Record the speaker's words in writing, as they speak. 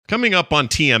Coming up on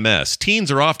TMS,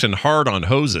 teens are often hard on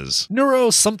hoses. Neuro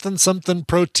something something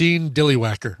protein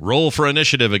dillywhacker. Roll for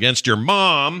initiative against your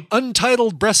mom.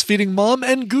 Untitled breastfeeding mom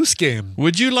and goose game.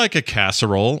 Would you like a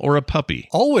casserole or a puppy?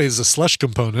 Always a slush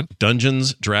component.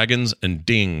 Dungeons, Dragons, and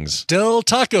Dings. Del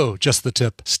Taco, just the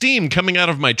tip. Steam coming out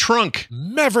of my trunk.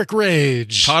 Maverick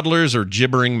Rage. Toddlers or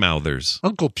gibbering mouthers.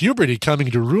 Uncle Puberty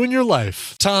coming to ruin your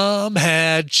life. Tom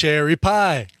had cherry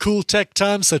pie. Cool tech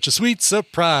time, such a sweet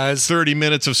surprise. 30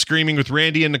 minutes of screaming with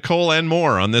Randy and Nicole and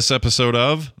more on this episode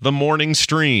of The Morning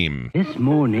Stream. This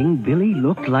morning, Billy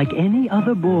looked like any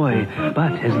other boy,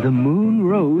 but as the moon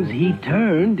rose, he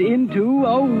turned into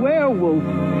a werewolf.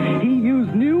 He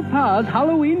used new Pa's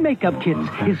Halloween makeup kits.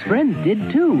 His friends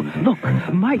did too. Look,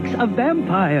 Mike's a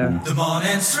vampire. The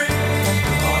Morning Stream, the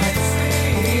Morning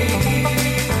Stream,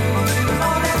 the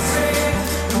Morning Stream,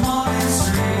 the Morning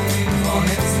Stream, the Morning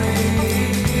Stream,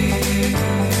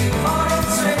 the Morning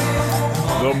Stream.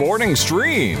 The Morning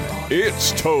Stream.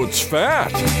 It's totes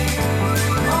fat.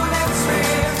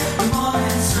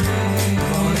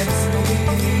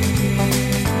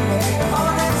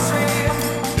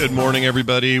 Good morning,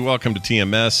 everybody. Welcome to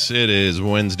TMS. It is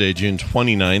Wednesday, June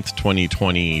 29th,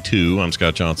 2022. I'm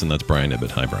Scott Johnson. That's Brian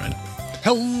Ibbett. Hi, Brian.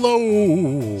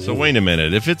 Hello. So wait a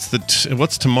minute. If it's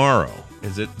what's tomorrow?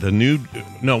 Is it the new?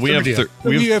 No, we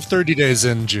have 30 days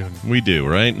in June. We do,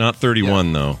 right? Not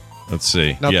 31 though. Let's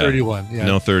see. Not 31. Yeah.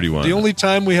 No 31. The only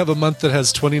time we have a month that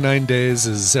has 29 days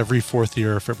is every fourth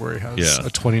year. February has a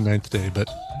 29th day, but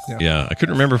yeah, I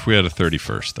couldn't remember if we had a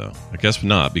 31st though. I guess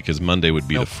not, because Monday would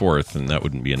be the 4th, and that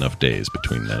wouldn't be enough days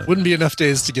between that. Wouldn't be enough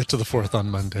days to get to the 4th on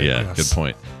Monday. Yeah, yes. Good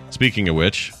point. Speaking of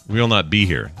which, we will not be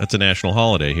here. That's a national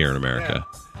holiday here in America.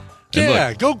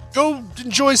 Yeah, go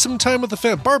enjoy some time with the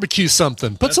family. Barbecue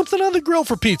something. Put something on the grill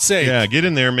for Pete's sake. Yeah, get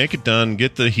in there, make it done,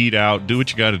 get the heat out, do what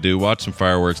you got to do, watch some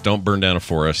fireworks, don't burn down a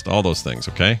forest, all those things,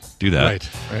 okay? Do that.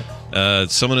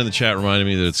 Right. Someone in the chat reminded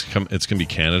me that it's going to be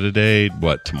Canada Day,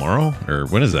 tomorrow? Or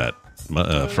when is that?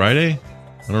 Friday?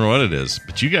 I don't know what it is,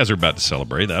 but you guys are about to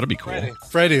celebrate. That'll be cool.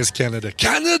 Friday is Canada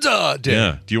Day.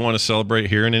 Yeah. Do you want to celebrate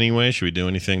here in any way? Should we do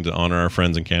anything to honor our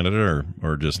friends in Canada,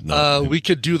 or just not? We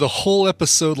could do the whole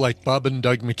episode like Bob and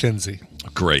Doug McKenzie.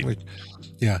 Great.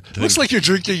 Looks like you're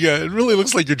drinking. It really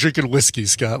looks like you're drinking whiskey,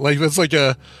 Scott. Like that's like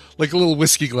a little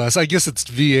whiskey glass. I guess it's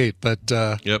V8, but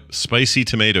yep, spicy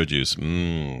tomato juice.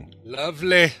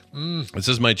 Lovely. This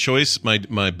is my choice,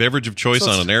 my beverage of choice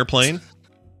on an airplane.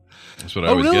 That's what I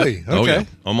always really? get. Okay. Oh, yeah.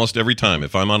 Almost every time.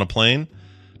 If I'm on a plane,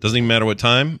 doesn't even matter what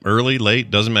time, early, late,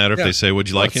 doesn't matter. If they say, would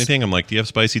you like anything? I'm like, do you have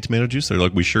spicy tomato juice? They're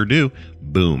like, we sure do.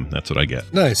 Boom. That's what I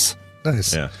get. Nice.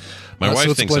 Yeah. My wife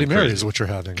so it's thinks Bloody I'm Mary crazy. is what you're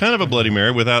having. Kind of a Bloody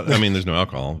Mary without, there's no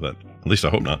alcohol, but at least I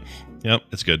hope not. Yep,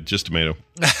 it's good. Just tomato.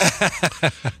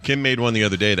 Kim made one the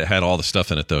other day that had all the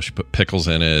stuff in it, though. She put pickles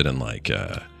in it and olives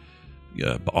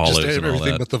and all that.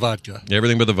 Everything but the vodka.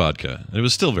 Everything but the vodka. It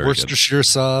was still very good. Worcestershire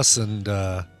sauce and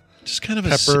just kind of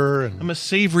pepper. I'm a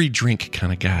savory drink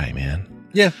kind of guy, man.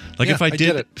 Yeah.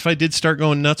 If I did start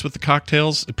going nuts with the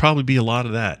cocktails, it'd probably be a lot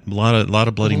of that. A lot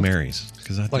of Bloody Marys,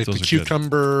 because I think like those the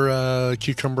are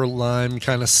cucumber lime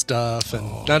kind of stuff,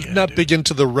 and not big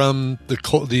into the rum,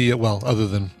 other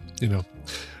than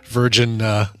virgin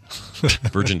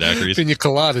virgin daiquiris, pina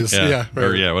coladas,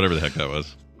 or whatever the heck that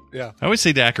was. Yeah, I always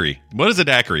say daiquiri. What is a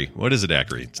daiquiri?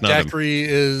 It's not daiquiri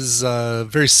is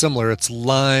very similar. It's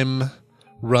lime,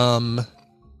 rum.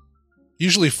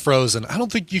 Usually frozen. I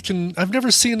don't think you can. I've never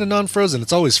seen a non-frozen.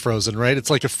 It's always frozen, right? It's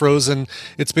like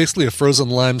it's basically a frozen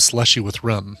lime slushy with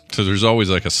rum. So there's always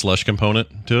like a slush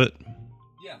component to it?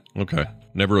 Yeah. Okay.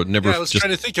 Never. I was trying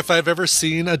to think if I've ever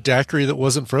seen a daiquiri that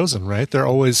wasn't frozen, right? They're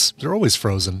always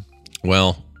frozen.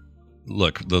 Well,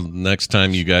 look, the next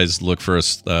time you guys look for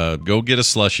go get a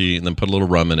slushy and then put a little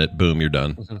rum in it. Boom, you're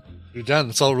done. Mm-hmm. You're done.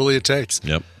 That's all really it takes.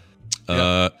 Yep.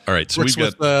 All right, so Works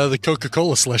we've got with the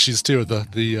Coca-Cola slushies too, the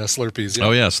Slurpees. Yeah.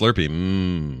 Oh yeah, Slurpee.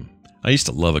 I used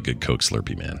to love a good Coke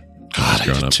Slurpee, man. God, I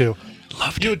did too.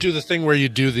 Loved it. You would do the thing where you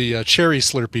do the cherry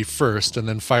Slurpee first, and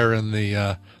then fire in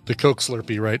the Coke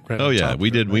Slurpee, right? Oh yeah, we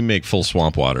did. Right? We make full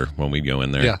swamp water when we'd go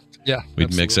in there. Yeah.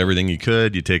 We'd mix everything you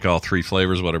could. You take all three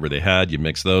flavors, whatever they had. You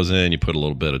mix those in. You put a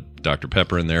little bit of Dr.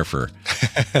 Pepper in there for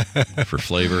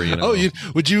flavor. Oh, you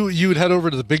would head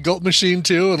over to the Big Gulp machine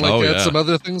too, and add some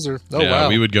other things, or wow.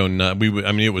 We would go nuts.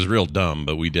 It was real dumb,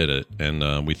 but we did it,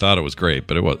 and we thought it was great,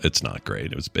 but it's not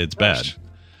great. It's bad.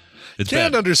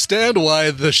 Can't understand why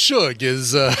the shug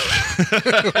is why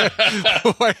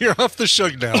you're off the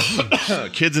shug now.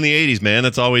 Kids in the 80s, man.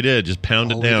 That's all we did. Just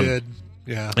pound it down. We did.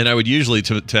 Yeah. And I would usually,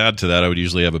 to add to that, I would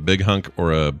usually have a big hunk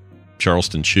or a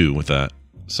Charleston chew with that.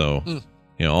 So,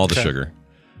 all the sugar.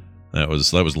 That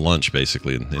was lunch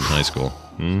basically in high school.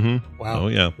 Mm-hmm. Wow. Oh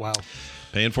yeah. Wow.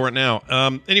 Paying for it now.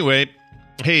 Anyway,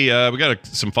 hey, we got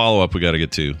some follow up we got to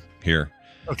get to here.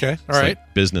 Okay. It's All right.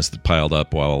 like business that piled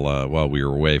up while we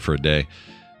were away for a day.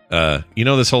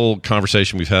 This whole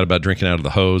conversation we've had about drinking out of the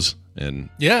hose and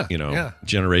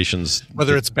generations.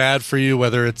 Whether it's bad for you,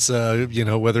 whether it's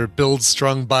whether it builds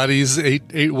strong bodies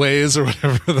eight ways or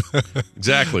whatever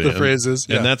exactly the phrase is.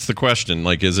 Yeah. And that's the question.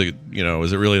 Like, is it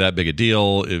really that big a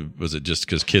deal? Was it just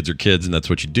because kids are kids and that's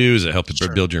what you do? Does it help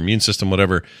to build your immune system?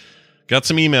 Whatever. Got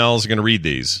some emails. I'm going to read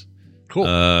these. Cool.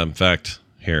 In fact,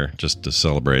 here, just to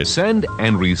celebrate. Send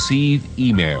and receive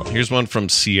email. Here's one from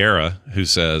Sierra, who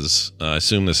says, I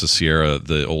assume this is Sierra,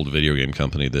 the old video game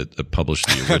company that published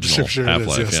the original sure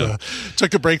Half-Life. it is, yes.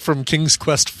 Took a break from King's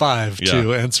Quest V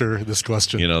to answer this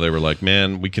question. They were like,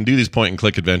 man, we can do these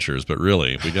point-and-click adventures, but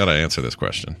really, we got to answer this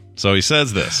question. So he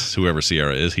says this, whoever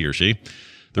Sierra is, he or she.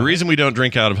 The reason we don't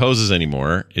drink out of hoses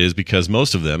anymore is because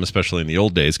most of them, especially in the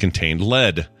old days, contained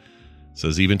lead.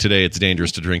 Says even today it's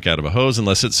dangerous to drink out of a hose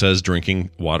unless it says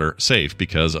drinking water safe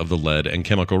because of the lead and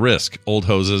chemical risk. Old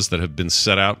hoses that have been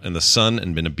set out in the sun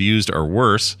and been abused are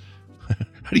worse.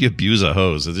 How do you abuse a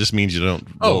hose? It just means you don't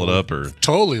roll it up or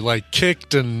totally like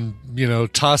kicked and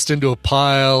tossed into a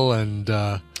pile and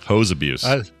hose abuse.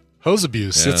 Hose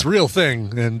abuse. Yeah. It's a real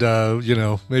thing, and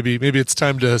maybe it's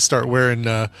time to start wearing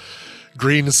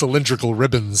green cylindrical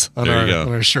ribbons on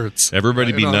our shirts.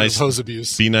 Everybody be nice. Hose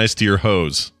abuse. Be nice to your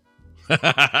hose.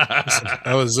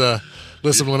 I was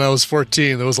when I was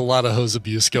 14, there was a lot of hose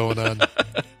abuse going on.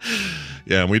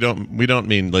 Yeah, we don't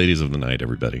mean ladies of the night,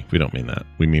 everybody. We don't mean that.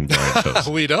 We mean blind hose.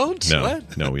 We don't? No,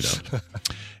 what? no, we don't.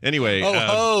 Anyway,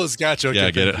 hose. Gotcha. Okay,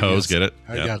 yeah, get it. Hose, yes. get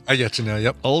it. I get you now.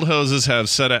 Yep. Old hoses have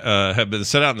been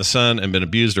set out in the sun and been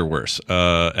abused or worse.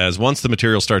 As once the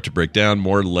materials start to break down,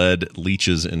 more lead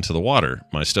leaches into the water.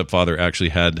 My stepfather actually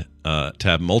had to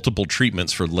have multiple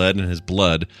treatments for lead in his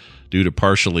blood due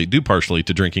partially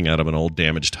to drinking out of an old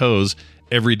damaged hose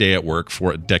every day at work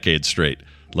for a decade straight.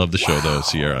 Love the show though,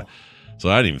 Sierra. So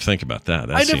I didn't even think about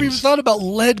that. I never even thought about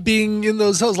lead being in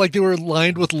those hoses, like they were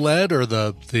lined with lead, or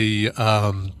the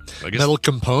metal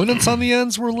components on the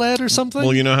ends were lead or something.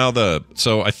 Well, you know how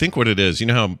so I think what it is, you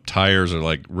know how tires are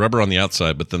like rubber on the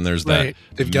outside, but then there's that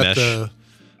They've mesh.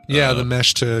 got the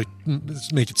mesh to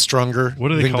make it stronger. What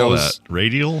do they call that?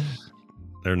 Radial?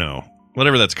 Or no.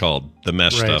 Whatever that's called, the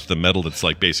mesh stuff, the metal that's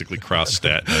like basically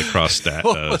cross-stitched.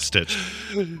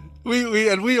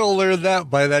 We all learned that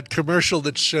by that commercial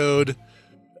that showed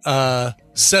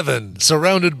 7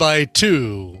 surrounded by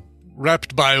 2,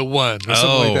 wrapped by 1, or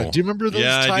something like that. Do you remember those?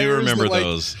 Yeah, tires I do remember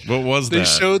those. What was that? They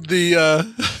showed the.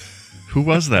 Who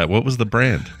was that? What was the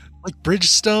brand? Like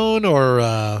Bridgestone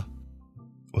or.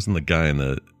 Wasn't the guy in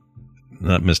the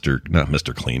not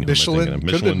Mr. Clean? Michelin.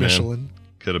 Could have been Michelin.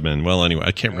 Could have been. Well, anyway,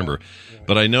 I can't remember.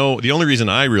 But I know the only reason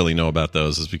I really know about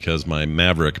those is because my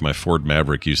Ford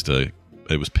Maverick it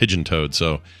was pigeon-toed,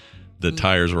 so the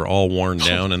tires were all worn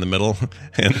down in the middle,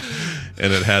 and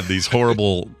it had these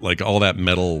horrible, like all that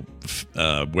metal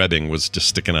webbing was just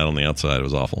sticking out on the outside. It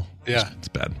was awful. Yeah. It's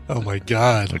bad. Oh my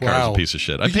God. The car's a piece of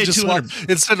shit. I You paid just $200.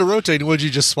 instead of rotating, would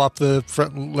you just swap the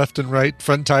left and right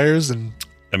front tires and...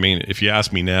 I mean, if you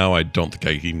ask me now, I don't think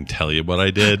I can even tell you what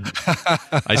I did.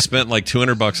 I spent like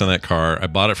 $200 on that car. I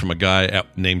bought it from a guy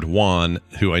named Juan,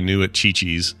 who I knew at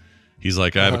Chi-Chi's. He's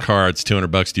like, I have a car. It's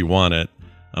 $200. Do you want it?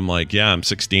 I'm like, yeah, I'm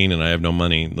 16 and I have no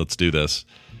money. Let's do this.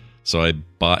 So I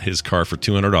bought his car for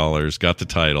 $200, got the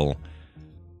title,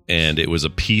 and it was a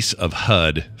piece of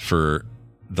HUD for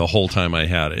the whole time I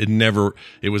had it.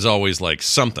 It was always like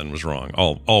something was wrong.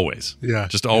 Always. Yeah.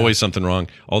 Just always something wrong.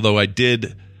 Although I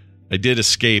did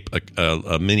escape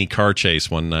a mini car chase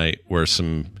one night where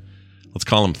let's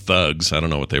call them thugs. I don't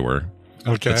know what they were.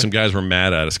 Okay. But some guys were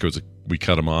mad at us because we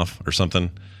cut them off or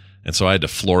something. And so I had to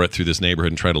floor it through this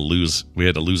neighborhood and we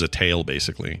had to lose a tail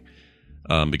basically.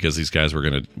 Because these guys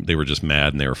they were just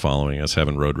mad and they were following us,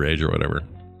 having road rage or whatever.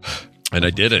 And I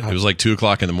did it. It was like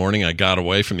 2:00 in the morning. I got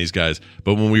away from these guys.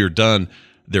 But when we were done,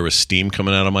 there was steam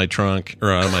coming out of my trunk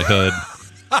or out of my hood.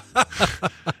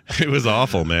 It was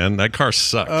awful, man. That car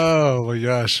sucked. Oh my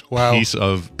gosh! Wow.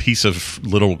 Piece of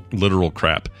literal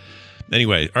crap.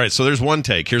 Anyway, all right. So there's one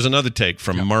take. Here's another take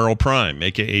from Merle Prime,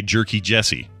 aka Jerky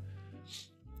Jesse.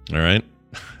 All right.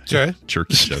 Okay.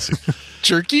 Jerky Jesse.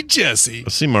 Jerky Jesse. I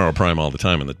see Merle Prime all the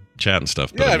time in the chat and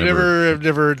stuff. But yeah, I've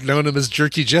never known him as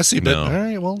Jerky Jesse. But all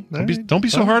right, well, don't be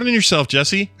so hard on yourself,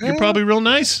 Jesse. Yeah. You're probably real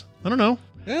nice. I don't know.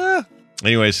 Yeah.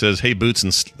 Anyway, it says, "Hey, boots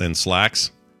and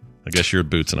slacks." I guess you're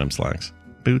boots and I'm slacks.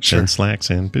 Boots and slacks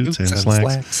and boots and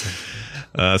slacks.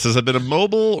 It says, I've been a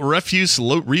mobile refuse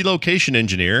relocation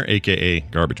engineer, a.k.a.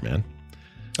 garbage man,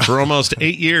 For almost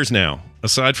 8 years now.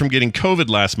 Aside from getting COVID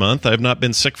last month, I have not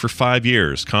been sick for 5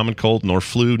 years. Common cold nor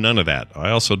flu, none of that.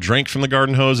 I also drank from the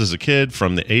garden hose as a kid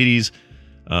from the 80s.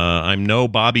 I'm no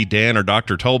Bobby, Dan, or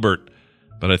Dr. Tolbert,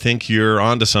 but I think you're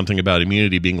onto something about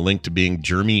immunity being linked to being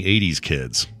germy 80s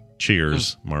kids.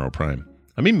 Cheers, Morrow Prime.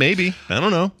 I mean, maybe. I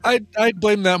don't know. I'd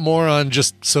blame that more on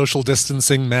just social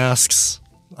distancing, masks,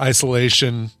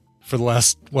 isolation for the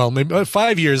last, well, maybe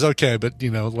 5 years, okay, but, the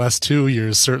last 2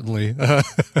 years, certainly.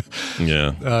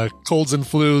 Yeah. Colds and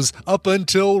flus, up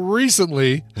until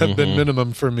recently, have been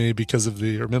minimal for me because of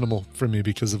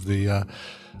the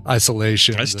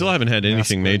isolation. I still haven't had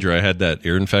anything major. I had that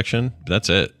ear infection. That's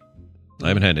it. I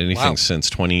haven't had anything since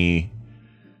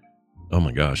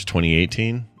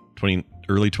 2018,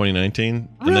 early 2019.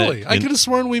 Really? I could have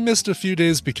sworn we missed a few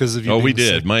days because of you. Oh, we being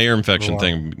did. sick. My ear infection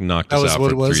thing knocked us out for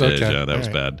 3 days. Okay. Yeah, that was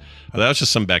bad. But that was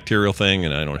just some bacterial thing,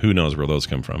 and who knows where those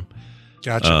come from.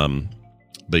 Gotcha.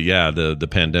 But yeah, the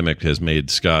pandemic has made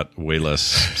Scott way less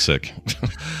sick.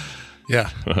 Yeah.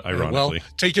 Ironically. Well,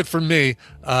 take it from me.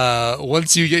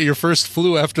 Once you get your first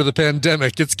flu after the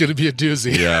pandemic, it's going to be a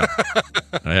doozy. Yeah.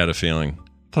 I had a feeling.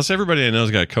 Plus, everybody I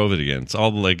know's got COVID again. It's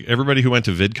all like everybody who went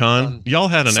to VidCon. Y'all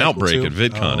had an outbreak at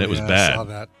VidCon. It was bad. I saw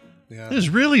that. Yeah. It was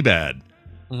really bad.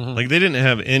 Like, they didn't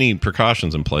have any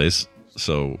precautions in place.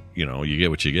 So, you get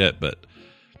what you get. But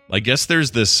I guess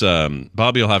there's this,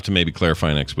 Bobby will have to maybe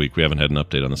clarify next week. We haven't had an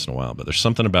update on this in a while. But there's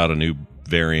something about a new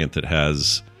variant that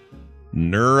has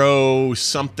neuro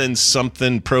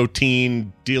something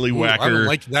protein dealy whacker. I don't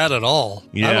like that at all.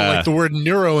 Yeah. I don't like the word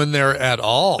neuro in there at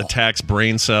all. Attacks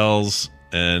brain cells,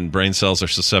 and brain cells are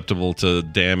susceptible to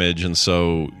damage, and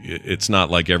so it's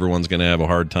not like everyone's going to have a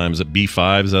hard time. Is it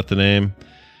B5? Is that the name?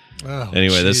 Oh,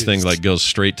 anyway, this geez. thing goes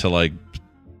straight to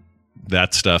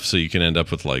that stuff, so you can end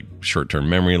up with short-term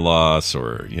memory loss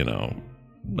or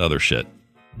other shit.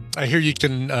 I hear you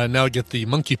can now get the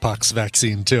monkeypox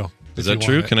vaccine too. Is that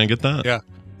true? Can I get that? Yeah.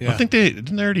 I think they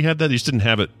already had that. They just didn't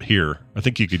have it here. I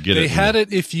think you could get it. They had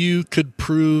it if you could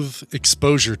prove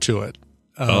exposure to it.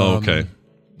 Okay.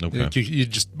 You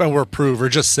just or prove or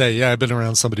just say, yeah, I've been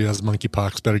around somebody who has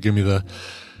monkeypox. Better give me the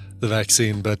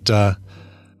vaccine. But I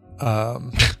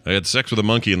had sex with a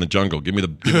monkey in the jungle. Give me the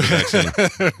vaccine.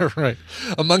 right.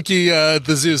 A monkey at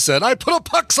the zoo said, I put a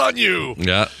pox on you.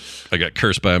 Yeah. I got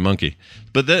cursed by a monkey.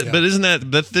 But isn't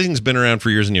that thing's been around for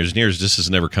years and years and years, just has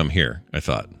never come here, I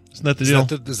thought. Isn't that the deal?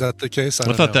 Is that the case?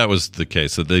 I thought that was the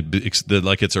case,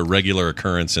 that it's a regular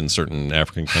occurrence in certain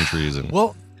African countries. And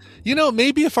well,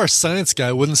 maybe if our science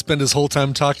guy wouldn't spend his whole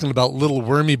time talking about little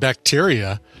wormy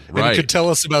bacteria, and he could tell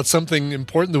us about something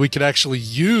important that we could actually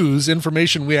use,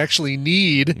 information we actually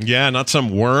need. Yeah, not some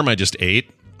worm I just ate.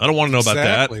 I don't want to know about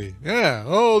that. Yeah.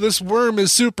 Oh, this worm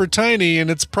is super tiny and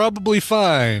it's probably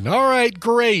fine. All right,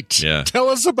 great. Yeah. Tell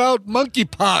us about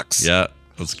monkeypox. Yeah.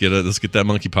 Let's get that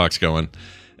monkeypox going.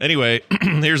 Anyway,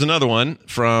 here's another one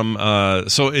from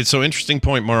so interesting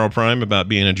point, Morrow Prime, about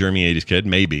being a germy 80s kid.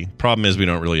 Maybe. Problem is we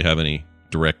don't really have any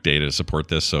direct data to support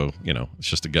this, so it's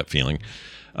just a gut feeling.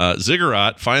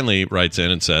 Ziggurat finally writes in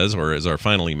and says, or is our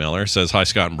final emailer, says, "Hi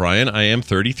Scott and Brian, I am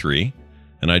 33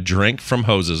 and I drank from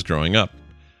hoses growing up.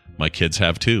 My kids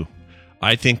have too.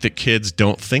 I think that kids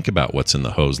don't think about what's in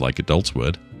the hose like adults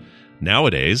would.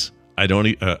 Nowadays, I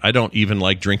don't even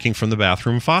like drinking from the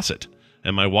bathroom faucet,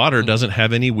 and my water doesn't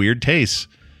have any weird taste.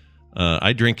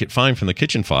 I drink it fine from the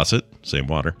kitchen faucet, same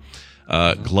water.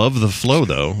 Glove the flow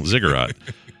though, Ziggurat.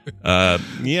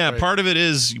 Right. Part of it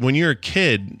is when you're a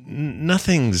kid,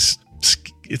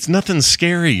 it's nothing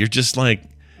scary. You're just like,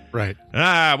 right.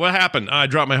 What happened? I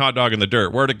dropped my hot dog in the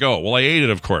dirt. Where'd it go? Well, I ate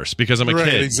it, of course, because I'm a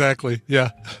kid. Exactly.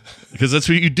 Yeah. Because that's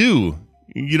what you do.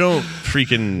 You don't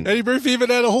freaking... Eddie Murphy even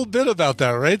had a whole bit about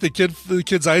that, right? The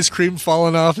kid's ice cream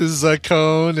falling off his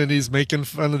cone, and he's making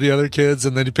fun of the other kids,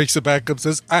 and then he picks it back up and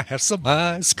says, I have some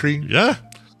ice cream. Yeah.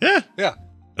 Yeah.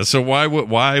 So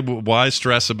why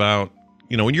stress about...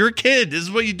 when you're a kid, this is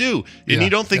what you do. And you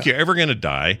don't think you're ever going to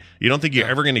die. You don't think you're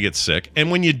ever going to get sick. And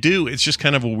when you do, it's just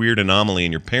kind of a weird anomaly.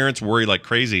 And your parents worry like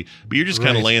crazy. But you're just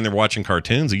kind of laying there watching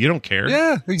cartoons. And you don't care.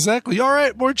 Yeah, exactly. All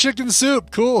right, more chicken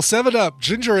soup. Cool. 7-Up,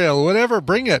 ginger ale, whatever.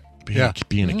 Bring it.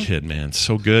 Being a kid, man.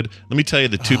 So good. Let me tell you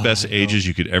the two best ages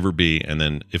you could ever be. And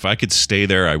then if I could stay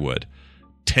there, I would.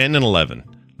 10 and 11.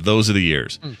 Those are the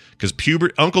years. Because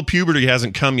Uncle Puberty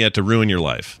hasn't come yet to ruin your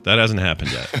life. That hasn't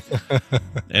happened yet.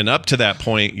 And up to that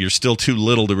point, you're still too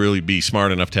little to really be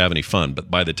smart enough to have any fun. But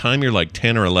by the time you're like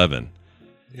 10 or 11,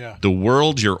 the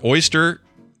world's your oyster.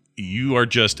 You are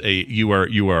just it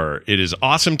is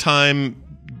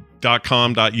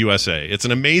awesometime.com.usa. It's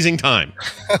an amazing time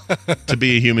to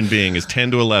be a human being is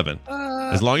 10 to 11.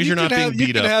 As long as you're not being beat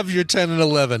you can up. have your 10 and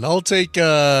 11. I'll take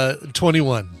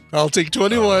 21. I'll take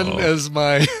 21 as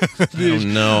my.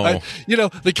 No.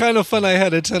 The kind of fun I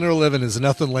had at 10 or 11 is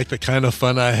nothing like the kind of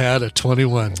fun I had at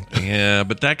 21. Yeah,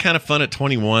 but that kind of fun at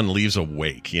 21 leaves a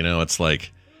wake. It's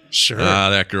like, Sure.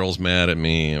 that girl's mad at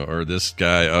me, or this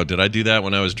guy. Oh, did I do that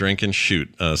when I was drinking?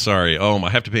 Shoot. Sorry. Oh, I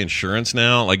have to pay insurance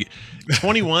now. Like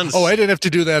 21. Oh, I didn't have to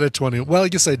do that at 20. Well, I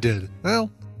guess I did. Well,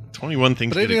 21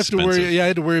 things but I get didn't have to expensive. worry. Yeah, I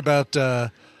had to worry about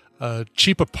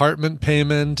cheap apartment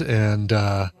payment and.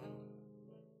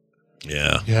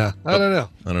 Yeah. I don't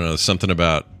know. Something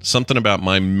about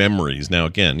my memories. Now,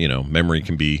 again, memory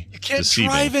can be You can't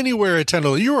deceiving. drive anywhere at 10.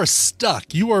 You are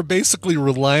stuck. You are basically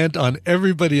reliant on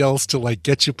everybody else to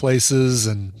get you places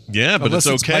and Yeah, but unless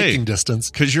it's okay. biking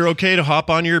distance. Because you're okay to hop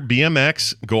on your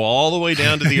BMX, go all the way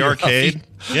down to the arcade.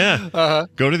 Yeah.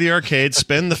 Go to the arcade,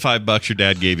 spend the $5 your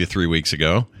dad gave you 3 weeks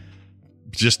ago.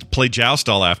 Just play Joust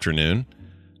all afternoon.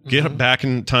 Get back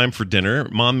in time for dinner.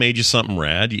 Mom made you something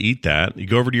rad. You eat that. You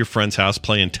go over to your friend's house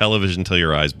playing television until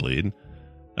your eyes bleed.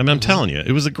 I'm telling you,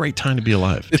 it was a great time to be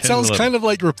alive. It sounds kind of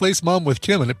like Replace Mom with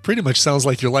Kim, and it pretty much sounds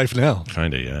like your life now.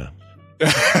 Kind of, yeah.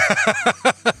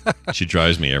 She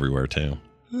drives me everywhere, too.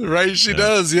 Right, she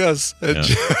does, yes. Yeah.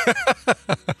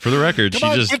 For the record,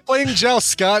 Come on, quit playing Joust,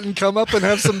 Scott, and come up and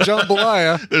have some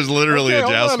jambalaya. There's literally a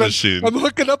hold Joust on. machine. I'm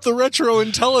hooking up the retro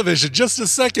in television. Just a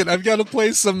second. I've got to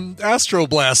play some Astro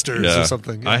Blasters or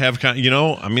something. I have kind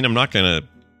I'm not going to,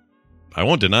 I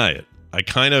won't deny it. I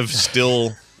kind of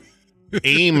still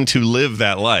aim to live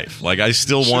that life. Like, I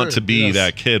still want to be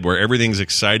that kid where everything's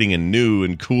exciting and new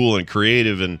and cool and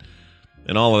creative and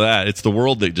all of that. It's the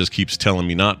world that just keeps telling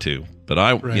me not to. But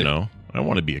I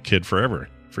want to be a kid forever.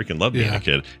 Freaking love being a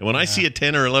kid. And when I see a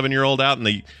 10 or 11-year-old out in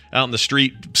the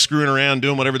street screwing around,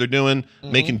 doing whatever they're doing,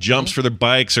 making jumps for their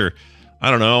bikes, or I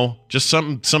don't know, just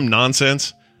some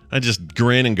nonsense, I just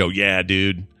grin and go, "Yeah,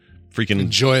 dude." Freaking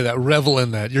enjoy that, revel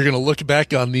in that. You're going to look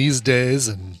back on these days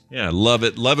and love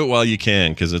it while you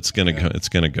can, because it's gonna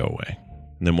go away.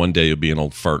 And then one day you'll be an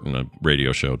old fart in a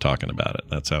radio show talking about it.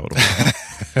 That's how it'll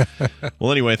be.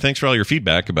 Well, anyway, thanks for all your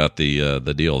feedback about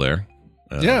the deal there.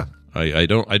 I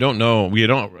don't know. I don't know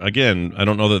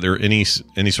that there are any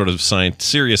sort of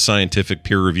serious scientific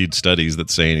peer-reviewed studies that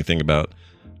say anything about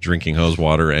drinking hose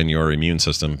water and your immune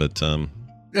system, but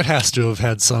it has to have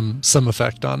had some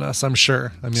effect on us, I'm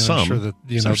sure. I mean, I'm sure that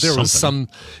there was some,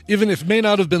 even if it may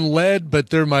not have been lead, but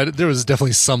there was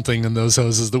definitely something in those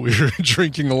hoses that we were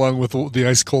drinking along with the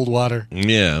ice cold water.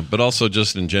 Yeah, but also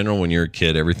just in general, when you're a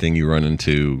kid, everything you run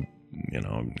into,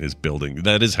 is building.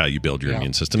 That is how you build your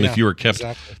immune system. Yeah, if you were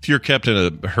kept in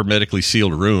a hermetically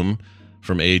sealed room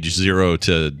from age 0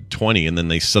 to 20, and then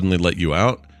they suddenly let you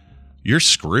out, you're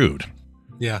screwed.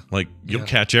 Yeah, like you'll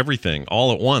catch everything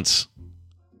all at once.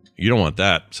 You don't want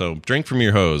that. So drink from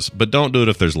your hose, but don't do it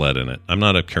if there's lead in it. I'm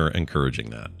not encouraging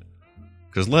that,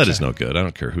 because lead is no good. I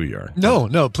don't care who you are.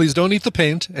 No, please don't eat the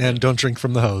paint and don't drink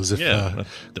from the hose.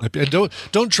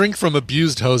 Don't drink from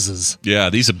abused hoses.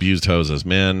 Yeah, these abused hoses,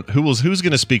 man. Who's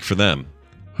going to speak for them?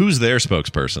 Who's their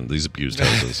spokesperson? These abused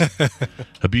hoses.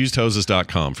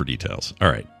 Abusedhoses.com for details. All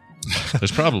right.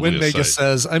 There's probably when Mega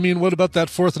says, I mean, what about that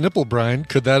fourth nipple, Brian?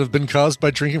 Could that have been caused by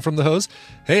drinking from the hose?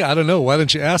 Hey, I don't know. Why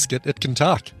don't you ask it? It can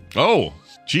talk. Oh,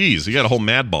 geez. You got a whole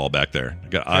mad ball back there. You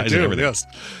got eyes and everything. Yes.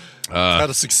 How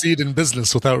to succeed in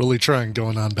business without really trying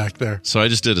going on back there. So I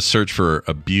just did a search for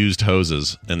abused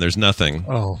hoses, and there's nothing.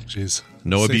 Oh, geez.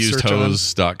 No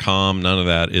abusedhose.com, none of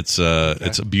that. It's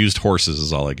abused horses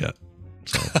is all I get.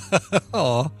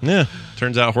 So. Yeah.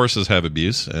 Turns out horses have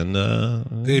abuse, and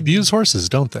they abuse horses,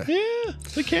 don't they? Yeah,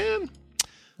 they can.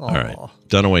 All right.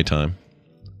 Dunaway time.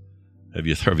 Have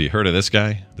you heard of this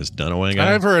guy? This Dunaway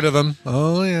guy? I've heard of him.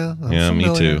 Oh, yeah. I'm familiar.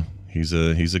 Me too. He's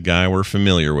a guy we're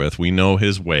familiar with. We know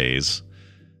his ways.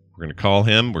 We're going to call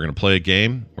him. We're going to play a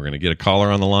game. We're going to get a caller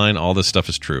on the line. All this stuff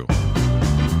is true.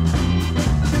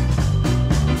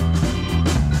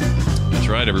 That's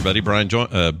right, everybody. Brian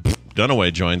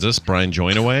Dunaway joins us. Brian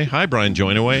Joinaway. Hi, Brian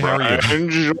Joinaway. How are you? Brian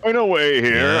Joinaway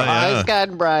here. Yeah. Hi, Scott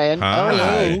and Brian. Hi.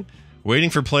 Hello.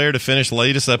 Waiting for player to finish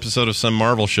latest episode of some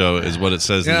Marvel show is what it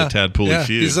says in the Tadpooley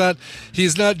feud.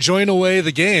 He's not join away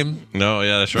the game. No,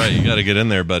 yeah, that's right. You got to get in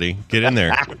there, buddy. Get in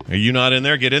there. Are you not in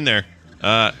there? Get in there.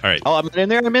 All right. Oh, I'm in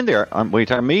there. I'm in there. Wait,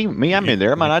 me? I'm in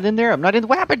there. Am I not in there? I'm not in.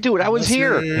 What happened to it? I was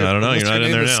here. I don't know. You're not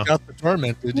in there now. Scott the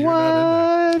Tormented. What? You're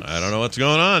not in there. I don't know what's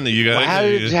going on. You got. How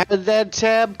did that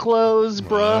tab close,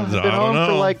 bro? I've been on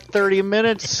for like 30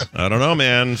 minutes. I don't know,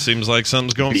 man. Seems like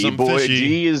something's going something B-Boy fishy.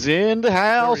 G is in the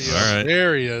house. All right.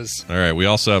 There he is. All right. We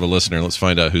also have a listener. Let's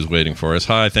find out who's waiting for us.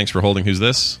 Hi. Thanks for holding. Who's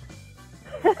this?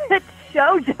 It's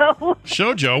Shoujo.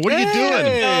 Shoujo, what are you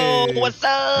doing? Oh, what's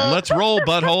up? Let's roll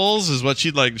buttholes is what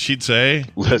she'd say.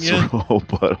 Let's Yeah. roll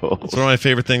buttholes. It's one of my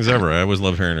favorite things ever. I always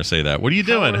love hearing her say that. What are you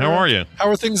doing? How are you? How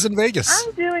are things in Vegas?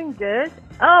 I'm doing good.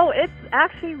 Oh, it's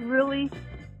actually really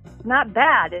not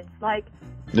bad. It's like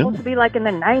supposed to be like in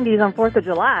the 90s on 4th of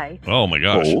July. Oh my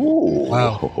gosh.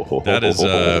 Wow. That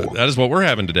is what we're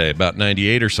having today, about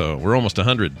 98 or so. We're almost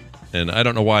 100. And I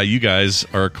don't know why you guys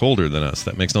are colder than us.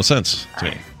 That makes no sense to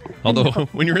me. Although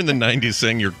when you're in the 90s,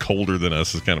 saying you're colder than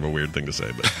us is kind of a weird thing to say.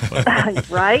 But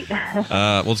Right?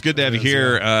 well, it's good to have you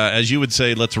here. As you would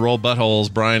say, let's roll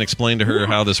buttholes. Brian, explain to her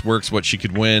how this works, what she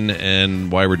could win, and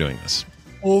why we're doing this.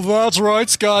 Well, that's right,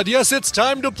 Scott. Yes, it's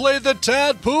time to play the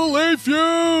Tadpool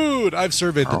Feud. I've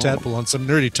surveyed the Tadpool on some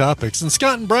nerdy topics, and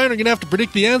Scott and Brian are going to have to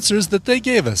predict the answers that they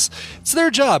gave us. It's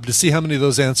their job to see how many of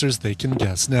those answers they can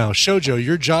guess. Now, Shoujo,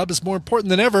 your job is more important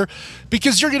than ever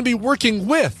because you're going to be working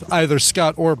with either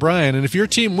Scott or Brian, and if your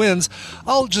team wins,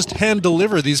 I'll just hand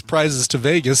deliver these prizes to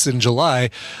Vegas in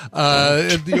July.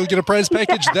 You'll get a prize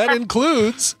package that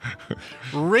includes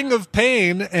Ring of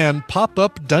Pain and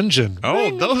Pop-Up Dungeon.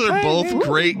 Oh, those are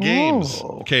both great games.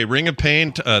 Okay, Ring of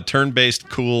Pain, turn-based,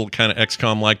 cool, kind of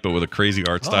XCOM-like, but with a crazy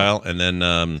art style. And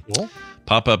then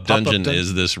Pop-Up Dungeon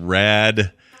is this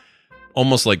rad,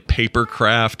 almost like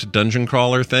papercraft dungeon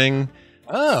crawler thing.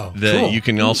 Oh, that cool. you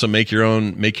can also make your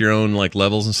own like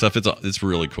levels and stuff. It's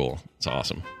really cool. It's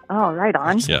awesome. Oh, right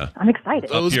on. Yeah. I'm excited.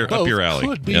 Those up your alley.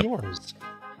 could be Yep. yours.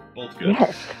 Both good.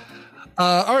 Yes.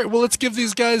 All right, well, let's give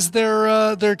these guys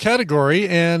their category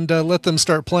and let them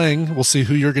start playing. We'll see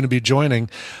who you're going to be joining.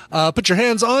 Put your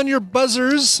hands on your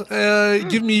buzzers.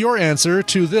 Give me your answer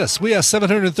to this. We asked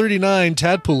 739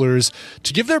 Tadpoolers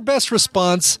to give their best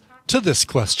response to this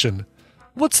question.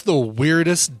 What's the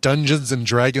weirdest Dungeons and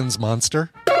Dragons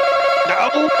monster?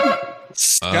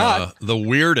 Scott. The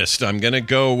weirdest. I'm going to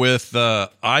go with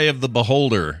Eye of the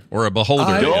Beholder or a Beholder,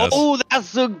 I guess. Oh,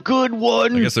 that's a good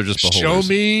one. I guess they're just beholders. Show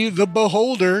me the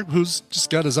Beholder, who's just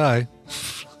got his eye.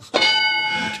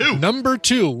 2. Number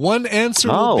 2. One answer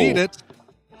will beat it.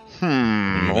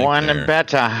 One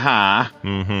better, huh?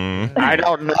 Mm-hmm. I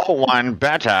don't know one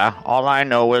better. All I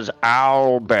know is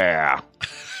owlbear.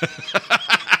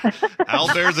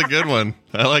 Owlbear's a good one.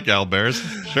 I like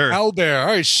owlbears. Sure. Owlbear. All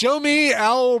right, show me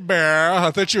Owlbear. I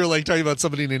thought you were like talking about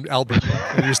somebody named Albert,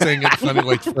 and you're saying it funny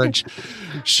like French.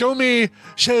 Show me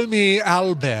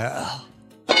Owlbear.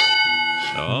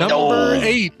 Oh. Number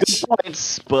 8.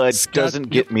 Points, but Scott, doesn't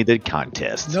get me the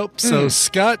contest. Nope. So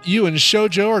Scott, you and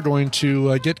Shoujo are going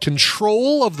to get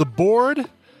control of the board.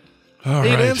 All 8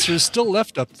 right. answers still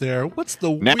left up there. What's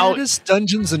the weirdest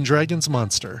Dungeons and Dragons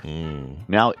monster?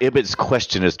 Now, Ibit's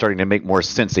question is starting to make more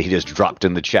sense that he just dropped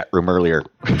in the chat room earlier.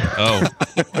 Oh,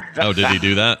 did he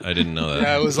do that? I didn't know that.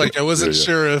 Yeah, I was like, I wasn't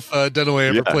sure if Dunaway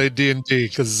ever played D&D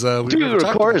because we Dude, never of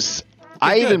talked course. About it.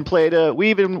 I even played I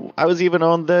was even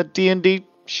on the D&D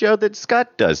show that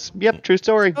Scott does. Yep, true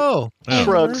story. Oh,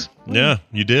 Shrugs. Yeah,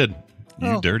 you did.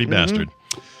 You dirty bastard.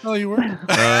 Oh, you were.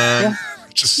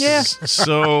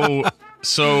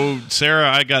 So Sarah,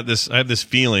 I have this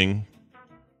feeling.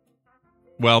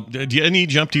 Well, do you need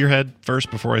to jump to your head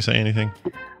first before I say anything?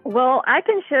 Well, I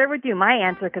can share with you my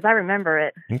answer because I remember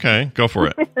it. Okay, go for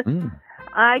it.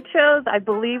 I chose, I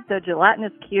believe, the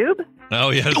gelatinous cube.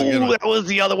 Oh, yeah, that's a good one. That was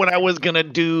the other one I was going to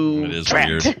do. It is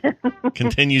weird.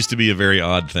 Continues to be a very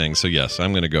odd thing. So, yes,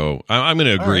 I'm going to go. I'm going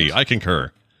to agree. All right. I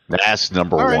concur. That's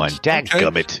number All right. one.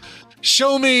 Dadgummit.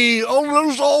 Show me. Oh,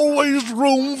 there's always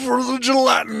room for the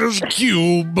gelatinous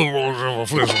cube.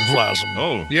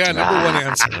 Oh, Yeah, number 1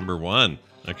 answer. number 1.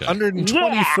 Okay.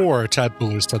 124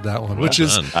 Tadpoolers said that one, which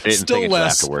is done. I didn't still think until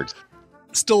less. afterwards.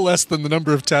 Still less than the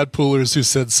number of Tadpoolers who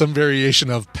said some variation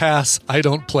of pass, I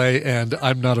don't play, and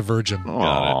I'm not a virgin.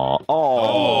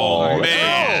 Oh, man.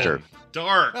 bastard.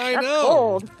 Dark. I know.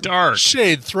 Cold. Dark.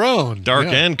 Shade thrown. Dark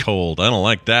Yeah. and cold. I don't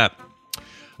like that.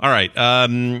 All right.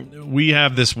 We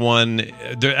have this one.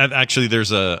 Actually,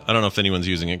 there's I don't know if anyone's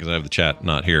using it because I have the chat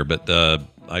not here, but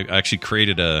I actually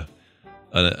created an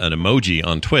emoji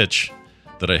on Twitch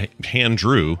that I hand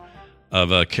drew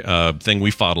of a thing we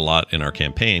fought a lot in our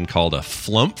campaign called a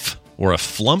flumph or a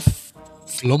flump.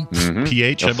 Flump.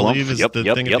 PH, I believe, is the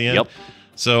thing at the end.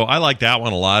 So I like that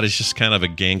one a lot. It's just kind of a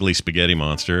gangly spaghetti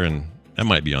monster, and that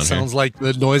might be on Sounds like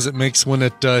the noise it makes when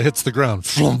it hits the ground.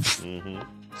 Flump.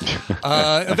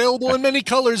 Available in many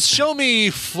colors. Show me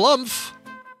Flumph.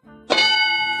 here.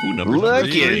 Ooh, number Look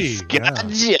three. at Scott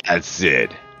Johnson.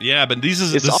 Yeah, but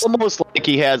It's this almost like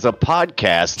he has a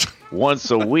podcast once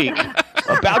a week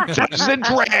about Dungeons and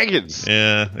Dragons.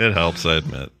 Yeah, it helps, I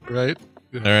admit. Right?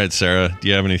 All right, Sarah, do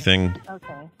you have anything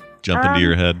Okay. jump into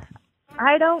your head?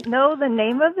 I don't know the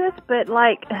name of this, but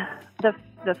like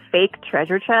the fake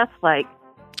treasure chest, like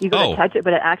you go to touch it,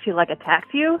 but it actually like attacks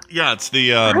you. Yeah, it's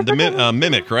the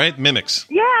mimic, right? Mimics.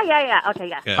 Yeah. Okay,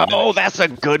 yeah. Oh, that's a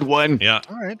good one. Yeah.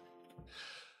 All right.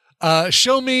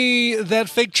 Show me that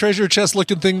fake treasure chest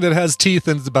looking thing that has teeth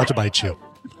and is about to bite you.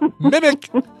 Mimic.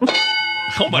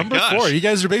 Oh my Number gosh. 4. You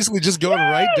guys are basically just going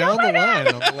right down the line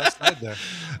on the left side there.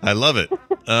 I love it.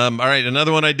 All right,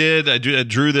 another one I did. I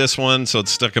drew this one, so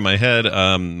it's stuck in my head.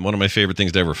 One of my favorite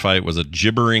things to ever fight was a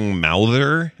gibbering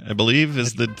mouther, I believe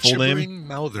is the full name. Gibbering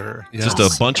mouther. Yes. Just a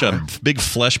bunch of big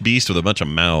flesh beast with a bunch of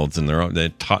mouths, and they're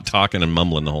talking and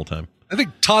mumbling the whole time. I think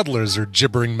toddlers are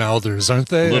gibbering mouthers, aren't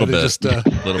they? A little Are they bit. Just, a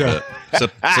little bit.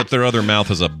 Except their other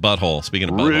mouth is a butthole. Speaking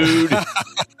of butthole. Rude.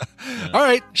 All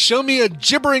right, show me a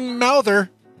gibbering mouther.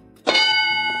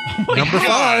 Number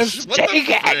 5. What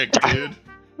the frick, dude?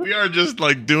 We are just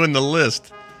like doing the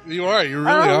list. You are. You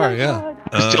really are. Yeah.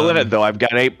 I'm still in it though. I've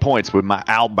got 8 points with my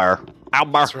owlbear.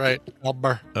 That's right.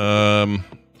 Albert.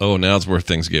 Oh, now it's where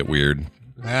things get weird.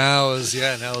 Now is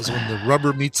when the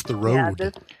rubber meets the road.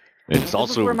 Yeah, It's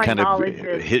also where my kind of knowledge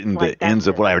is, hitting like, the ends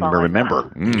of what I that's all I remember.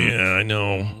 got. Yeah, I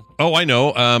know. Oh, I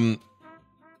know.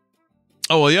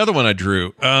 Well, the other one I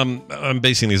drew. I'm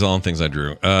basing these all on things I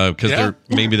drew because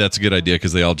maybe that's a good idea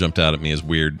because they all jumped out at me as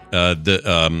weird. What's it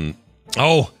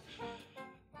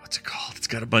called? It's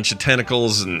got a bunch of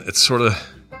tentacles and it's sort of.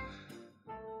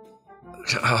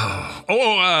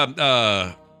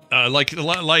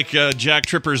 Like Jack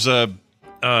Tripper's.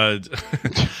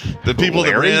 The people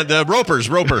Larry? that ran the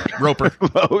Roper.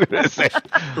 I was gonna say,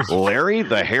 Larry,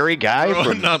 the hairy guy.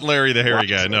 From Not Larry the hairy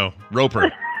guy. No,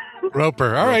 Roper.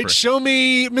 Roper. All right, show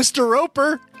me Mr.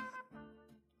 Roper.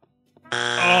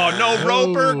 Oh no,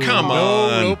 Roper! Come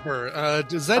on, No Roper.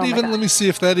 Does that even? Let me see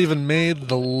if that even made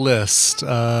the list.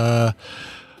 Yep,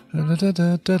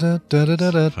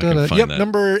 that.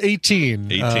 number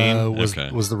 18. 18? Was Okay.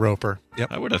 was the Roper?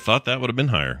 Yep. I would have thought that would have been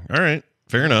higher. All right,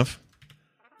 fair enough.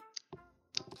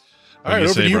 All right,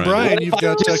 over to you, Brian. You've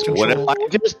got What if control. I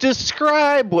just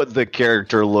describe what the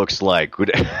character looks like? Nope.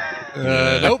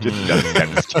 I'm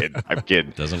just kidding. I'm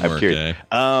kidding. Doesn't I'm work, kidding.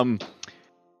 eh?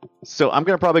 So I'm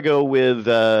going to probably go with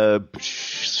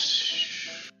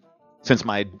since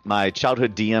my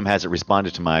childhood DM hasn't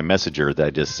responded to my messenger that I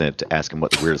just sent to ask him what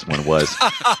the weirdest one was.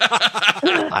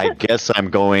 I guess I'm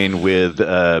going with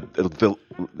the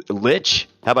Lich.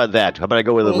 How about that? How about I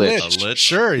go with a Lich? A Lich?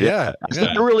 Sure, yeah. It's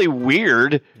not really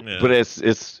weird, Yeah. but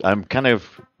it's I'm kind of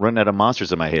running out of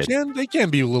monsters in my head. They can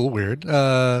be a little weird.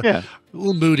 Yeah. A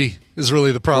little moody is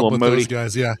really the problem with Little those moody.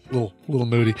 guys. Yeah, little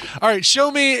moody. All right, show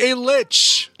me a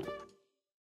Lich.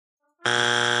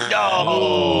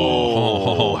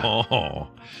 Oh.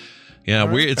 Yeah, All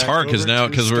right, it's back hard because over now to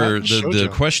because we're Scott and the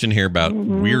Shoujo. question here about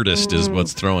weirdest is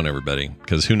what's throwing everybody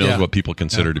because who knows Yeah. what people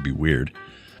consider to be weird.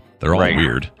 They're all Right.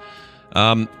 weird.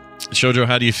 Shoujo,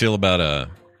 how do you feel about a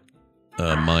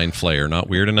mind flayer? Not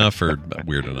weird enough or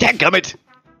weird enough? Dadgummit!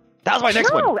 That was my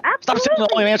next No, one. Stop saying the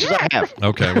only answers I have.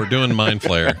 Okay, we're doing mind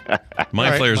flayer. Mind All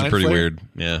right, flayers are mind pretty flayer. weird.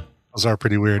 Yeah. Those are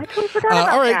pretty weird. I totally forgot about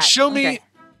All right, that. show me. Okay.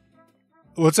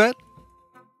 What's that?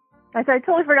 I said I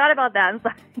totally forgot about that. I'm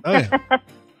sorry. Oh, yeah.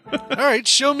 All right,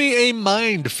 show me a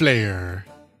mind flayer.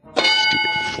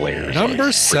 Stupid flares.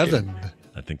 Number 7.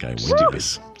 I think I win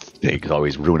this. Things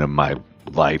always ruining my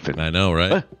life. And I know,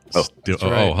 right? Oh.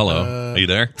 Oh, hello. Are you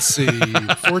there? Let's see,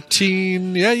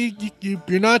 14. Yeah,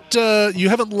 you're not. You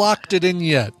haven't locked it in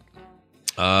yet.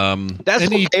 that's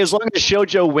any- okay. As long as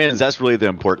Shoujo wins, that's really the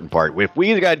important part. If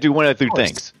we either got to do one of the two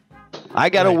things, I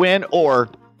got to Right. win or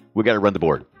we got to run the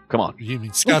board. Come on. You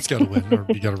mean Scott's got to win, or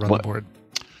you got to run What? the board?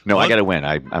 No, What? I got to win.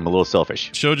 I'm a little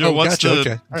selfish. Shoujo, Oh, what's gotcha, the?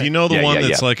 okay. All Do you know the Yeah, one yeah,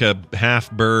 that's yeah. like a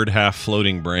half bird, half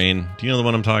floating brain? Do you know the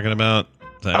one I'm talking about?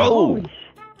 Does that Oh,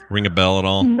 ring a bell at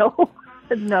all? No,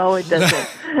 no, it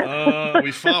doesn't.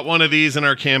 We fought one of these in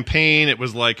our campaign. It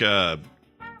was like a.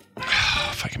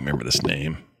 If I can remember this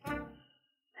name.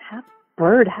 Half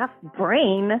bird, half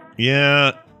brain.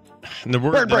 Yeah. And the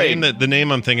word, Bird the brain. name, the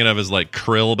name I'm thinking of is like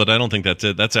krill, but I don't think that's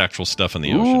it. That's actual stuff in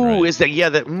the ocean, ooh, right? is that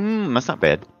that's not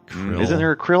bad. Krill. Isn't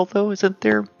there a krill though? Isn't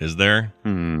there? Is there? I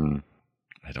don't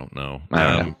know. I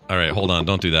don't know. All right, hold on.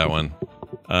 Don't do that one.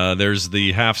 There's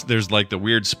like the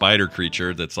weird spider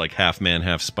creature that's like half man,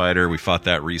 half spider. We fought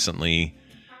that recently.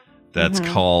 That's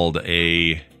called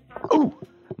a. Oh,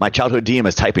 my childhood DM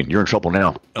is typing. You're in trouble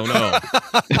now. Oh no.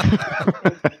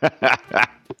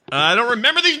 I don't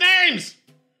remember these names.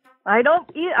 I don't.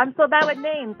 I'm so bad with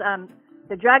names.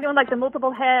 The dragon with like the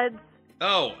multiple heads.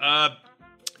 Oh,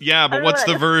 yeah, but I what's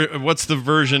don't know. what's the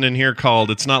version in here called?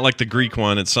 It's not like the Greek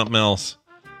one. It's something else.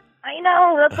 I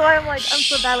know. That's why I'm like, I'm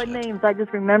so bad with names. I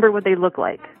just remember what they look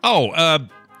like. Oh,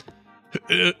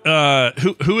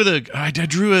 who are the? I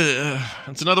drew a.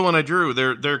 That's another one I drew.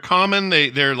 They're common.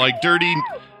 They're like dirty.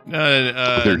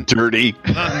 They're dirty.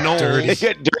 Not Knowles. They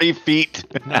get dirty feet.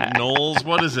 Not Knowles.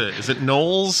 What is it? Is it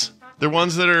Knowles? They're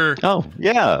ones that are. Oh,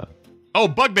 yeah. Oh,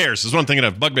 bugbears is what I'm thinking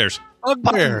of. Bugbears. Bugbears.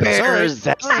 All right. Bears.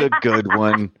 That's a good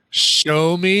one.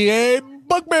 Show me a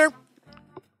bugbear.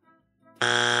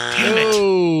 Damn it.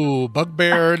 Oh,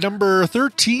 bugbear number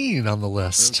 13 on the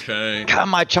list. Okay. God,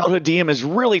 my childhood DM is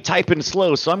really typing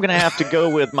slow, so I'm going to have to go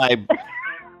with my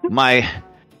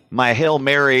Hail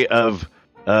Mary of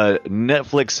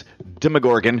Netflix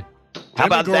Demogorgon. How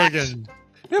about that? Demogorgon.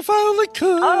 If I only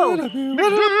could. Oh,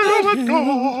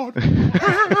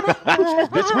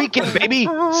 This weekend, baby.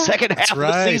 Second half That's of the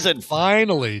right. season.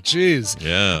 Finally. Jeez.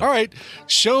 Yeah. All right.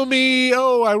 Show me.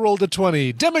 Oh, I rolled a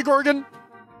 20. Demogorgon.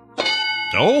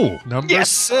 Oh, Number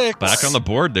 6. back on the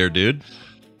board there, dude.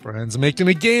 Brian's making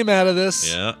a game out of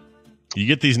this. Yeah. You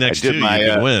get these next I two, did my,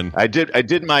 you can win. I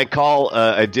did my call.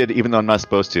 I did, even though I'm not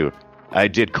supposed to. I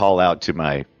did call out to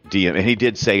my DM, and he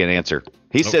did say an answer.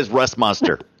 He says Rust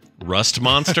Monster. Rust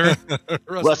Monster?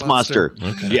 Rust Monster.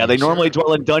 Okay. Yeah, they normally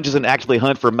dwell in dungeons and actively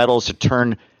hunt for metals to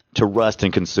turn to rust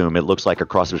and consume. It looks like a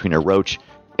cross between a roach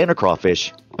and a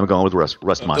crawfish. I'm going with Rust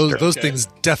Monster. Those things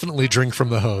definitely drink from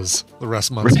the hose. The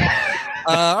rust monster.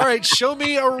 All right, show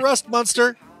me a rust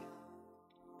monster.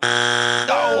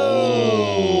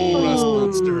 Oh, rust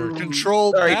monster.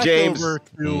 Control Sorry, back James. over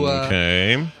to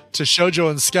Okay. to Shoujo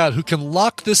and Scott, who can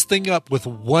lock this thing up with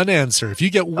one answer. If you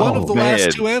get one of the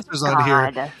last two answers on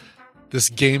here, God. this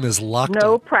game is locked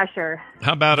No up. pressure.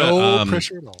 How about No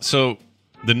pressure at all. So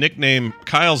the nickname,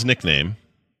 Kyle's nickname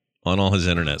on all his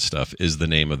internet stuff is the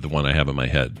name of the one I have in my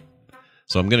head.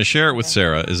 So I'm going to share it with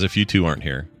Sarah as if you two aren't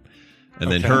here. And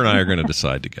then her and I are going to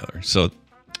decide together. So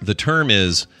the term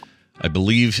is, I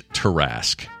believe,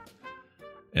 Tarask.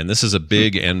 And this is a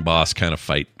big end boss kind of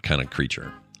fight kind of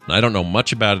creature. And I don't know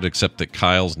much about it except that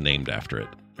Kyle's named after it.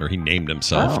 Or he named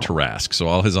himself Tarask. So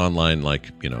all his online,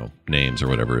 names or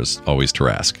whatever is always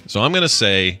Tarask. So I'm going to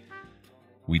say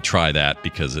we try that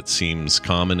because it seems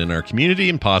common in our community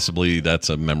and possibly that's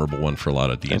a memorable one for a lot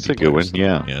of D&D That's a good players. one,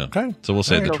 yeah. Yeah. Okay. So we'll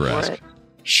say the Go for Tarask. it.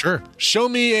 Sure. Show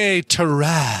me a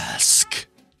Tarask.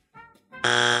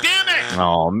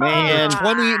 Oh, man.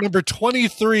 Number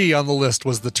 23 on the list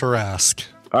was the Tarask.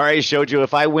 All right, Shoujo,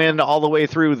 if I win all the way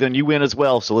through, then you win as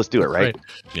well. So let's do it, right?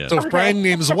 Yeah. So if Brian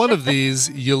names one of these,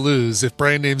 you lose. If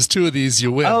Brian names two of these,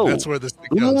 you win. Oh. That's where this thing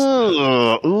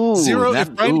goes. Ooh, Zero. that-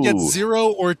 If Brian ooh. gets 0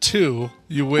 or 2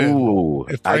 you win. Ooh,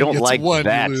 If I Brian don't gets like 1,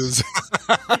 that. you lose.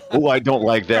 Oh, I don't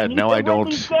like that. You No, can I don't. win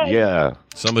these days. Yeah.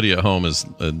 Somebody at home is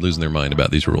losing their mind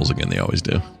about these rules again. They always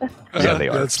do. Yeah, they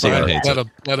are. That's Someone fine. hates Let it.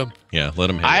 him. Let him. Yeah, let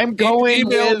them hate I'm going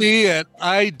Email with... me at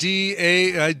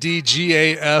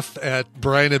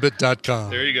idgaf@brianibit.com.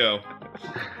 There you go.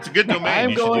 It's a good domain. I'm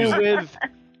You should going use it. with...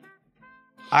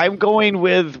 I'm going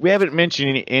with... We haven't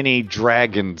mentioned any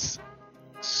dragons,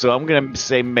 so I'm going to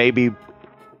say maybe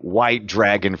White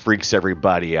Dragon freaks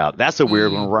everybody out. That's a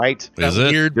weird one, right? Is That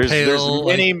it? weird There's pale.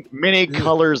 many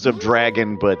colors of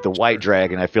dragon, but the White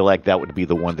Dragon, I feel like that would be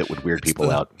the one that would weird people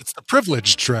out. It's the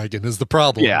privileged dragon is the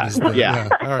problem. Yeah, is the- yeah.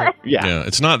 All right. Yeah. Yeah,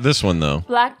 it's not this one though.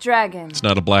 Black Dragon. It's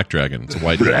not a black dragon. It's a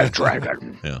white dragon.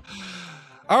 Dragon. Yeah.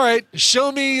 All right.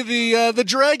 Show me the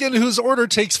dragon whose order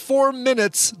takes 4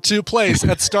 minutes to place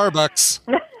at Starbucks.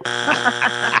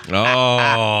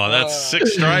 Oh, that's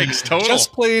 6 strikes total.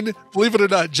 Just plain, believe it or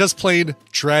not, just plain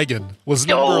dragon was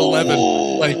number 11.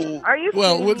 Like, Are you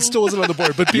well, kidding it still wasn't on the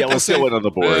board, but Yeah, people we're say, still on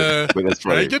the board, but that's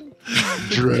funny. dragon?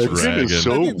 Dragon. is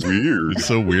so weird. It's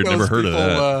so weird. Never Those heard of people,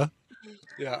 that.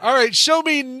 yeah. All right. Show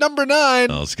me number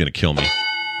 9, Oh, it's gonna kill me.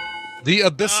 the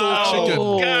abyssal chicken.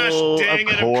 Gosh, dang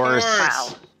of it! course.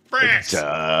 Wow.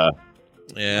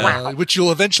 Yeah. Which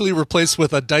you'll eventually replace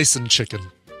with a Dyson chicken.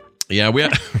 Yeah,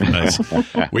 nice.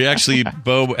 We actually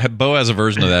Bo has a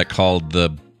version of that called the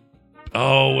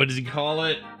what does he call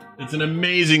it? It's an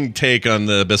amazing take on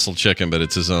the abyssal chicken, but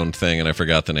it's his own thing, and I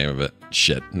forgot the name of it.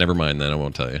 Shit, never mind. Then I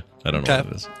won't tell you. I don't know Okay.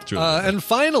 what it is. It's really good. And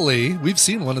finally, we've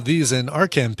seen one of these in our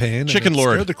campaign. Chicken and it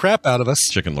Lord. scared the crap out of us.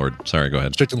 Chicken Lord. Sorry, go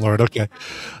ahead. Chicken Lord. Okay.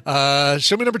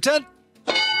 Show me number 10.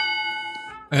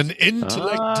 An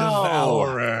intellect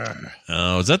devourer.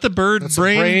 Oh, is that the bird That's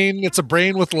brain? a brain. It's a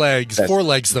brain with legs. 4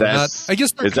 legs, though. Not. I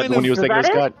guess they're Is that kind the one you of. was thinking of,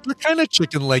 that it? Scott? They're kind of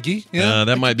chicken leggy. Yeah, that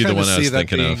I might be could the one kinda I was see that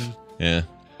thinking of. being-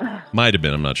 Yeah, might have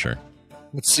been. I'm not sure.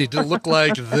 Let's see. Did it look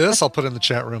like this? I'll put it in the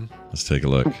chat room. Let's take a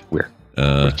look. Where?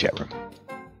 Chat room.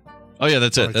 Oh yeah,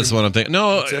 that's it. That's the one I'm thinking.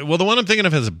 No, That's it? well, the one I'm thinking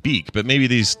of has a beak, but maybe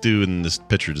these do, and this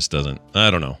picture just doesn't. I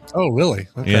don't know. Oh, really?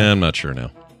 Okay. Yeah, I'm not sure now.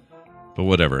 But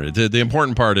whatever. The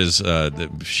important part is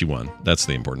that she won. That's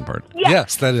the important part.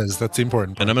 Yes, that's the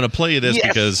important part. And I'm going to play you this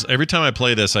because every time I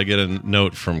play this, I get a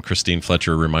note from Christine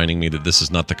Fletcher reminding me that this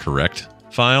is not the correct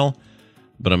file.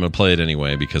 But I'm going to play it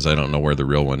anyway because I don't know where the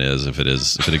real one is, if it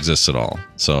exists at all.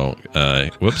 So,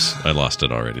 whoops, I lost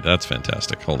it already. That's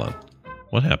fantastic. Hold on.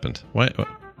 What happened? What?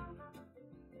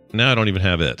 Now I don't even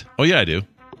have it. Oh, yeah, I do.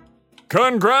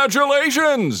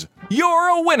 Congratulations! You're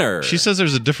a winner! She says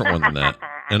there's a different one than that.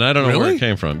 And I don't know where it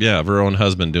came from. Yeah, of her own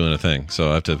husband doing a thing.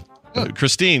 So I have to...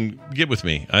 Christine, get with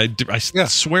me. I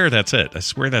swear that's it. I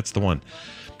swear that's the one.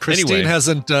 Christine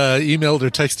hasn't emailed or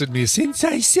texted me since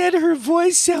I said her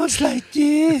voice sounds like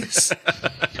this.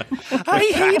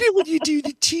 I hate it when you do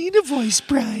the Tina voice,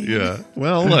 Brian. Yeah.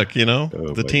 Well, look,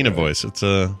 the Tina voice. It's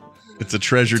a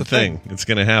treasured thing. It's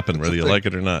going to happen whether you like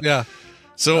it or not. Yeah.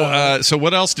 So, so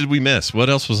what else did we miss? What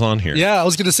else was on here? Yeah, I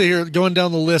was going to say here, going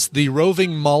down the list, the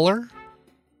roving Mauler.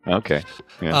 Okay.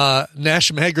 Yeah.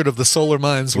 Nash Maggard of the Solar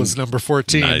Mines was number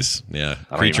 14. Nice. Yeah.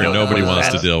 Creature nobody wants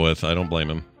to deal with. I don't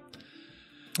blame him.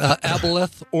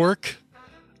 Aboleth Orc,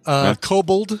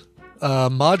 Kobold,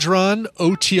 Modron,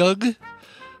 Otiug,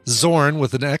 Zorn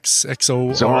with an X,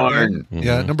 X-O-R-N. Zorn.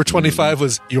 Yeah, number 25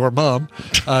 was Your Mom.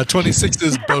 26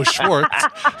 is Bo Schwartz.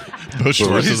 Bo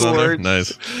Schwartz is on there. Nice.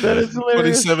 That is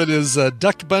hilarious. 27 is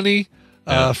Duck Bunny,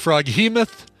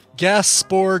 Froghemoth, Gas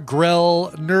Spore,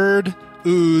 Grell, Nerd,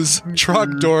 Ooze,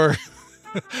 Trogdor,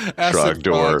 Acid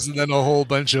Frogs, and then a whole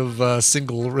bunch of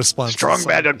single responses. Strong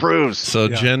bandit proves. So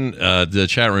Jen, the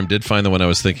chat room did find the one I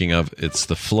was thinking of. It's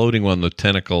the floating one with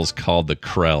tentacles called the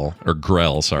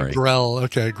Grell, sorry. Grell,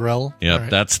 okay, Grell. Yeah, right.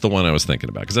 That's the one I was thinking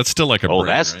about because that's still like a brain,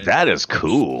 right? That is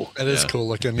cool. That is cool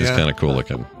looking. It's kind of cool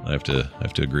looking. I have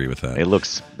to agree with that.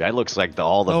 That looks like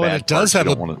all the bad and it does parts.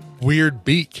 have a weird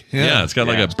beak. Yeah, it's got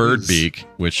like a bird beak,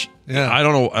 which I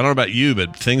don't know about you,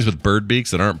 but things with bird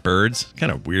beaks that aren't birds kind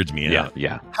of weirds me out.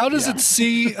 Yeah. How does it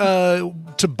see to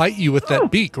bite you with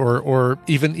that beak or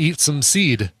even eat some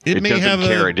seed? It may have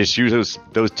care. It just uses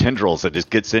those tendrils that just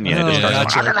gets in you. And it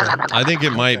just starts I think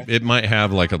it might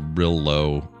have like a real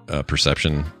low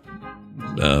perception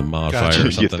modifier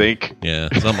or something. You think? Yeah,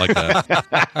 something like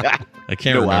that. I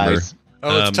can't remember. Eyes.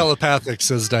 Oh, it's telepathic,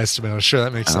 says Dice Tomato. Sure,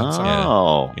 that makes sense.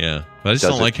 Yeah. But I just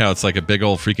don't like how it's like a big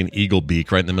old freaking eagle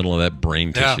beak right in the middle of that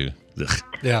brain tissue. Ugh.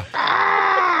 Yeah.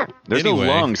 There's no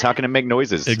lungs. How can it make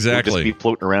noises? Exactly. It'll just be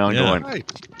floating around going.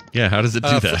 Right. Yeah, how does it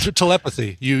do that?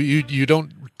 Telepathy. You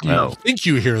don't think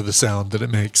you hear the sound that it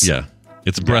makes. Yeah.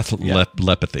 It's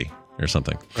breath-lepathy or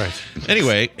something. Right.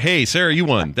 Anyway, hey, Sarah, you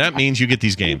won. That means you get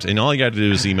these games. And all you got to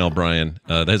do is email Brian.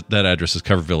 That address is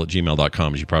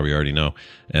coverville@gmail.com, as you probably already know.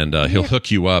 And he'll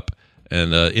hook you up.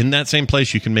 And in that same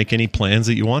place, you can make any plans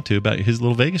that you want to about his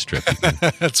little Vegas trip.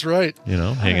 That's right.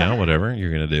 Hang out, whatever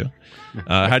you're going to do.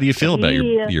 How do you feel about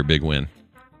your big win?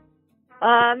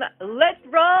 Let's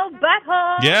roll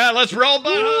buttholes. Yeah, let's roll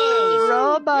buttholes.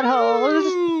 Roll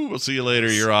buttholes. We'll see you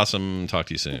later. You're awesome. Talk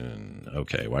to you soon.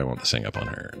 Okay, why won't this hang up on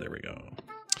her? There we go.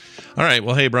 All right.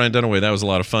 Well, hey, Brian Dunaway, that was a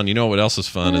lot of fun. You know what else is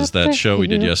fun is that show we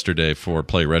did yesterday for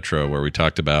Play Retro where we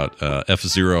talked about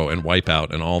F-Zero and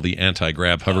Wipeout and all the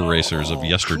anti-grab hover racers of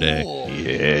yesterday. Cool.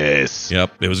 Yes.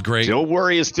 Yep. It was great. Don't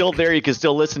worry. It's still there. You can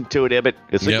still listen to it, Ebbet.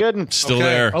 It's a good one. Still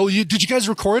there. Oh, did you guys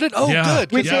record it? Oh,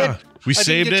 good. We did. We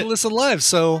saved didn't get it. to listen live,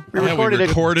 so we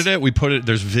recorded it. We put it.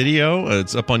 There's video.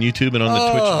 It's up on YouTube and on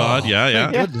the Twitch pod.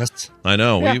 Yeah. Thank goodness. I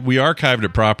know. Yeah. We archived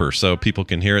it proper so people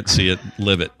can hear it, see it,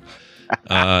 live it.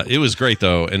 It was great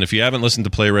though, and if you haven't listened to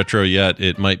Play Retro yet,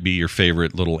 it might be your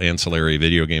favorite little ancillary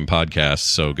video game podcast.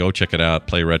 So go check it out.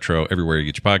 Play Retro everywhere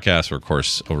you get your podcasts, or of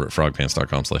course over at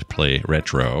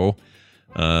frogpants.com/playretro.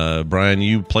 Brian,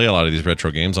 you play a lot of these retro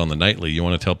games on the nightly. You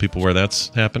want to tell people where that's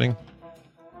happening?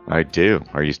 I do.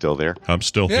 Are you still there? I'm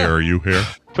still here. Are you here?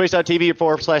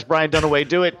 Twitch.tv/Brian Dunaway.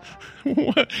 Do it.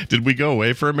 What? Did we go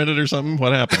away for a minute or something?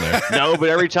 What happened there? No, but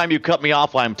every time you cut me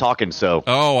off, I'm talking, so.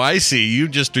 Oh, I see. You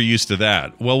just are used to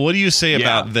that. Well, what do you say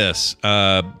about this?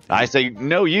 I say,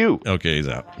 no, you. Okay, he's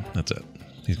out. That's it.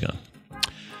 He's gone.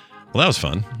 Well, that was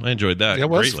fun. I enjoyed that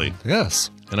greatly. Fun. Yes.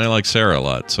 And I like Sarah a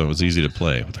lot, so it was easy to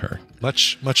play with her.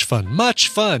 Much fun. Much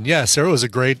fun. Yeah, Sarah was a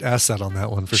great asset on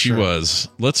that one for sure. She was.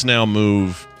 Let's now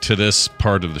move to this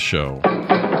part of the show.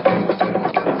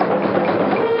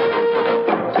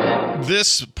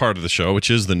 This part of the show,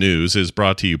 which is the news, is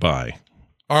brought to you by...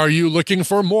 Are you looking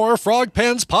for more Frog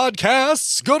Pants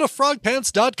podcasts? Go to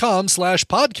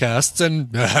frogpants.com/podcasts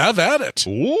and have at it.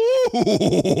 Ooh.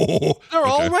 They're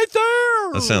all right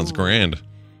there. That sounds grand.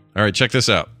 All right, check this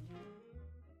out.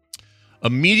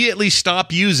 Immediately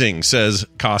stop using, says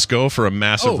Costco for a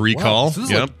massive recall. Wow. This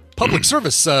is like public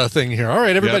service thing here. All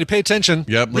right, everybody, Yep. pay attention.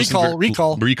 Yep.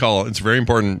 Recall. It's very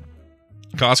important.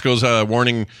 Costco's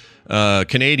warning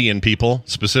Canadian people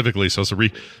specifically. So it's a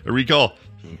recall.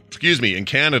 Excuse me, in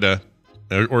Canada,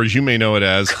 or as you may know it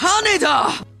as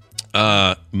Canada.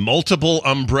 Multiple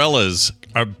umbrellas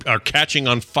are catching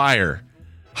on fire.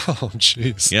 Oh,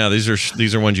 jeez. Yeah,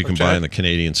 these are ones you can buy in the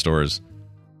Canadian stores.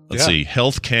 Let's see,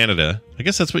 Health Canada. I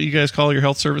guess that's what you guys call your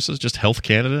health services. Just Health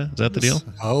Canada. Is that the deal?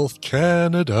 Health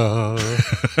Canada.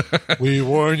 We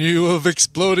warn you of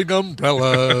exploding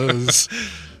umbrellas.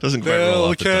 Doesn't quite roll They'll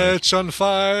off the tongue. catch on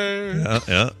fire.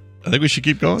 Yeah. I think we should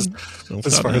keep going.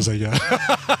 As far as I get.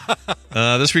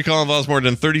 This recall involves more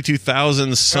than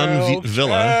 32,000 Sun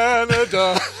Villa.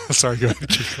 Canada. Sorry, go ahead.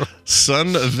 Keep going.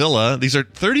 Sun Villa. These are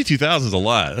 32,000 is a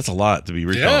lot. That's a lot to be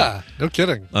recalled. Yeah, no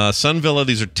kidding. Sun Villa.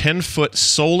 These are 10-foot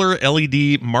solar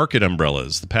LED market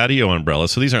umbrellas, the patio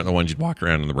umbrellas. So these aren't the ones you'd walk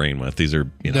around in the rain with. These are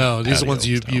No, these are ones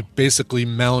you patio basically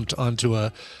mount onto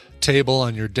a table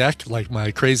on your deck, like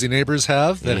my crazy neighbors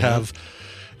have, that have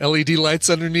LED lights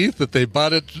underneath that they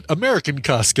bought at American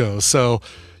Costco. So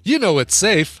you know it's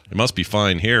safe. It must be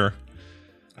fine here.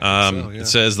 It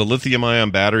says the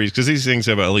lithium-ion batteries, because these things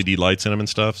have LED lights in them and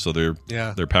stuff, so they're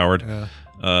powered. Yeah.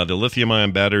 The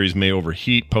lithium-ion batteries may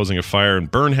overheat, posing a fire and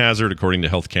burn hazard, according to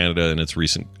Health Canada in its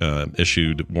recent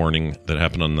issued warning that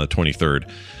happened on the 23rd.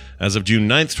 As of June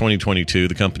 9th, 2022,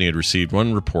 the company had received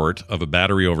one report of a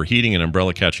battery overheating and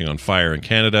umbrella catching on fire in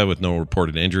Canada with no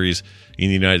reported injuries. In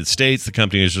the United States, the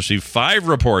company has received 5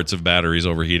 reports of batteries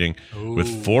overheating,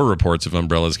 with 4 reports of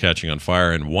umbrellas catching on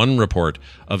fire and 1 report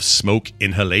of smoke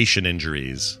inhalation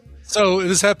injuries. So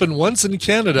this happened once in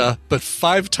Canada, but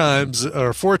 5 times in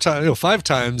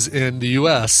the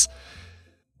U.S.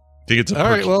 Think it's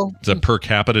it's a per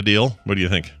capita deal? What do you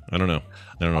think? I don't know.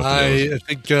 I don't know. I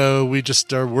think we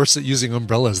just are worse at using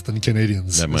umbrellas than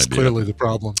Canadians. That might That's be clearly the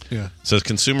problem. Yeah. It says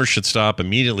consumers should stop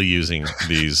immediately using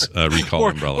these recall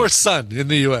umbrellas. Or sun in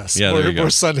the U.S. Yeah, there you go. Or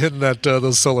sun hitting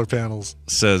those solar panels.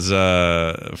 It says,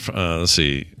 let's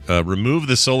see, remove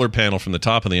the solar panel from the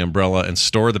top of the umbrella and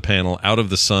store the panel out of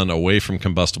the sun away from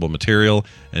combustible material,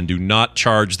 and do not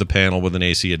charge the panel with an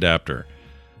AC adapter.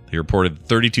 He reported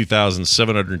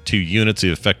 32,702 units of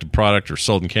the affected product were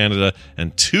sold in Canada,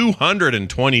 and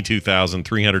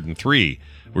 222,303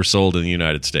 were sold in the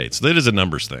United States. That is a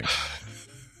numbers thing.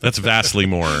 That's vastly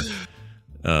more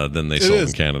than they sold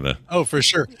in Canada. Oh, for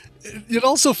sure. It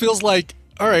also feels like,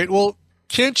 all right, well,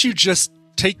 can't you just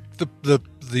take the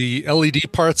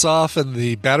LED parts off and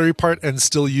the battery part and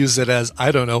still use it as,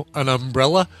 I don't know, an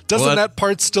umbrella? Doesn't that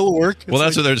part still work? Well,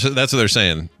 that's what they're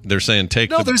saying. They're saying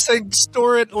they're saying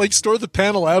store the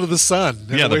panel out of the sun.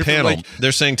 Yeah, the panel.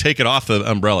 They're saying take it off the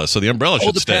umbrella, so the umbrella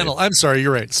should stay. Panel. I'm sorry,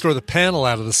 you're right. Store the panel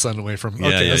out of the sun away from.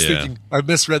 Okay, I was thinking I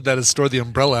misread that as store the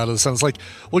umbrella out of the sun. It's like,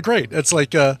 well, great. It's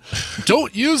like,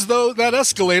 don't use that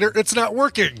escalator. It's not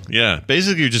working. Yeah,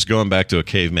 basically, you're just going back to a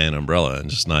caveman umbrella and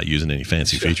just not using any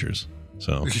fancy features.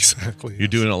 So exactly, you're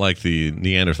doing it like the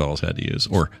Neanderthals had to use,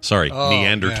 or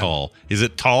Neanderthal. Man. Is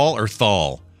it tall or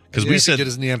thal? Because we said it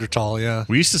is Neanderthal. Yeah,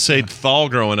 we used to say thal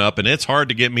growing up, and it's hard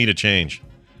to get me to change.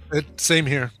 Same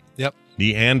here. Yep,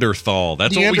 Neanderthal.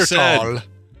 That's what we said.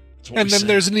 And then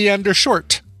there's Neander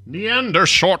short. Neander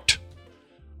short.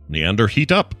 Neander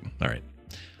heat up. All right,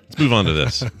 let's move on to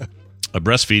this. A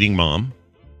breastfeeding mom.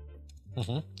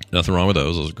 Mm-hmm. Nothing wrong with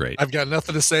those. Those are great. I've got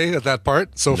nothing to say at that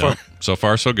part so far. So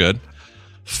far, so good.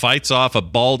 Fights off a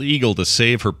bald eagle to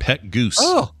save her pet goose.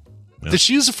 Oh. Yeah. Did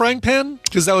she use a frying pan?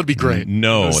 Because that would be great.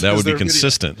 No, that would be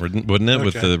consistent, wouldn't it,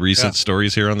 with the recent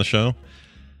stories here on the show?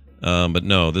 But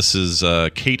no, this is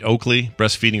Kate Oakley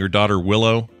breastfeeding her daughter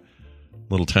Willow.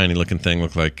 Little tiny looking thing,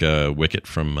 looked like Wicket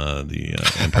from the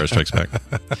Empire Strikes Back.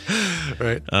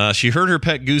 Right. She heard her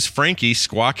pet goose Frankie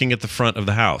squawking at the front of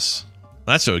the house.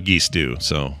 That's what geese do.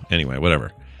 So anyway,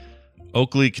 whatever.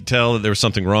 Oakley could tell that there was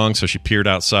something wrong, so she peered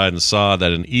outside and saw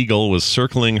that an eagle was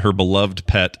circling her beloved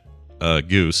pet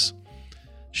goose.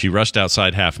 She rushed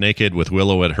outside half naked with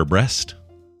Willow at her breast.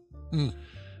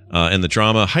 And the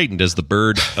drama heightened as the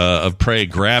bird of prey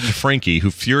grabbed Frankie,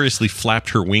 who furiously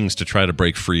flapped her wings to try to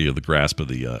break free of the grasp of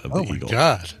the eagle. Oh, my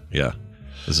God. Yeah,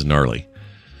 this is gnarly.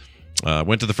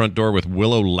 Went to the front door with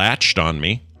Willow latched on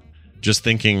me, just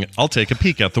thinking, I'll take a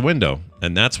peek out the window.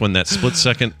 And that's when in that split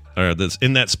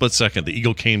second, the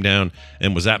eagle came down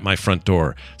and was at my front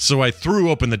door. So I threw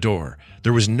open the door.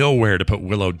 There was nowhere to put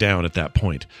Willow down at that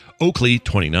point. Oakley,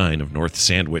 29, of North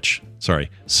Saanich,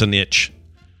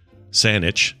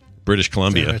 British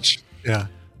Columbia. Sandwich. Yeah.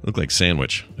 Looked like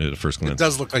sandwich at first glance. It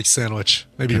does look like sandwich.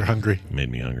 Maybe you're hungry. Made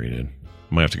me hungry, dude.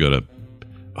 Might have to go to...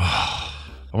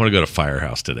 I want to go to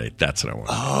Firehouse today. That's what I want.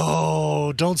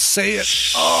 Oh, don't say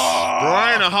it.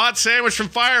 Brian, a hot sandwich from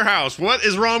Firehouse. What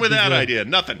is wrong with that idea?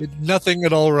 Nothing. Nothing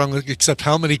at all wrong except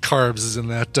how many carbs is in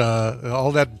that,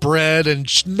 all that bread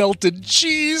and melted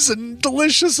cheese and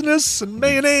deliciousness and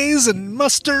mayonnaise and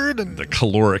mustard. And The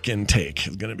caloric intake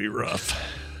is going to be rough.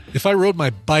 if I rode my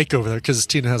bike over there, because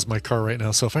Tina has my car right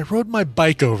now, so if I rode my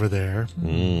bike over there,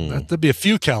 there'd be a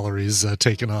few calories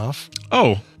taken off.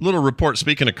 Oh, little report.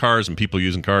 Speaking of cars and people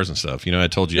using cars and stuff, I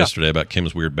told you yesterday about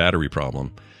Kim's weird battery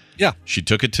problem. Yeah. She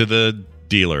took it to the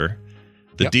dealer.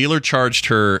 The dealer charged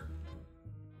her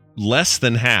less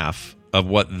than half of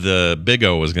what the Big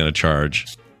O was going to charge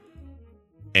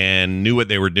and knew what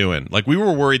they were doing. Like, we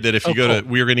were worried that if we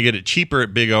were going to get it cheaper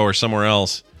at Big O or somewhere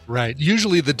else. Right.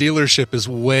 Usually the dealership is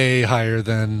way higher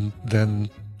than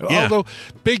although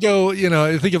Big O,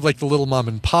 I think of like the little mom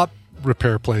and pop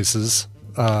repair places.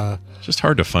 It's just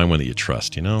hard to find one that you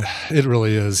trust, It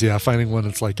really is. Yeah. Finding one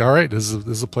that's like, all right, this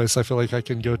is a place I feel like I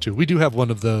can go to. We do have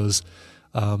one of those.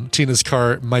 Tina's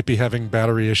car might be having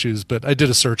battery issues, but I did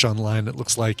a search online. It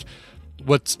looks like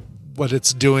what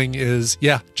it's doing is,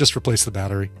 just replace the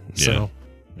battery. So,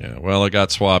 yeah. Well, it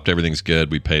got swapped. Everything's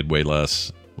good. We paid way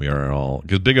less. We are all,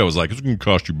 because Big O was like, it's going to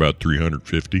cost you about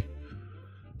 $350,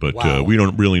 but we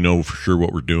don't really know for sure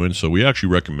what we're doing. So we actually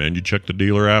recommend you check the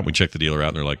dealer out. We checked the dealer out,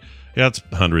 and they're like, yeah, it's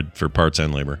 $100 for parts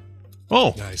and labor.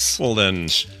 Oh, nice. Well, then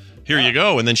here you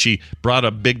go. And then she brought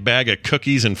a big bag of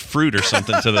cookies and fruit or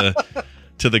something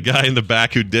to the guy in the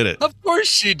back who did it. Of course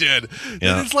she did.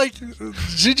 Yeah. It's like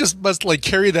she just must like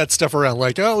carry that stuff around.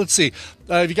 Like, oh, let's see.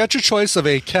 You got your choice of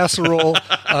a casserole,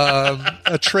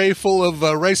 a tray full of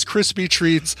Rice Krispie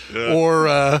treats, or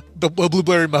the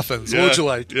blueberry muffins. What would you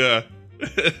like? Yeah.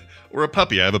 Or a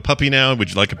puppy. I have a puppy now. Would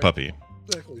you like a puppy?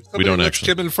 Exactly. We don't lets actually.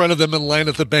 Kim in front of them in line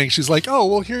at the bank. She's like, oh,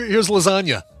 well, here's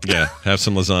lasagna. Yeah, have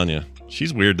some lasagna.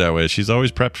 She's weird that way. She's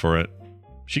always prepped for it.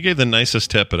 She gave the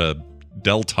nicest tip at a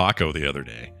Del Taco the other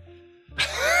day.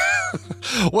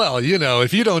 Well,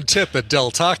 if you don't tip at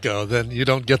Del Taco, then you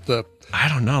don't get the I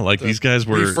don't know. Like, these guys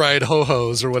were refried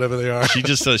ho-hos or whatever they are. She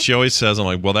just she always says, I'm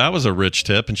like, well, that was a rich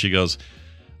tip. And she goes,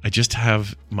 I just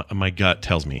have my gut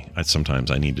tells me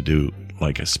sometimes I need to do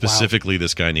like specifically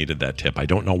this guy needed that tip. I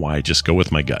don't know why. I just go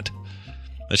with my gut.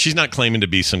 She's not claiming to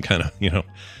be some kind of,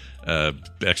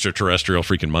 extraterrestrial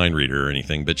freaking mind reader or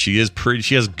anything, but she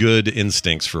has good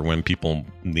instincts for when people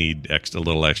need a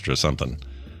little extra something.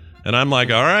 And I'm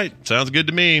like, all right, sounds good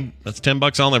to me. That's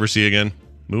 $10 I'll never see again.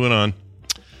 Moving on.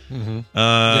 Mm-hmm.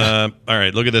 All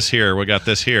right, look at this here. We got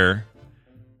this here.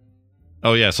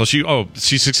 Oh yeah, so she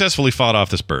successfully fought off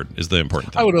this bird is the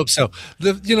important thing. I would hope so.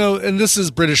 And this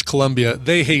is British Columbia.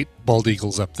 They hate bald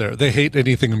eagles up there. They hate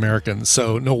anything American.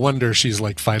 So no wonder she's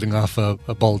like fighting off a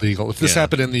bald eagle. If this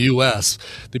happened in the U.S.,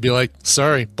 they'd be like,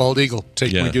 sorry, bald eagle,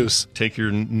 take my goose. Take your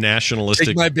nationalistic...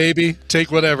 Take my baby,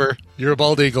 take whatever. You're a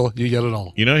bald eagle, you get it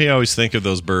all. You always think of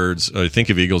those birds, think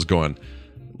of eagles going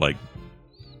like...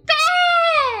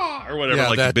 or whatever,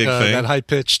 like that, the big thing. That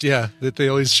high-pitched, that they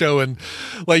always show. And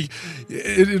like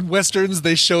in Westerns,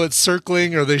 they show it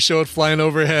circling or they show it flying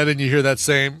overhead and you hear that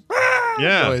same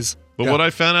noise. But what I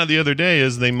found out the other day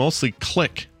is they mostly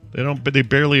click. They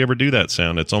barely ever do that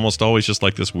sound. It's almost always just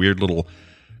like this weird little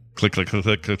click, click, click,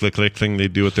 click, click, click, click thing they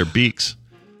do with their beaks.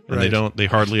 And they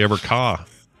hardly ever caw.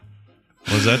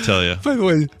 What does that tell you? By the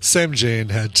way, Sam Jane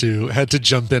had to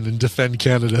jump in and defend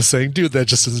Canada, saying, "Dude, that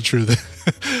just isn't true."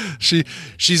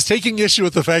 She's taking issue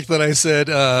with the fact that I said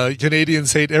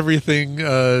Canadians hate everything,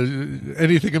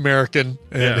 anything American,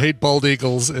 and hate bald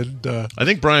eagles. And I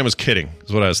think Brian was kidding.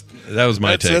 That was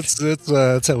my take.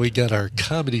 That's how we get our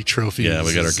comedy trophies. Yeah,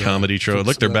 we got our comedy trophy.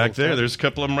 Look, they're back there. There's a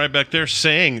couple of them right back there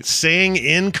saying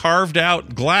in carved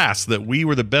out glass that we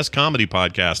were the best comedy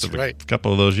podcast of a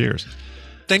couple of those years.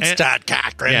 Thanks, Todd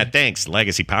Cochran. Yeah, thanks,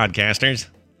 legacy podcasters.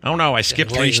 Oh, no, I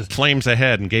skipped 3 flames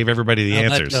ahead and gave everybody the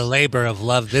answers. The labor of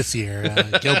love this year,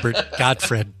 Gilbert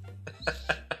Gottfried.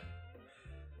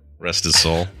 Rest his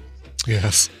soul.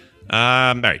 Yes.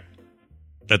 All right.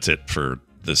 That's it for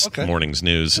this morning's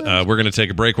news. We're going to take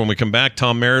a break. When we come back,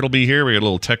 Tom Merritt will be here. We got a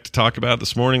little tech to talk about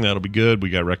this morning. That'll be good. We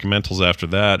got recommendals after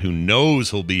that. Who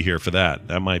knows who'll be here for that?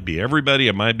 That might be everybody.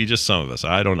 It might be just some of us.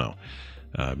 I don't know.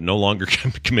 No longer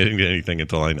committing to anything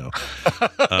until I know.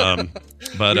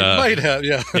 But it might have,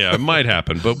 yeah, it might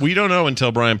happen. But we don't know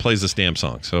until Brian plays this damn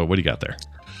song. So what do you got there?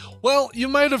 Well, you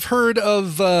might have heard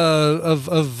of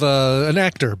an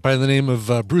actor by the name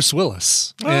of Bruce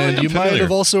Willis, and you might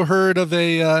have also heard of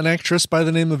an actress by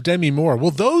the name of Demi Moore.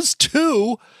 Well, those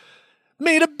two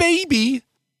made a baby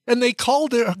And they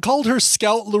called her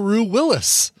Scout LaRue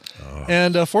Willis.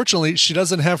 And fortunately, she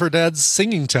doesn't have her dad's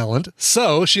singing talent,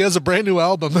 so she has a brand new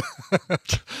album.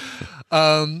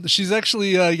 She's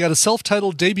actually got a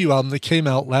self-titled debut album that came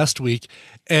out last week,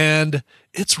 and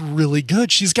it's really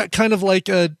good. She's got kind of like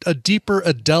a deeper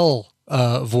Adele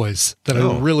voice that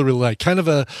I really, really like. Kind of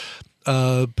a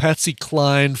Patsy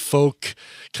Cline folk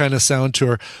kind of sound to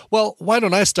her. Well, why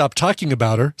don't I stop talking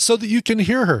about her so that you can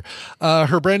hear her?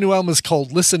 Her brand new album is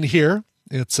called Listen Here.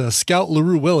 It's Scout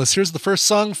LaRue Willis. Here's the first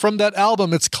song from that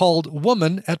album. It's called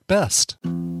Woman at Best.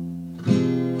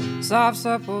 Soft,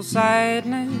 supple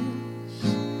sadness,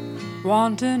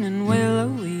 wanton and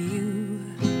willowy,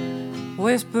 you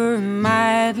whisper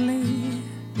madly,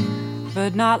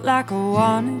 but not like I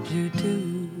wanted you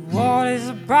to. What is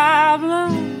the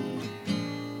problem?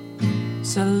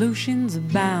 Solutions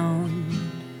abound.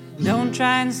 Don't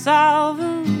try and solve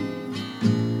them.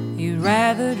 You'd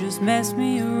rather just mess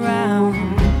me around.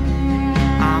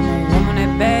 I'm a woman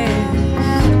at best.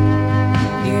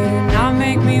 You do not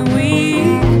make me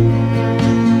weak.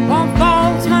 Won't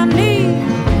fall to my knees.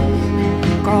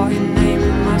 Call your name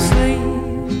in my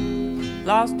sleep.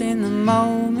 Lost in the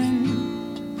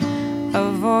moment,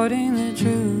 avoiding the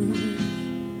truth.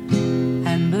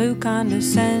 And blue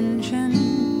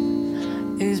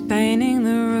condescension is painting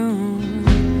the room.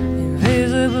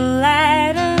 Invisible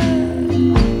ladder,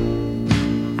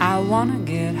 I wanna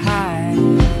get high.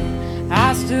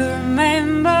 I still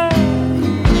remember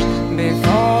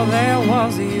before there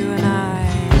was you and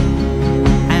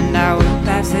I will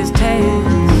pass this test,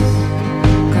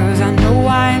 'cause I know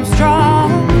I am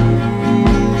strong.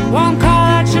 Won't call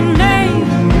out your name,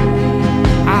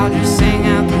 I'll just sing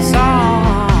out the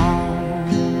song.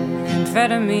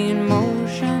 Amphetamine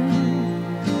motion,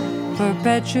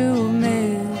 perpetual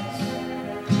mist,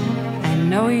 and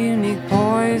no unique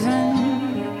poison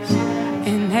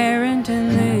inherent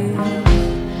in this.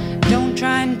 Don't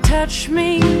try and touch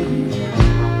me,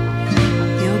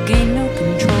 you'll gain no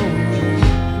control.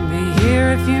 Be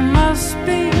here if you must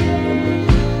be,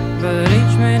 but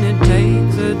each minute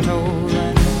takes a toll.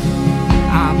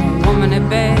 I'm a woman at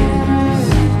best.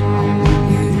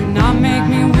 You do not make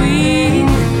me weak.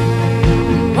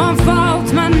 Won't fall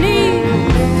to my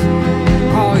knees.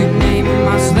 Call your name in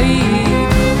my sleep,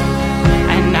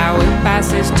 and I will pass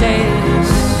this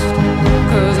test,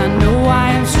 'cause I know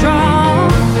I am strong.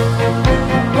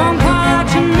 Won't call out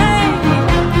your name,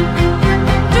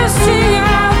 just sing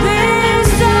out this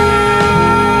song.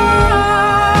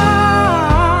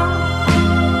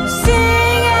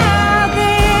 Sing out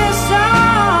this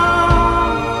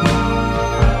song.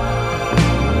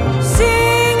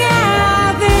 Sing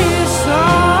out this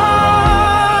song.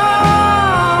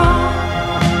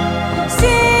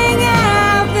 Sing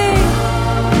out this.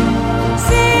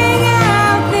 Sing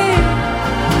out this.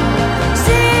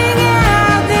 Sing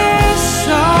out this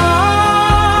song.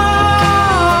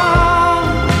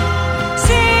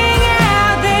 Sing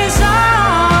out this song.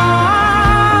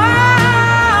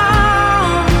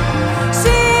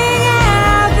 Sing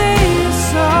out this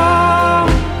song.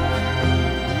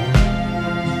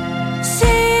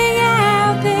 Sing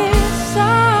out this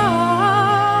song.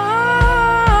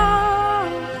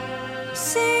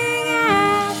 Sing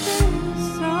out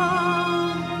this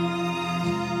song.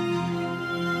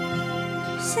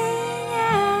 Sing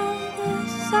out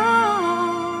this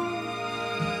song.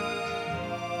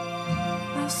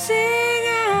 I'll sing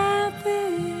out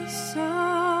this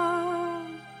song.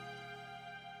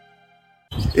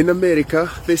 In America,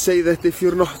 they say that if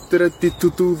you're not ready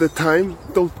to do the time,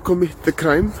 don't commit the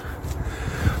crime.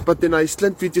 But in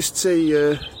Iceland, we just say,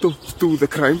 don't do the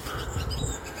crime.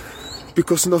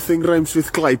 Because nothing rhymes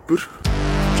with glæpur.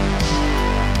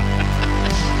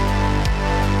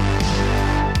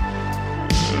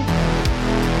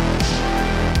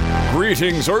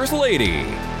 Greetings, Earth Lady.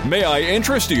 May I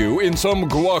interest you in some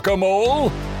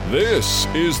guacamole? This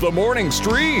is the Morning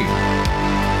Stream.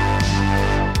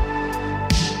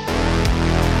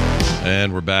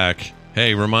 And we're back.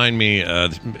 Hey, remind me,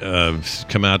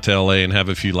 come out to LA and have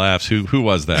a few laughs. Who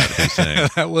was that? Who sang?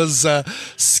 That was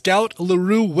Scout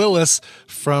LaRue Willis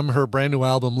from her brand new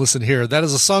album, Listen Here. That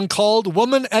is a song called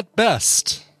Woman at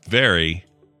Best. Very,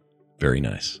 very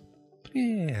nice.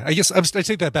 Yeah, I guess I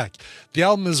take that back. The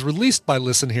album is released by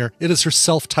Listen Here. It is her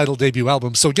self-titled debut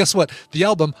album. So guess what? The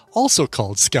album also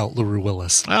called Scout LaRue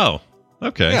Willis. Oh,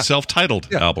 okay. Yeah.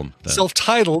 Self-titled album. Then.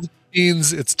 Self-titled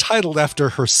means it's titled after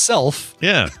herself.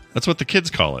 Yeah, that's what the kids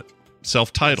call it.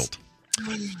 Self-titled.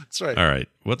 That's right. All right.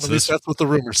 What's At least this? that's what the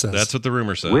rumor says. That's what the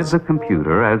rumor says. With the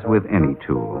computer, as with any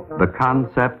tool, the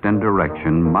concept and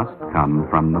direction must come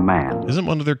from the man. Isn't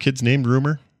one of their kids named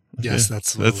Rumor? Yes,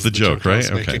 that's the joke,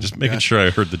 right? Okay, just making sure I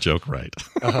heard the joke right.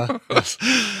 Yes.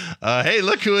 Hey,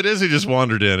 look who it is who just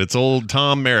wandered in. It's old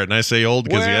Tom Merritt, and I say old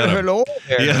because he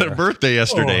had a birthday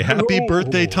yesterday. Happy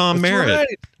birthday, Tom Merritt!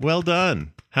 Right. Well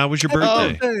done. How was your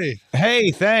birthday?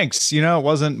 Hey, thanks. It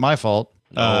wasn't my fault.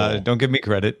 Don't give me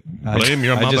credit. Blame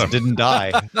your mother. I just didn't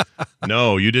die.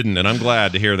 No, you didn't, and I'm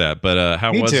glad to hear that. But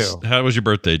how was your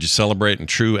birthday? Did you celebrate in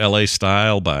true LA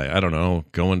style by, I don't know,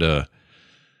 going to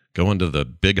the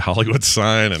big Hollywood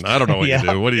sign, and I don't know what you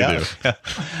do. What do you do?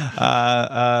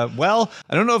 Well,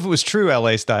 I don't know if it was true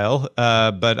LA style,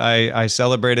 but I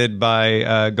celebrated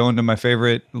by going to my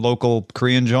favorite local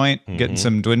Korean joint, getting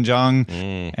some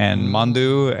doenjang and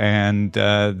mandu, and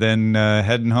then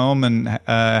heading home and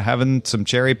having some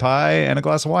cherry pie and a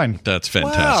glass of wine. That's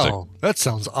fantastic. Wow, that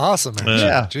sounds awesome.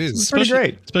 Yeah, Jeez. it's pretty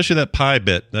great. Especially that pie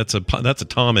bit. That's a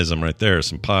Tomism right there.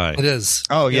 Some pie. It is.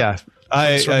 Oh yeah.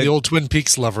 It's from the old Twin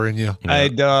Peaks lover in you. I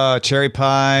had cherry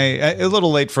pie. A little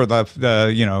late for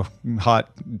the hot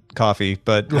coffee,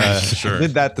 but Sure. I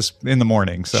did that in the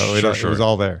morning, so it was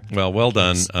all there. Well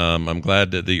done. I'm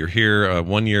glad that you're here,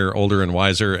 1 year older and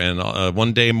wiser, and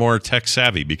 1 day more tech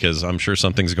savvy, because I'm sure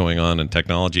something's going on in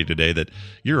technology today that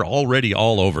you're already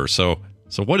all over. So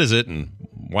what is it, and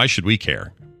why should we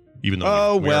care? Even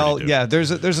though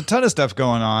there's a ton of stuff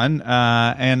going on,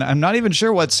 and I'm not even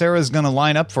sure what Sarah's going to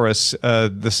line up for us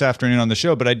this afternoon on the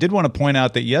show. But I did want to point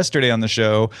out that yesterday on the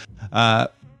show,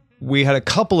 we had a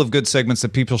couple of good segments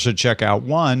that people should check out.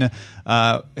 One,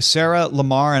 Sarah,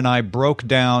 Lamar, and I broke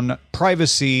down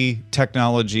privacy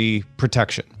technology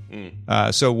protection.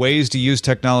 So ways to use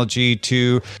technology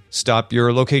to stop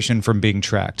your location from being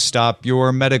tracked, stop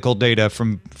your medical data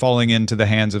from falling into the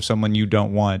hands of someone you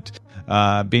don't want.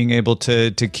 Being able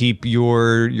to keep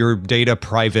your data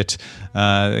private,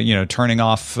 turning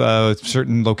off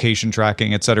certain location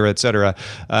tracking, et cetera, et cetera.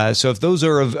 So if those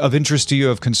are of interest to you,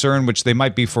 of concern, which they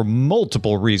might be for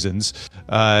multiple reasons,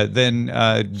 then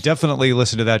definitely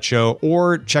listen to that show,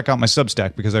 or check out my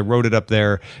Substack, because I wrote it up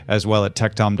there as well at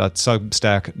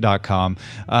techtom.substack.com.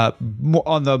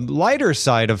 On the lighter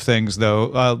side of things,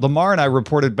 though, Lamar and I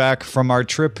reported back from our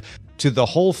trip to the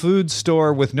Whole Foods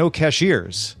store with no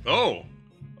cashiers. Oh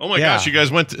my gosh! You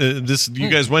guys went. You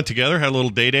guys went together, had a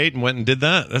little date, and went and did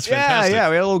that. That's fantastic. Yeah,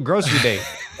 we had a little grocery date.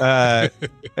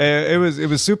 It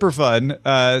was super fun.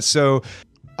 So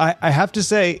I have to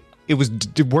say,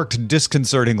 it worked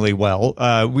disconcertingly well.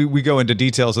 We go into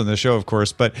details on the show, of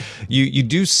course, but you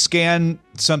do scan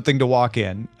something to walk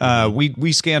in.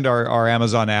 We scanned our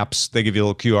Amazon apps. They give you a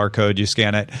little QR code. You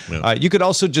scan it. Yeah. You could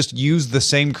also just use the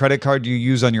same credit card you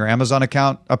use on your Amazon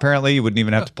account. Apparently, you wouldn't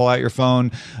even have to pull out your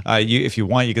phone. If you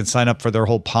want, you can sign up for their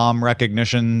whole palm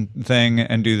recognition thing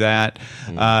and do that.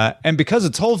 And because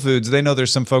it's Whole Foods, they know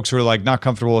there's some folks who are like not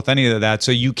comfortable with any of that.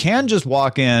 So you can just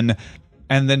walk in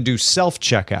and then do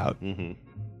self-checkout.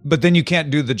 But then you can't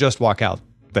do the just walk out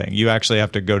thing. You actually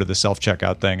have to go to the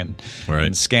self-checkout thing and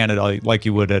scan it like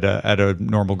you would at a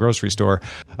normal grocery store.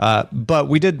 But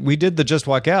we did the just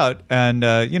walk out, and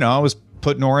I was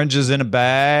putting oranges in a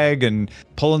bag and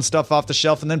pulling stuff off the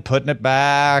shelf and then putting it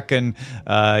back, and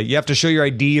you have to show your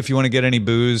ID if you want to get any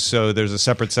booze, so there's a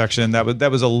separate section.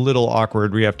 That was a little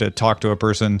awkward. We have to talk to a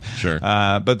person. Sure.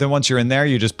 But then once you're in there,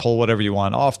 you just pull whatever you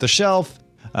want off the shelf.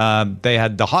 They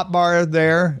had the hot bar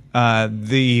there.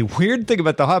 The weird thing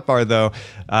about the hot bar, though,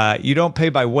 you don't pay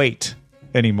by weight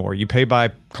anymore. You pay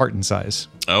by carton size.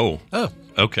 Oh,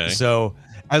 okay. So,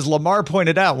 as Lamar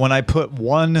pointed out, when I put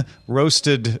one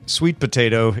roasted sweet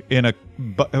potato in a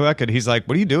bucket, he's like,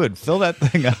 "What are you doing? Fill that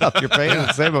thing up. You're paying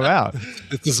the same amount.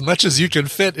 It's as much as you can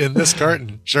fit in this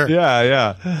carton." Sure.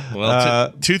 Yeah.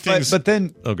 Well, two things. But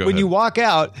then when you walk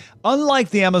out,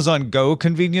 unlike the Amazon Go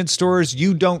convenience stores,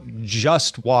 you don't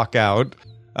just walk out.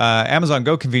 Amazon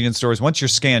Go convenience stores, once you're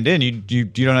scanned in, you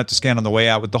don't have to scan on the way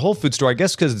out. With the Whole Foods store, I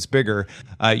guess because it's bigger,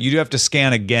 you do have to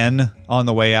scan again on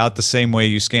the way out the same way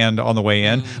you scanned on the way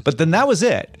in. But then that was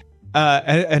it.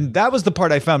 And that was the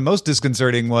part I found most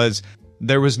disconcerting, was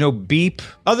there was no beep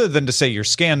other than to say your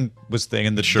scan was thing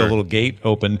and the little gate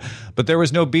open. But there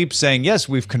was no beep saying, yes,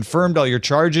 we've confirmed all your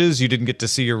charges. You didn't get to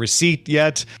see your receipt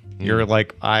yet. You're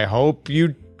like, I hope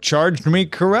you charged me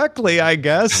correctly, I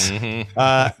guess. And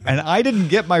I didn't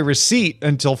get my receipt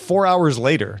until 4 hours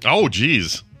later. Oh,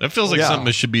 geez. That feels like something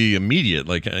that should be immediate.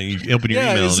 Like you open your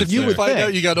email. If you find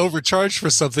out you got overcharged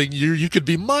for something, you could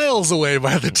be miles away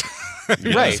by the time.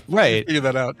 Right. Figure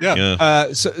that out.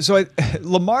 Yeah. So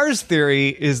Lamar's theory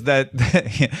is that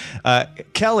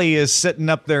Kelly is sitting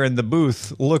up there in the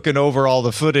booth looking over all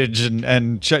the footage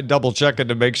and double checking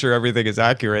to make sure everything is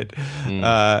accurate.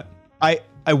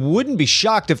 I wouldn't be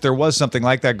shocked if there was something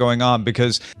like that going on,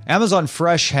 because Amazon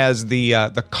Fresh has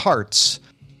the carts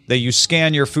that you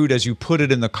scan your food as you put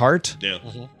it in the cart. Yeah.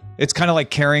 It's kind of like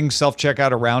carrying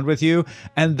self-checkout around with you.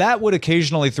 And that would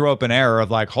occasionally throw up an error of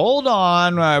like, hold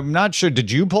on, I'm not sure. Did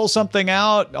you pull something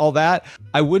out? All that.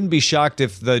 I wouldn't be shocked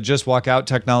if the Just Walk Out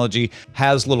technology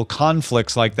has little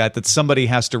conflicts like that somebody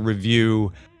has to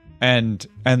review and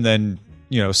then,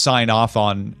 sign off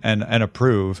on and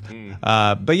approve.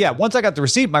 But yeah, once I got the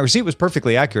receipt, my receipt was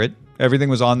perfectly accurate. Everything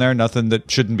was on there. Nothing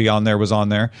that shouldn't be on there was on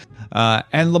there.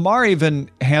 And Lamar even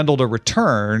handled a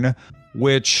return,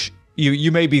 which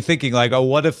you may be thinking like, oh,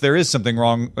 what if there is something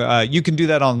wrong? You can do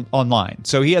that online.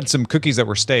 So he had some cookies that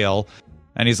were stale,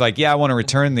 and he's like, yeah, I want to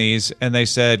return these. And they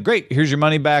said, great, here's your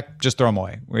money back. Just throw them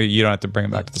away. You don't have to bring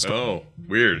them back to the store. Oh,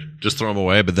 weird. Just throw them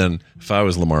away. But then if I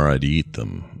was Lamar, I'd eat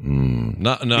them.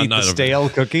 Not the stale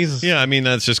cookies? Yeah, I mean,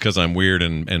 that's just because I'm weird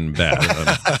and bad.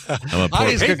 I'm a poor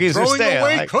These cookies are stale.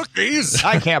 Away cookies.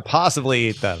 I can't possibly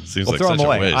eat them. Seems Well, like throw such them a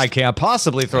away. waste. I can't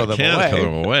possibly throw them Can't away. throw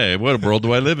them away. What world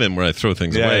do I live in where I throw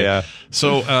things away? Yeah.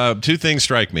 So two things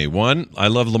strike me. One, I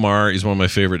love Lamar. He's one of my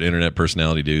favorite internet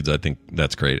personality dudes. I think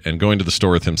that's great. And going to the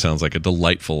store with him sounds like a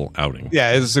delightful outing.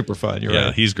 Yeah, it's super fun. You're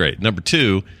right. He's great. Number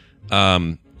two,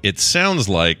 it sounds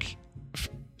like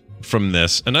from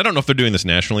this, and I don't know if they're doing this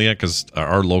nationally yet, because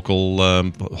our local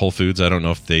Whole Foods, I don't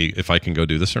know if I can go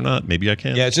do this or not. Maybe I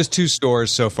can. Yeah, it's just 2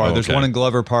 stores so far. Oh, There's okay. one in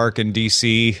Glover Park in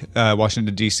D.C.,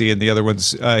 Washington, D.C., and the other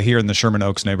one's here in the Sherman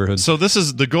Oaks neighborhood. So this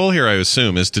is the goal here, I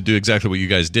assume, is to do exactly what you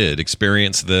guys did.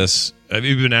 Experience this. Have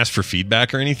you been asked for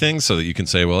feedback or anything so that you can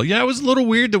say, well, yeah, it was a little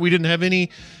weird that we didn't have any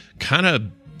kind of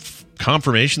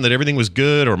confirmation that everything was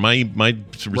good, or my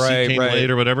receipt came late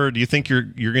or whatever? Do you think you're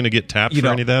going to get tapped for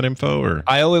any of that info? Or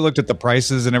I only looked at the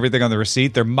prices and everything on the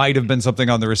receipt. There might have been something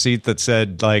on the receipt that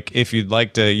said, like, if you'd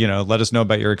like to, let us know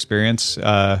about your experience.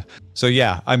 So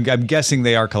yeah, I'm guessing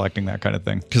they are collecting that kind of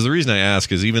thing. Because the reason I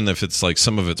ask is, even if it's like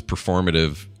some of it's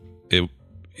performative,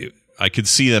 I could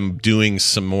see them doing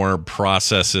some more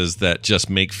processes that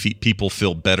just make people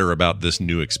feel better about this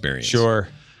new experience. Sure.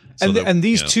 So and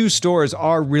these 2 stores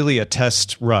are really a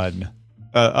test run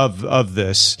of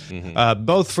this,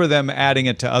 both for them adding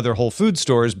it to other Whole Food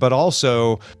stores, but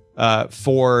also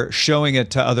for showing it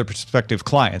to other prospective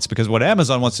clients. Because what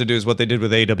Amazon wants to do is what they did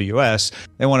with AWS.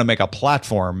 They want to make a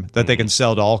platform that they can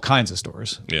sell to all kinds of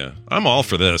stores. Yeah, I'm all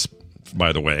for this.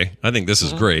 By the way, I think this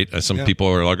is great. Some people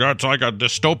are like, oh, it's like a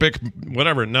dystopic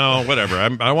whatever. No, whatever.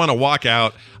 I want to walk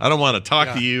out. I don't want to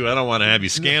talk to you. I don't want to have you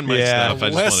scan my stuff. I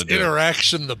just less want to do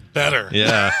interaction, the better.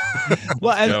 Yeah.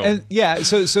 Well, and yeah,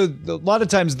 so a lot of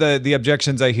times the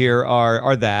objections I hear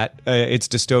are that it's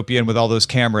dystopian with all those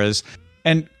cameras.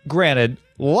 And granted,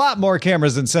 a lot more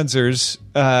cameras and sensors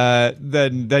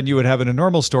than you would have in a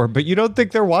normal store. But you don't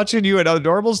think they're watching you at a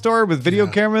normal store with video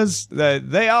cameras?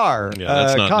 They are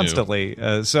that's not constantly.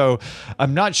 So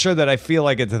I'm not sure that I feel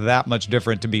like it's that much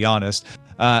different, to be honest.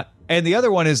 And the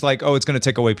other one is like, oh, it's going to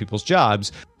take away people's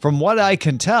jobs. From what I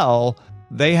can tell,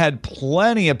 they had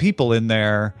plenty of people in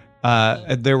there.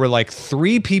 There were like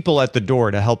 3 people at the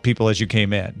door to help people as you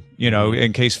came in,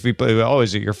 in case people, oh,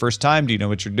 is it your first time? Do you know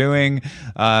what you're doing?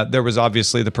 There was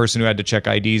obviously the person who had to check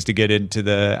IDs to get into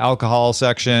the alcohol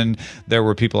section. There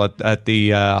were people at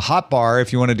the hot bar.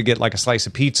 If you wanted to get like a slice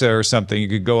of pizza or something, you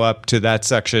could go up to that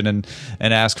section and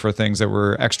ask for things that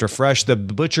were extra fresh. The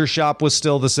butcher shop was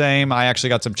still the same. I actually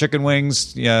got some chicken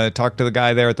wings, talked to the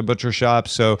guy there at the butcher shop.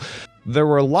 So there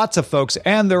were lots of folks,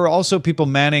 and there were also people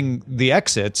manning the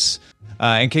exits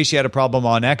in case you had a problem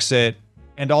on exit,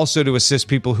 and also to assist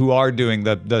people who are doing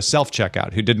the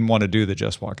self-checkout, who didn't want to do the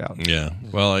Just Walk Out. Yeah.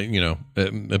 Well,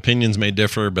 opinions may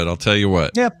differ, but I'll tell you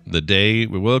what. Yep. The day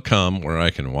will come where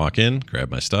I can walk in, grab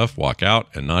my stuff, walk out,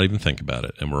 and not even think about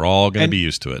it. And we're all going to be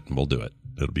used to it, and we'll do it.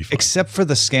 It'll be fun. Except for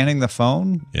the scanning the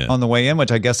phone on the way in,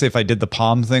 which I guess if I did the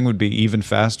palm thing would be even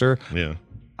faster. Yeah.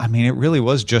 I mean, it really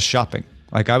was just shopping.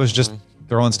 Like, I was just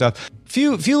throwing stuff.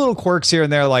 Few little quirks here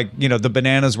and there, like, the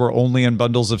bananas were only in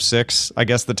bundles of 6. I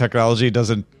guess the technology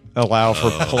doesn't allow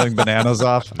for pulling bananas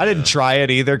off. I didn't try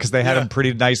it either because they had them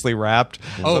pretty nicely wrapped.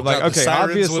 Oh, but like, okay,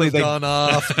 obviously they gone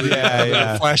off.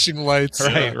 Yeah. Flashing lights.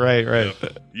 Right. Yeah.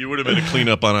 You would have been a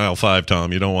cleanup on aisle 5,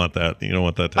 Tom. You don't want that. You don't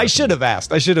want that to happen. I should have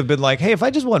asked. I should have been like, hey, if I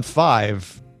just want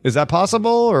 5, is that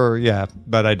possible? Or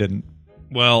but I didn't.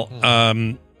 Well,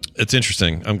 It's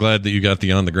interesting. I'm glad that you got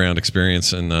the on-the-ground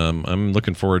experience, and I'm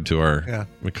looking forward to our...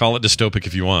 We call it dystopic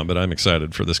if you want, but I'm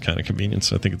excited for this kind of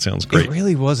convenience. I think it sounds great. It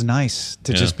really was nice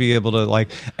to just be able to, like...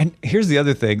 And here's the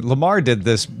other thing. Lamar did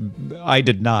this. I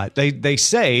did not. They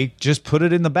say, just put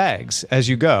it in the bags as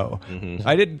you go. Mm-hmm.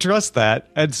 I didn't trust that.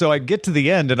 And so I get to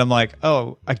the end, and I'm like,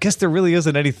 oh, I guess there really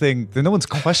isn't anything... No one's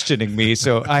questioning me,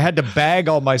 so I had to bag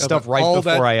all my stuff right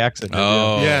before I exited.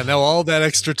 Oh. Yeah, now all that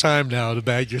extra time now to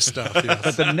bag your stuff. Yes.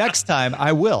 But the next time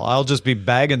I will. I'll just be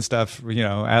bagging stuff,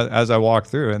 as I walk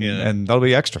through, and that'll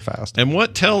be extra fast. And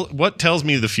what tells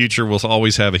me the future will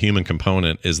always have a human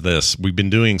component is this. We've been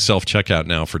doing self-checkout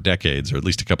now for decades, or at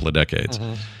least a couple of decades.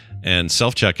 Mm-hmm. And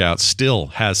self-checkout still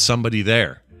has somebody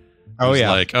there. Oh, It's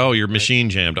yeah. like, oh, your machine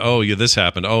jammed. Oh, yeah, this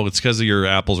happened. Oh, it's because of your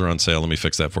apples are on sale. Let me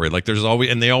fix that for you. Like, there's always,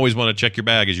 and they always want to check your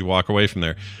bag as you walk away from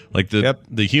there. Like,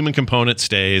 the human component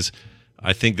stays.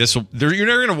 I think you're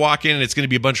never going to walk in and it's going to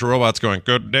be a bunch of robots going,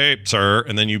 good day, sir,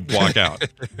 and then you walk out.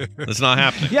 That's not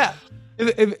happening. Yeah.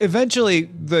 Eventually,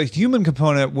 the human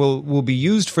component will be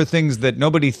used for things that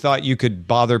nobody thought you could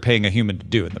bother paying a human to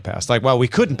do in the past. Like, well, we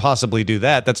couldn't possibly do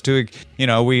that. That's too,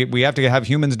 we have to have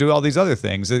humans do all these other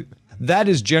things. That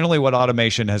is generally what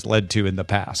automation has led to in the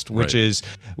past, which is,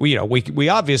 we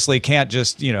obviously can't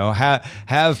just,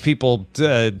 have people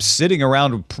sitting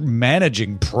around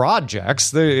managing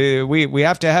projects. We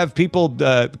have to have people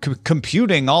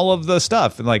computing all of the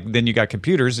stuff. And like, then you got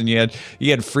computers and you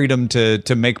had freedom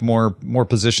to make more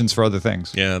positions for other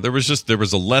things. Yeah, there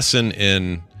was a lesson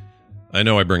in, I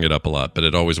know I bring it up a lot, but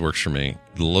it always works for me.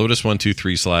 The Lotus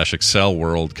 123/Excel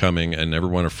world coming, and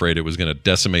everyone afraid it was going to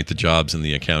decimate the jobs in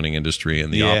the accounting industry,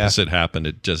 and the opposite happened.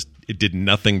 It did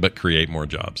nothing but create more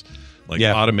jobs. Like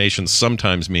automation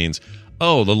sometimes means,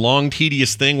 oh, the long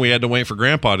tedious thing we had to wait for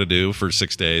Grandpa to do for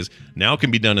 6 days now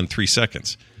can be done in 3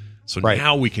 seconds. So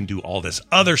now we can do all this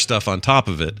other stuff on top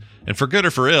of it, and for good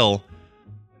or for ill,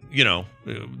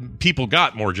 people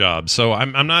got more jobs. So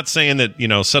I'm not saying that,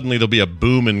 suddenly there'll be a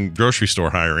boom in grocery store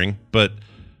hiring, but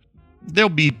there'll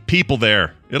be people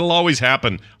there. It'll always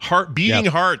happen. Beating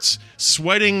hearts,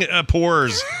 sweating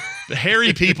pores,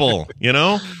 hairy people,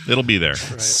 it'll be there.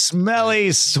 Right.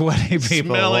 Smelly, sweaty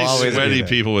people. Sweaty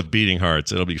people with beating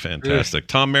hearts. It'll be fantastic.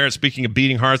 Tom Merritt, speaking of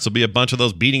beating hearts, there'll be a bunch of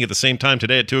those beating at the same time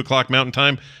today at 2 o'clock Mountain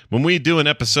Time when we do an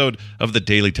episode of the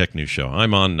Daily Tech News Show.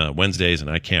 I'm on Wednesdays, and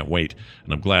I can't wait.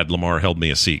 And I'm glad Lamar held me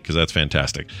a seat because that's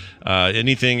fantastic.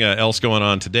 Anything else going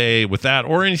on today with that,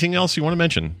 or anything else you want to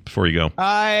mention before you go?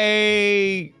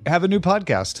 I have a new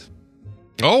podcast.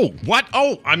 Oh, what?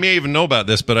 Oh, I may even know about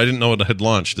this, but I didn't know it had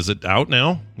launched. Is it out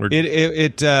now?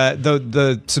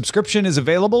 The subscription is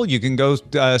available. You can go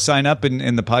sign up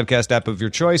in the podcast app of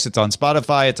your choice. It's on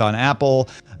Spotify. It's on Apple,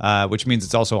 which means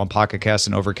it's also on Pocket Cast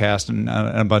and Overcast and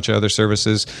a bunch of other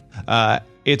services.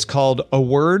 It's called A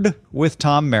Word with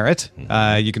Tom Merritt.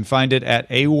 You can find it at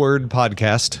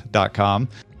awordpodcast.com.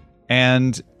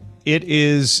 And it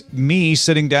is me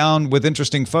sitting down with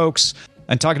interesting folks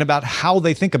and talking about how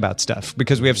they think about stuff,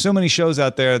 because we have so many shows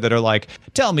out there that are like,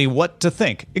 tell me what to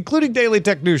think, including Daily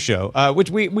Tech News Show, which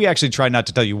we actually try not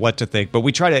to tell you what to think, but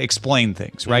we try to explain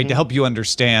things, right, to help you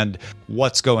understand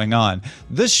what's going on.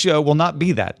 This show will not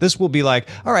be that. This will be like,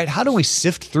 all right, how do we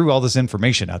sift through all this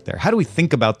information out there? How do we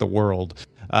think about the world?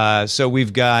 So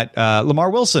we've got Lamar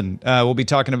Wilson. We'll be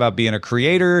talking about being a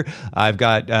creator. I've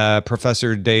got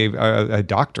Professor Dave, a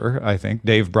doctor, I think,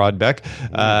 Dave Broadbeck,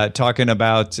 talking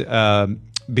about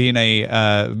being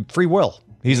a free will.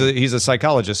 He's a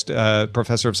psychologist,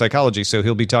 professor of psychology, so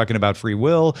he'll be talking about free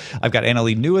will. I've got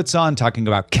Annalee Newitz on talking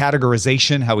about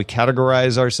categorization, how we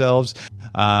categorize ourselves.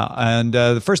 And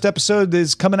the first episode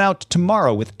is coming out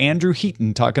tomorrow with Andrew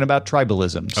Heaton talking about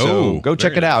tribalism. So go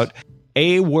check it out.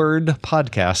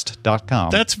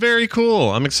 awordpodcast.com. That's very cool.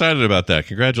 I'm excited about that.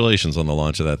 Congratulations on the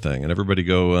launch of that thing. And everybody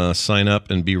go sign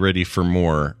up and be ready for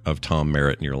more of Tom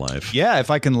Merritt in your life. Yeah, if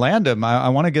I can land him, I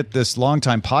want to get this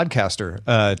longtime podcaster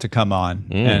to come on.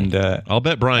 And I'll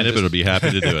bet Brian Ibbett will be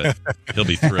happy to do it. He'll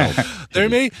be thrilled.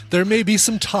 There may be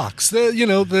some talks.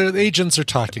 The agents are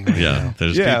talking right now.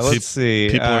 Let's see.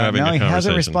 People are having a conversation. He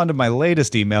hasn't responded to my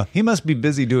latest email. He must be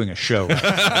busy doing a show.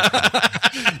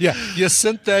 Yeah, you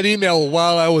sent that email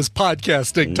while I was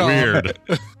podcasting, Tom. Weird.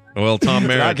 Well, Tom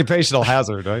Merritt. Occupational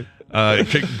hazard, right?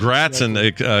 Congrats and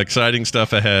exciting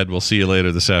stuff ahead. We'll see you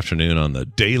later this afternoon on the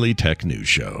Daily Tech News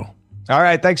Show. All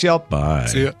right. Thanks, y'all. Bye.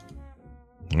 See ya.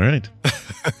 All right.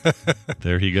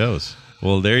 There he goes.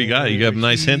 Well, there you go. You got a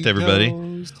nice hint, everybody.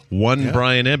 One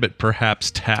Brian Ibbett perhaps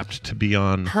tapped to be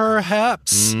on.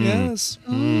 Perhaps, yes.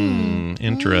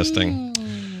 Interesting.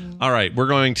 All right. We're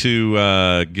going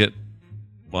to get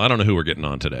Well, I don't know who we're getting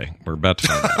on today. We're about to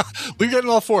find out. We're getting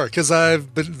all four because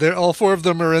I've been there. All four of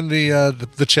them are in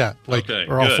the chat. Okay,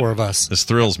 or all good. four of us. This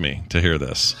thrills me to hear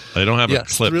this. I don't have a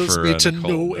clip thrills for me to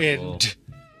Nicole, no but end.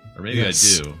 or maybe I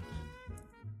do.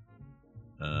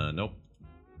 Nope.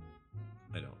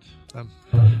 I don't.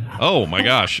 Oh my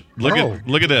gosh! Look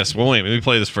at this. Well, wait. Let me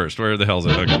play this first. Where the hell is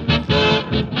it? Okay.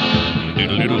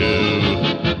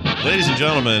 Ladies and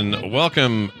gentlemen,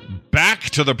 welcome back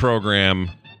to the program.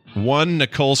 One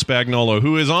Nicole Spagnuolo,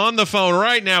 who is on the phone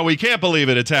right now. We can't believe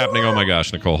it. It's happening. Oh my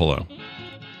gosh, Nicole, hello.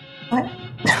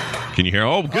 Can you hear?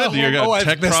 Oh, good. You got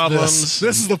tech problems.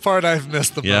 This is the part I've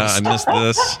missed the most. Yeah, I missed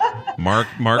this. Mark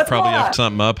probably have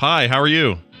something up. Hi, how are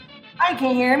you? Hi, can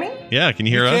you hear me? Yeah, can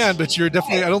you hear us? Can, but you're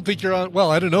definitely. I don't think you're on. Well,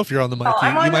 I don't know if you're on the mic.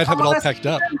 You might have it all packed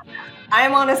up.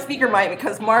 I'm on a speaker mic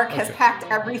because Mark has packed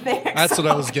everything. That's what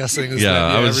I was guessing.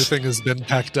 Everything has been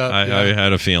packed up. I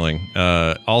had a feeling.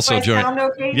 Also, Do I sound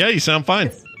okay? Yeah, you sound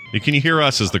fine. Can you hear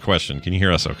us? Is the question? Can you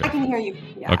hear us? Okay. I can hear you.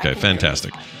 Yeah, okay,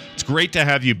 fantastic. It's great to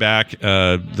have you back.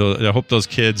 I hope those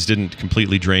kids didn't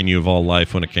completely drain you of all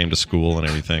life when it came to school and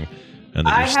everything. And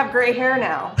I have gray hair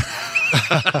now.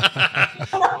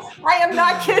 I am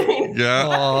not kidding.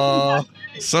 Yeah.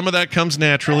 Some of that comes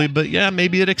naturally, but yeah,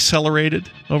 maybe it accelerated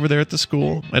over there at the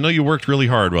school. I know you worked really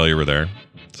hard while you were there,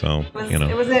 so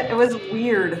it was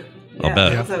weird. I'll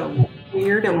bet. It was a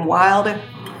weird and wild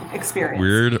experience.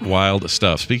 Weird, wild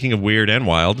stuff. Speaking of weird and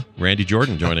wild, Randy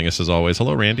Jordan joining us as always.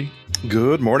 Hello, Randy.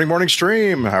 Good morning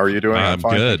stream. How are you doing? I'm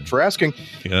fine. good. Thanks for asking.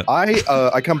 Yeah.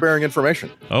 I come bearing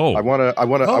information. Oh, I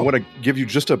want to give you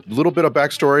just a little bit of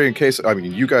backstory in case. I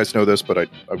mean, you guys know this, but I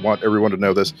want everyone to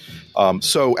know this.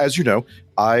 So, as you know,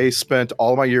 I spent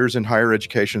all my years in higher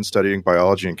education studying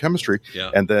biology and chemistry.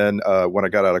 Yeah. And then when I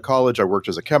got out of college, I worked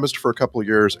as a chemist for a couple of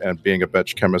years, and being a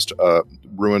bench chemist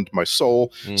ruined my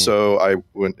soul. So I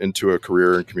went into a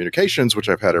career in communications, which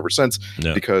I've had ever since,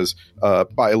 because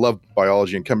I love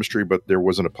biology and chemistry, but there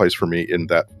wasn't a place for me in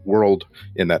that world,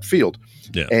 in that field.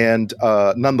 Yeah. And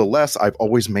nonetheless, I've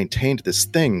always maintained this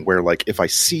thing where, like, if I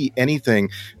see anything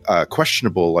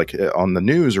questionable, like on the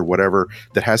news or whatever,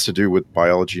 that has to do with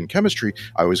biology and chemistry,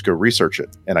 I always go research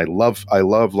it. And I love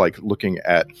like looking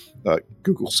at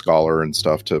Google Scholar and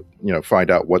stuff to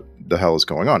find out what the hell is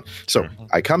going on. So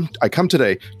I come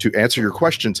today to answer your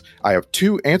questions. I have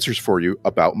two answers for you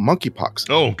about monkeypox.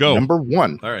 Oh, go. Number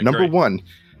one. All right, number great. one.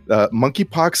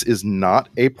 Monkeypox is not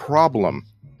a problem.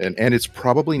 And it's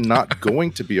probably not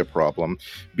going to be a problem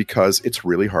because it's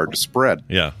really hard to spread.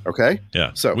 Yeah. Okay?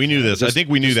 Yeah. So we knew this. I think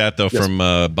we knew that, though, yes. from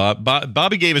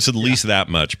Bobby gave us at least that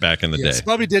much back in the day.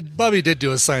 Bobby did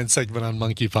do a science segment on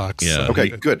monkeypox. Yeah. Okay,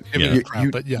 good.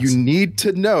 You need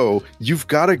to know you've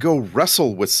got to go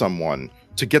wrestle with someone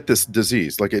to get this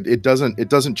disease. Like it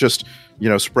doesn't just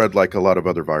spread like a lot of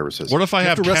other viruses. What if I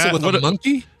have to wrestle with a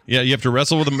monkey? Yeah, you have to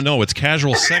wrestle with a no. It's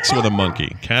casual sex with a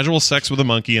monkey. Casual sex with a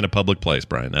monkey in a public place,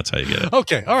 Brian. That's how you get it.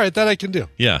 Okay, all right, that I can do.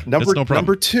 Yeah, Number that's no problem.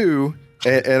 Number two,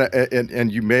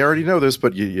 and you may already know this,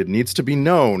 but it needs to be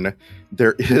known.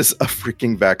 There is a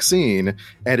freaking vaccine,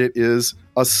 and it is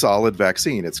a solid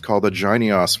vaccine. It's called the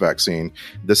Jynneos vaccine.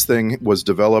 This thing was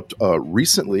developed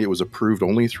recently. It was approved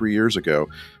only 3 years ago.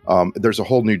 There's a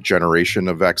whole new generation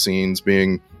of vaccines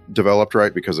being developed,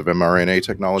 right, because of mRNA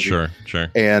technology. Sure.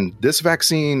 And this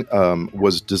vaccine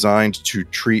was designed to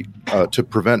to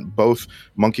prevent both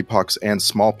monkeypox and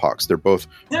smallpox. They're both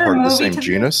part of the same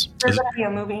genus. There's going to be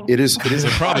a movie. It is.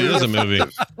 It probably is a movie.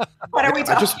 What are we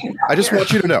talking about? I just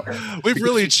want you to know. We've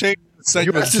really changed the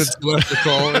segment since we left the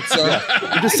call.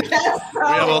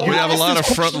 We have a lot of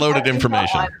front-loaded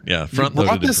information. Yeah, front-loaded.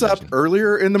 Brought this up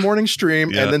earlier in the morning stream,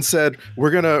 and then said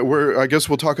I guess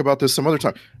we'll talk about this some other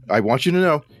time. I want you to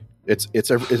know.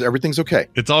 Everything's okay.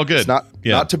 It's all good. It's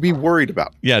not to be worried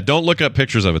about. Yeah, don't look up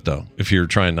pictures of it though if you're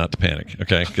trying not to panic.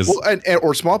 Okay,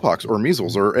 or smallpox or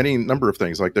measles or any number of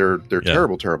things like they're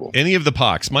terrible. Any of the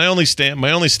pox. My only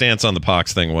stance on the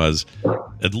pox thing was,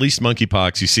 at least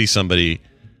monkeypox. You see somebody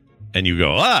and you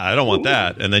go, I don't want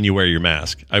that, and then you wear your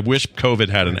mask. I wish COVID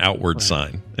had an outward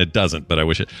sign. It doesn't, but I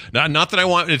wish it. Not that I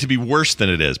want it to be worse than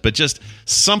it is, but just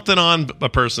something on a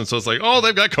person so it's like, oh,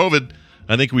 they've got COVID.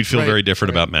 I think we'd feel very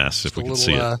different about masks if we could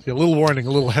see it. A little warning,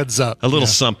 a little heads up. A little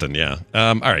something, yeah.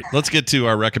 All right, let's get to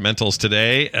our recommendals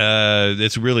today.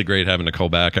 It's really great having Nicole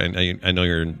back. I know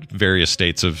you're in various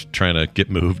states of trying to get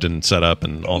moved and set up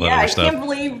and all that other stuff. I can't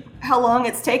believe how long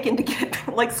it's taken to get,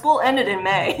 school ended in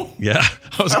May. Yeah,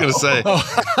 I was going to say.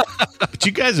 But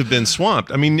you guys have been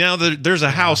swamped. I mean, now there's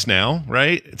a house now,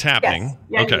 right? It's happening.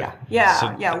 Yes.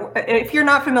 Yeah. If you're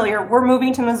not familiar, we're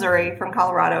moving to Missouri from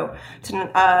Colorado.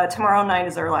 Tomorrow night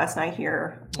is our last night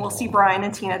here. We'll see Brian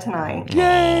and Tina tonight.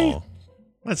 Yay!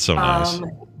 That's so nice.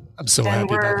 I'm so and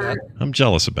happy about we're- that. I'm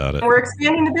jealous about it. We're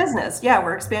expanding the business. Yeah,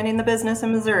 we're expanding the business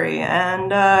in Missouri.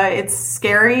 And it's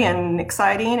scary and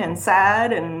exciting and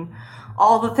sad and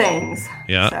all the things.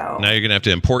 Yeah. So. Now you're gonna have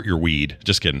to import your weed.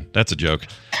 Just kidding. That's a joke.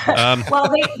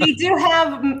 Well, they do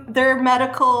have their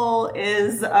medical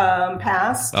is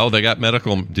passed. Oh, they got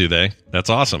medical, do they? That's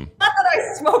awesome. Not that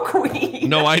I smoke weed.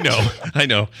 No, I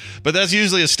know, but that's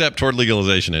usually a step toward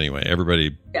legalization anyway.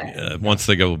 Everybody, once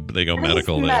they go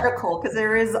medical. Medical, because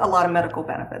there is a lot of medical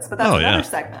benefits, but that's another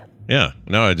segment. Yeah,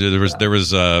 no, there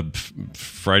was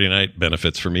Friday night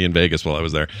benefits for me in Vegas while I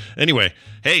was there. Anyway,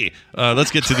 hey,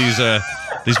 let's get to these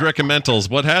recommendals.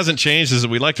 What hasn't changed is that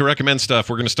we like to recommend stuff.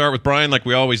 We're going to start with Brian like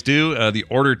we always do. The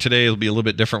order today will be a little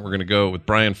bit different. We're going to go with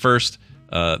Brian first,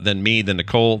 then me, then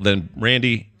Nicole, then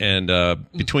Randy, and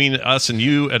between us and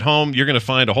you at home, you're going to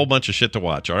find a whole bunch of shit to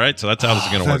watch. All right, so that's how this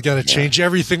is going to work. I've got to change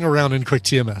everything around in quick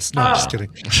TMS. No, I'm just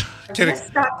kidding. Kidding.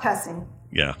 Stop cussing.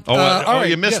 Yeah. all right,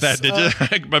 you missed yes, that, did you?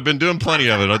 I've been doing plenty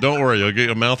of it. Don't worry, you'll get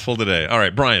a mouthful today. All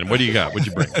right, Brian, what do you got? What'd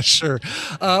you bring? Sure.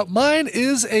 Mine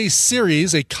is a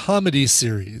series, a comedy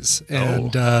series,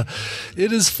 and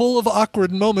it is full of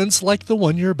awkward moments like the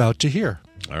one you're about to hear.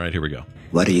 All right, here we go.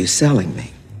 What are you selling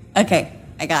me? Okay,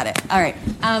 I got it. All right.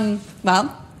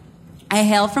 Well, I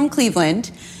hail from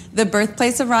Cleveland, the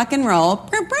birthplace of rock and roll.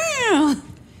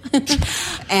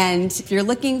 And if you're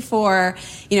looking for,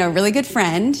 a really good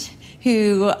friend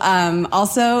who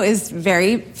also is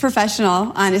very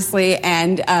professional, honestly,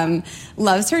 and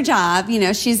loves her job.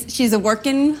 She's a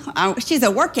working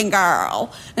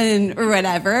girl or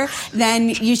whatever. Then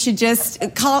you should just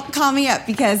call me up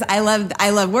because I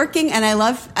love working and I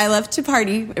love to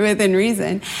party within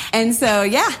reason. And so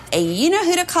you know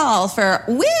who to call for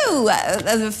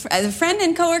a friend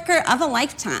and coworker of a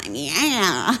lifetime.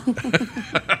 Yeah.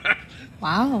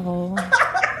 Wow.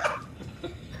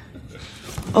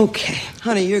 Okay,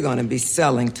 honey, you're going to be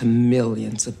selling to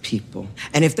millions of people.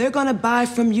 And if they're going to buy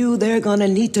from you, they're going to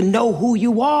need to know who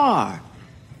you are.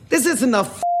 This isn't a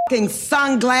fucking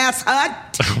Sunglass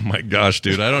Hut. Oh my gosh,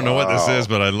 dude. I don't know what this is,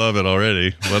 but I love it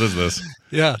already. What is this?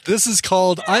 Yeah, this is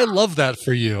called I Love That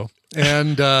For You.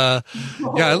 And I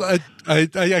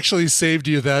actually saved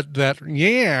you that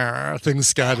thing,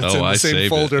 Scott. It's in the same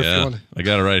saved folder. it. If you Yeah. want. I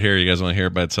got it right here. You guys want to hear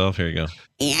it by itself? Here you go.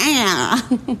 Yeah.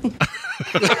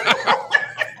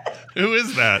 Who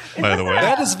is that, by the way?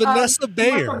 That is Vanessa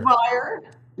Bayer.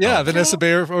 Yeah, Vanessa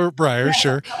Bayer or Breyer,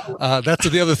 sure. That's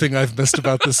the other thing I've missed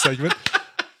about this segment.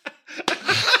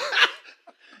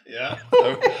 Yeah.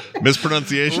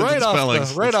 Mispronunciations and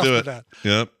spellings. Right off the bat.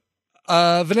 Yep.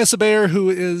 Vanessa Bayer, who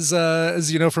is,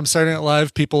 as you know, from Saturday Night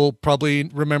Live, people probably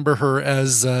remember her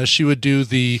as she would do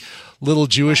the little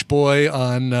Jewish boy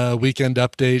on Weekend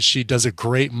Update. She does a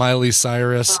great Miley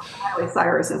Cyrus. Miley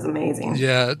Cyrus is amazing.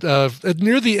 Yeah.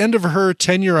 Near the end of her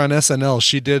tenure on SNL,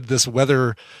 she did this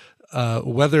weather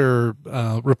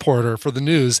reporter for the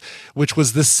news, which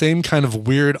was this same kind of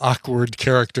weird, awkward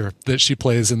character that she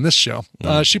plays in this show.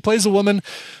 She plays a woman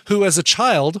who, as a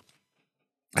child,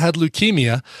 had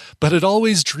leukemia, but had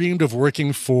always dreamed of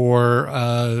working for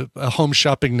a home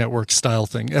shopping network style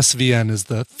thing. SVN is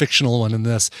the fictional one in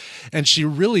this. And she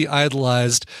really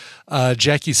idolized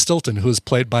Jackie Stilton, who is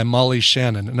played by Molly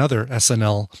Shannon, another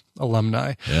SNL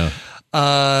alumni.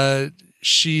 Yeah.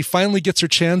 She finally gets her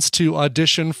chance to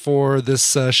audition for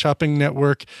this shopping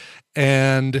network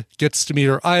and gets to meet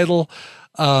her idol.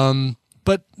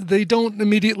 But they don't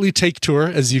immediately take to her,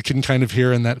 as you can kind of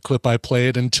hear in that clip I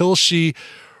played, until she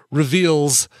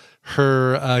reveals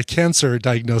her cancer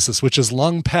diagnosis, which is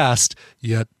long past,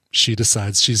 yet she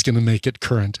decides she's going to make it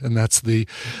current. And that's the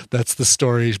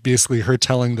story. Basically, her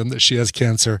telling them that she has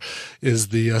cancer is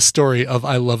the story of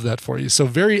I Love That For You. So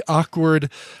very awkward,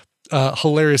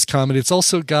 hilarious comedy. It's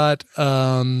also got...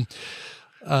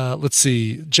 let's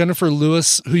see, Jennifer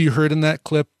Lewis, who you heard in that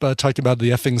clip talking about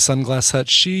the effing Sunglass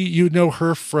Hut. You know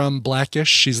her from Blackish.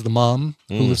 She's the mom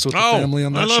who lives with the family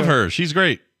on that show. I love her. She's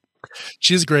great.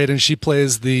 She's great, and she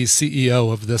plays the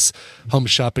CEO of this home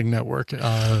shopping network.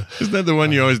 Isn't that the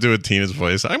one you always do with Tina's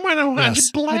voice? I want to watch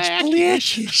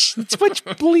Blackish. Let's watch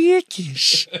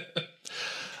Blackish.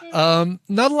 Not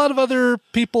a lot of other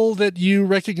people that you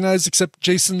recognize, except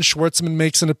Jason Schwartzman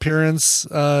makes an appearance.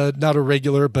 Not a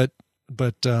regular, but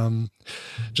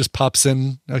just pops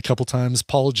in a couple times.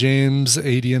 Paul James,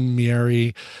 Adian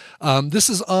Mieri. This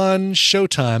is on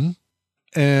Showtime.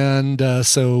 And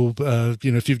so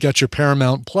if you've got your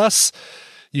Paramount Plus,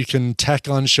 you can tack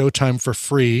on Showtime for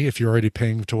free. If you're already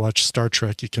paying to watch Star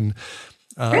Trek, you can.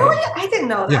 Really? I didn't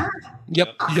know that.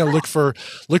 Yep. You gotta look for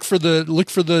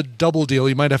the double deal.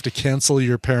 You might have to cancel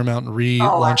your Paramount and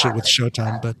relaunch it with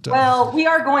Showtime. But Well, we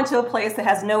are going to a place that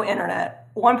has no internet.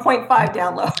 1.5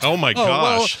 download. Oh my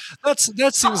gosh. Well,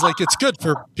 that seems like it's good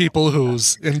for people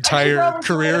whose entire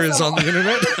career is on the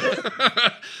internet.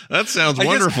 That sounds I guess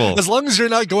wonderful. as long as you're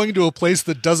not going to a place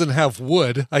that doesn't have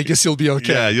wood, I guess you'll be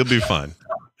okay. Yeah, you'll be fine.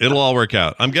 It'll all work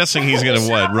out. I'm guessing he's going to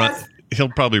run. He'll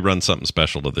probably run something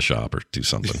special to the shop or do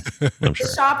something. I'm sure.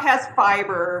 The shop has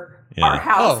fiber. Yeah. Our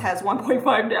house has 1.5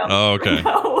 download. Oh, okay.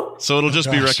 No. So it'll just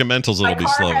be recommendals. It'll be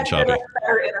slow and choppy.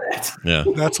 Better internet. Yeah,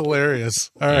 that's hilarious.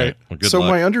 All right. Well, good So luck.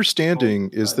 my understanding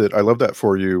is that I Love That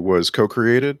For You was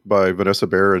co-created by Vanessa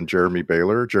Bayer and Jeremy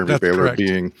Baylor. Jeremy That's Baylor correct.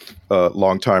 being a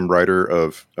longtime writer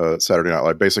of Saturday Night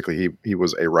Live. Basically, he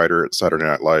was a writer at Saturday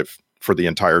Night Live for the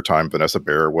entire time Vanessa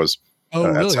Bayer was Oh,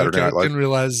 at really? Saturday Okay. Night Live.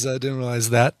 Didn't realize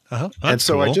that. Uh-huh. And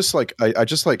so I just like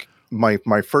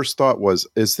my first thought was,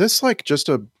 is this like just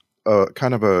a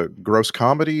kind of a gross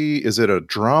comedy? Is it a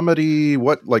dramedy?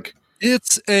 What like?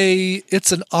 It's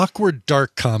an awkward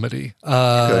dark comedy.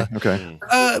 Okay.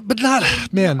 But not,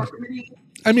 man.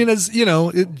 I mean, as you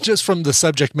know, just from the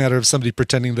subject matter of somebody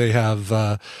pretending they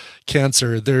have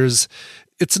cancer,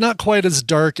 it's not quite as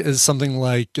dark as something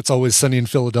like It's Always Sunny in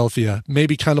Philadelphia.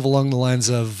 Maybe kind of along the lines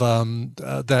of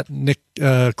that Nick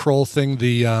Kroll thing,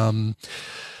 the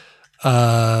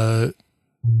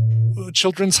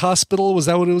Children's Hospital. Was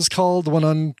that what it was called? The one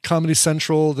on Comedy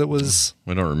Central that was...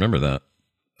 I don't remember that.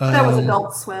 That was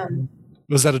Adult Swim.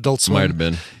 Was that Adult Swim? Might have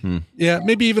been. Yeah,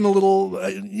 maybe even a little,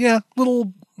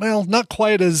 well, not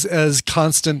quite as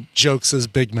constant jokes as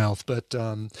Big Mouth, but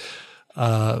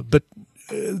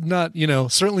not,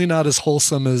 certainly not as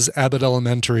wholesome as Abbott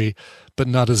Elementary, but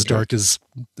not as dark as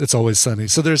It's Always Sunny.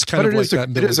 So there's kind of like that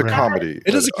middle It is a ground. comedy.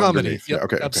 It is a comedy. underneath. Yep,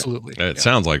 Okay. absolutely. It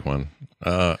sounds like one.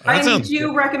 Brian, did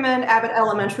you recommend Abbott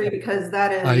Elementary? Because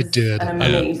that is I did. an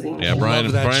amazing Yeah,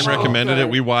 Brian show. recommended it.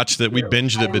 Good. We watched it. We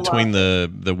binged it between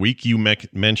the week you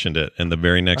mentioned it and the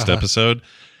very next episode.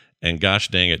 And gosh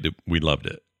dang it, we loved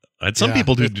it. I had some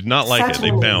people who did not like it. Such They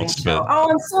an bounced, amazing show. but Oh,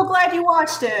 I'm so glad you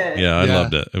watched it. yeah, I Yeah.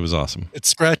 loved it. It was awesome. It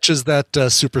scratches that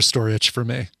Superstore itch for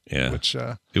me. Yeah, Which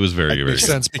it was very, very makes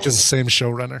good. sense because the same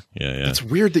showrunner. Yeah, yeah. It's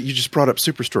weird that you just brought up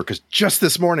Superstore because just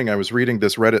this morning I was reading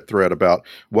this Reddit thread about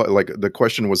what, like, the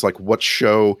question was like, what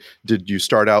show did you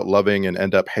start out loving and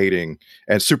end up hating?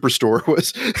 And Superstore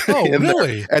was. Oh, in there.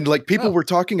 really? And like people were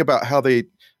talking about how they,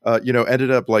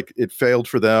 ended up like it failed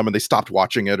for them and they stopped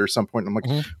watching it or some point. I'm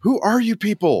like, who are you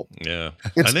people? Yeah,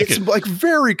 It's like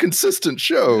very consistent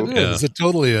show. It is. It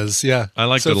totally is. Yeah. I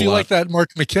liked so it a if you lot. like that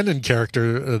Mark McKinnon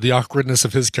character, the awkwardness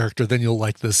of his character, then you'll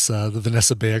like this the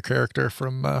Vanessa Bayer character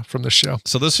from the show.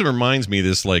 So this reminds me,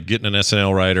 this like getting an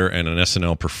SNL writer and an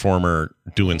SNL performer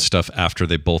doing stuff after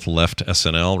they both left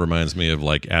SNL reminds me of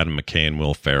like Adam McKay and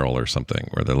Will Ferrell or something,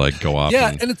 where they like go off. Yeah,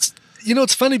 and and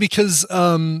it's funny because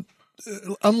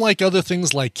unlike other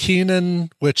things like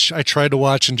Kenan, which I tried to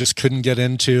watch and just couldn't get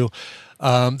into,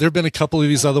 there have been a couple of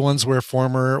these other ones where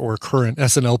former or current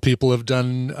SNL people have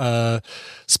done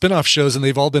spin-off shows, and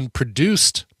they've all been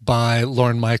produced by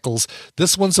Lorne Michaels.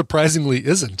 This one surprisingly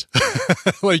isn't.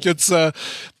 Like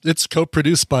it's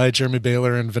co-produced by Jeremy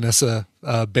Baylor and Vanessa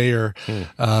Bayer.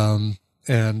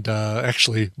 And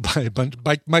actually by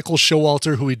Michael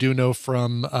Showalter, who we do know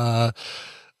from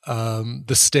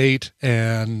The State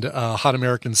and Wet Hot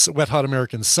American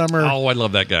Summer. Oh, I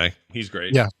love that guy. He's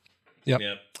great. Yeah. Yep.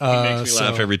 Yeah. He makes me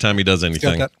laugh so every time he does he's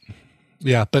got anything. that-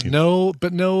 Yeah, but no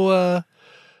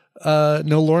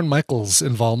Lorne Michaels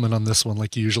involvement on this one,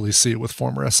 like you usually see it with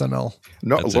former SNL.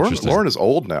 No, That's Lauren, interesting. Lauren is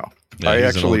old now. Yeah,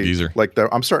 he's an old geezer.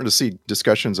 I'm starting to see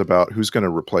discussions about who's going to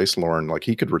replace Lauren. Like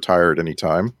he could retire at any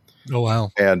time. Oh wow!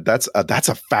 And that's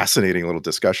a fascinating little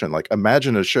discussion. Like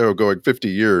imagine a show going 50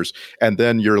 years, and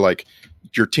then you're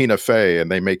Tina Fey,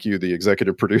 and they make you the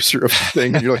executive producer of the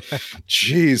thing, and you're like,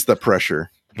 geez, the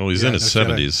pressure. Well, he's in his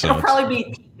 70s, so It'll probably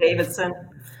be Pete Davidson.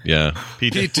 yeah.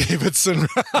 Pete Davidson.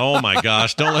 Oh my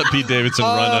gosh! Don't let Pete Davidson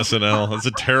run SNL. That's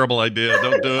a terrible idea.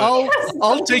 Don't do it.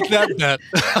 I'll take that bet.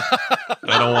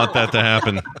 I don't want that to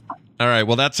happen. All right.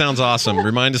 Well, that sounds awesome.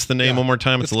 Remind us the name one more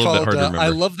time. It's a little bit hard to remember. I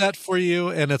Love That For You,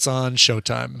 and it's on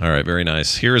Showtime. All right, very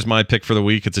nice. Here is my pick for the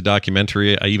week. It's a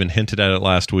documentary. I even hinted at it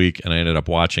last week, and I ended up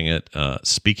watching it.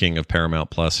 Speaking of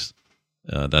Paramount Plus,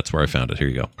 that's where I found it. Here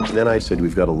you go. Then I said,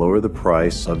 we've got to lower the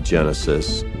price of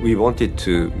Genesis. We wanted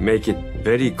to make it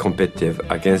very competitive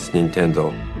against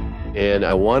Nintendo. And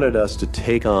I wanted us to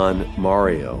take on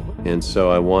Mario. And so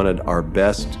I wanted our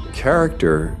best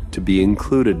character to be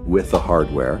included with the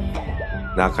hardware.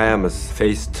 Nakayama's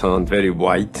face turned very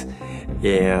white,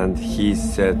 and he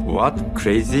said, "What?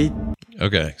 Crazy?"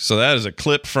 Okay, so that is a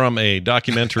clip from a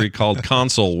documentary called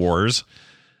Console Wars,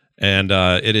 and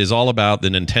it is all about the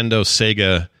Nintendo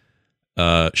Sega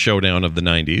showdown of the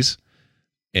 90s,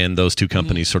 and those two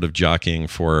companies sort of jockeying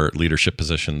for leadership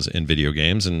positions in video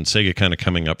games, and Sega kind of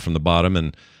coming up from the bottom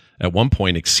and at one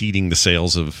point exceeding the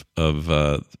sales of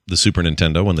the Super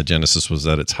Nintendo when the Genesis was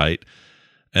at its height.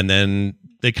 And then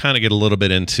they kind of get a little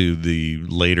bit into the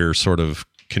later sort of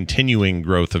continuing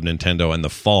growth of Nintendo and the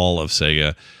fall of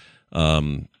Sega,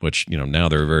 which, you know, now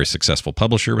they're a very successful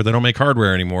publisher, but they don't make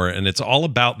hardware anymore. And it's all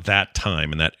about that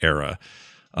time and that era.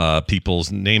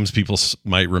 People's names people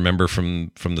might remember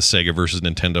from the Sega versus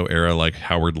Nintendo era, like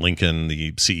Howard Lincoln,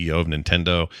 the CEO of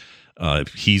Nintendo.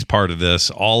 He's part of this.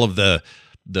 All of the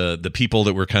people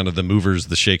that were kind of the movers,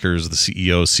 the shakers, the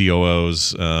CEOs,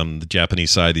 COOs, the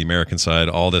Japanese side, the American side,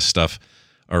 all this stuff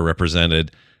are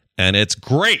represented. And it's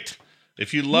great.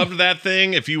 If you loved that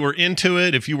thing, if you were into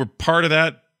it, if you were part of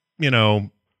that, you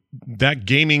know, that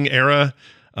gaming era,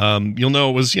 you'll know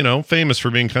it was, you know, famous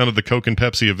for being kind of the Coke and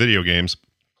Pepsi of video games.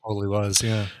 Totally was,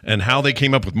 yeah. And how they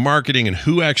came up with marketing and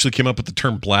who actually came up with the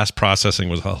term blast processing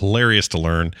was hilarious to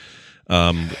learn.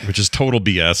 Which is total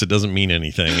BS. It doesn't mean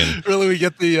anything. And really, we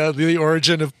get the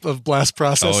origin of blast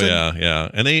processing. Oh yeah.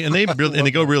 And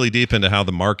they go really deep into how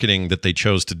the marketing that they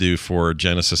chose to do for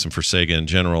Genesis and for Sega in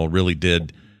general really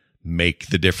did make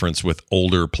the difference with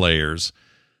older players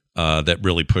that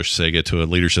really pushed Sega to a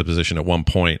leadership position at one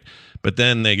point. But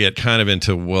then they get kind of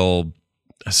into, well,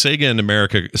 Sega in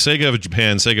America, Sega of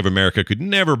Japan, Sega of America could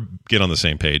never get on the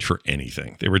same page for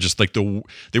anything. They were just like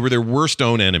they were their worst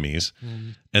own enemies.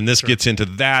 And this gets into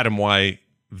that and why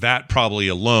that probably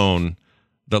alone,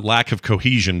 the lack of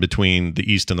cohesion between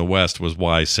the East and the West was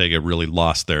why Sega really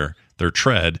lost their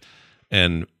tread.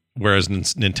 And whereas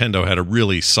Nintendo had a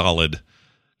really solid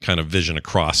kind of vision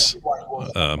across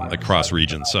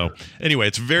regions. So anyway,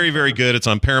 it's very, very good. It's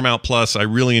on Paramount Plus. I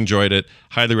really enjoyed it.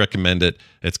 Highly recommend it.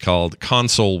 It's called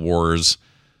Console Wars,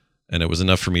 and it was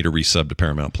enough for me to resub to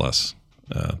Paramount Plus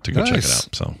to go check it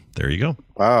out. So there you go.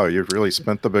 Wow, you've really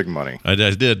spent the big money. I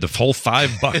did the full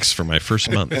 $5 for my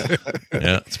first month.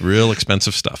 Yeah, it's real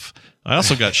expensive stuff. I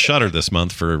also got Shudder this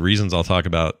month for reasons I'll talk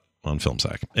about on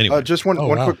FilmSack. Anyway, just one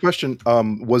quick question.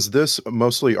 Was this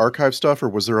mostly archive stuff, or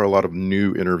was there a lot of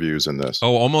new interviews in this?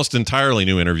 Oh, almost entirely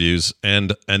new interviews,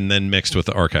 and then mixed with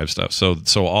the archive stuff.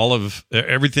 So all of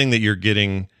everything that you're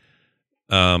getting,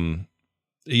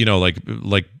 you know,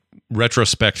 like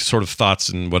retrospect sort of thoughts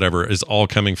and whatever is all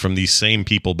coming from these same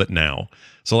people, but now.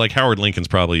 So like Howard Lincoln's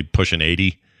probably pushing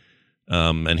 80,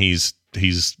 and he's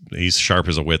sharp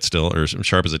as a whit still, or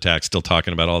sharp as a tack, still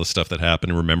talking about all the stuff that happened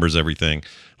and remembers everything.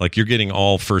 Like you're getting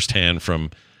all firsthand from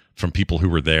people who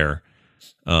were there,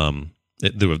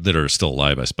 that are still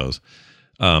alive, I suppose.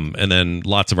 And then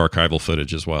lots of archival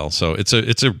footage as well. So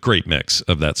it's a great mix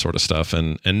of that sort of stuff,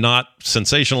 and not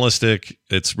sensationalistic.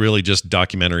 It's really just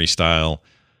documentary style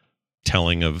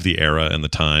telling of the era and the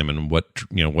time and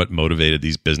what motivated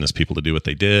these business people to do what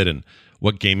they did and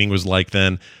what gaming was like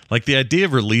then. Like the idea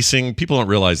of releasing, people don't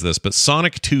realize this, but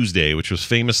Sonic Tuesday, which was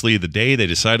famously the day they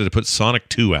decided to put Sonic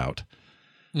 2 out.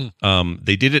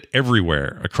 They did it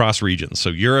everywhere across regions. So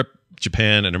Europe,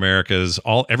 Japan, and Americas,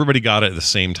 everybody got it at the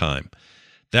same time.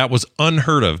 That was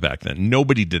unheard of back then.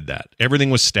 Nobody did that. Everything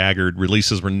was staggered.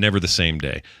 Releases were never the same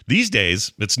day. These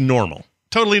days, it's normal.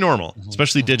 Totally normal,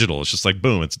 especially digital. It's just like,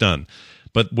 boom, it's done.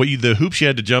 But the hoops you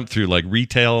had to jump through, like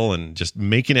retail and just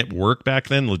making it work back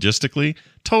then logistically,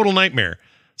 total nightmare.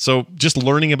 So just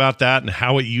learning about that and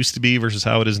how it used to be versus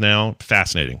how it is now,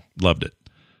 fascinating. Loved it.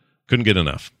 Couldn't get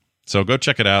enough. So go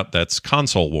check it out. That's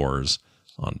Console Wars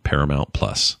on Paramount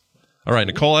Plus. All right,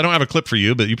 Nicole, I don't have a clip for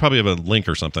you, but you probably have a link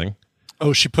or something.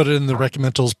 Oh, she put it in the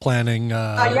Recommendals planning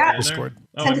Discord.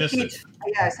 Oh, I missed it.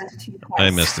 Yeah, I sent it to you twice. I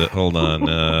missed it. Hold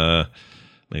on.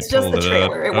 It's just the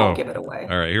trailer. It won't give it away.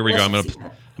 All right, here we go. I'm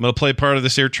gonna play part of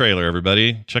this here trailer.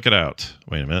 Everybody, check it out.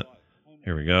 Wait a minute.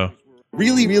 Here we go.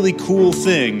 Really, really cool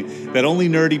thing that only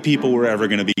nerdy people were ever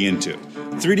going to be into.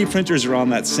 3D printers are on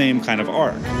that same kind of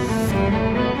arc.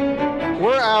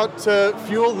 We're out to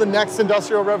fuel the next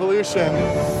industrial revolution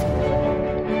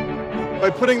by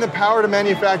putting the power to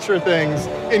manufacture things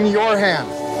in your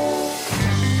hands.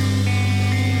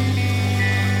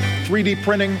 3D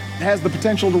printing has the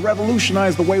potential to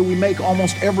revolutionize the way we make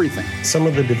almost everything. Some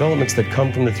of the developments that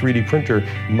come from the 3D printer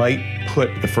might put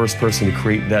the first person to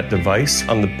create that device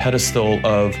on the pedestal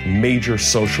of major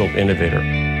social innovator.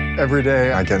 Every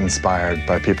day I get inspired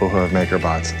by people who have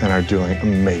MakerBots and are doing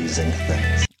amazing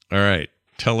things. All right.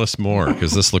 Tell us more,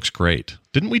 because this looks great.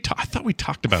 Didn't we? I thought we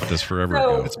talked about this forever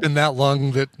ago. It's been that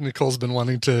long that Nicole's been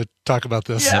wanting to talk about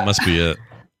this. That must be it.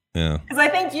 Yeah. Because I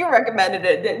think you recommended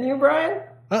it, didn't you, Brian?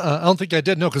 I don't think I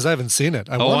did. No, because I haven't seen it.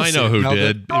 I wanna see know it who now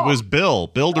did. It was Bill.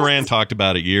 Bill Duran talked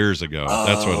about it years ago.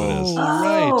 That's what it is.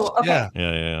 Right. Okay.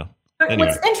 Yeah. But Anyway.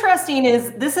 what's interesting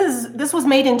is this was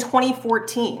made in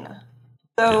 2014.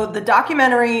 So the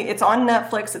documentary, it's on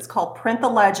Netflix. It's called Print the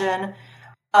Legend.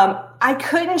 I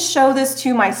couldn't show this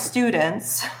to my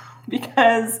students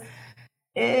because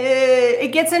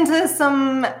it gets into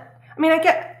some. I mean,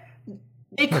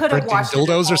 they could have watched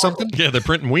dildos or something. Yeah, they're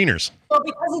printing wieners. Well,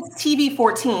 because it's TV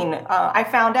 14, I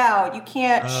found out you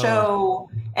can't show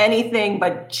anything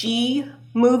but G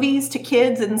movies to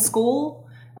kids in school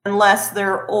unless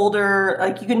they're older.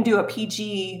 Like you can do a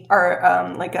PG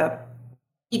or like a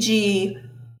PG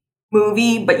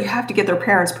movie, but you have to get their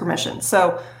parents' permission.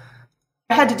 So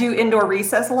I had to do indoor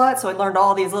recess a lot, so I learned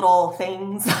all these little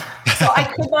things. So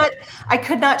I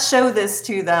could not show this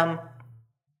to them,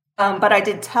 but I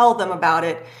did tell them about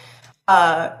it.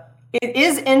 It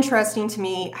is interesting to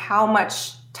me how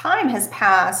much time has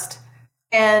passed,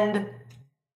 and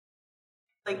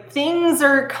like things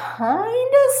are kind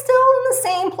of still in the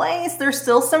same place. There's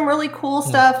still some really cool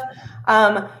stuff.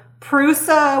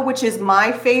 Prusa, which is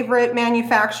my favorite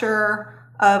manufacturer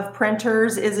of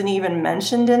printers, isn't even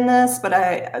mentioned in this, but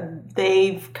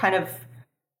they've kind of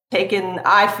taken,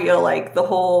 I feel like, the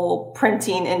whole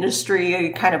printing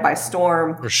industry kind of by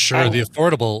storm. For sure, the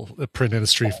affordable print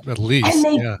industry, at least. And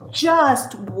they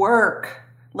just work.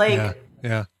 Like,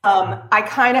 yeah. I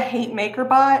kind of hate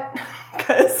MakerBot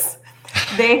because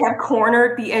they have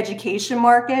cornered the education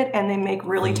market and they make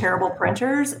really terrible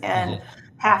printers. And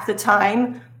half the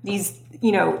time, these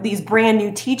brand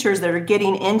new teachers that are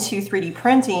getting into 3D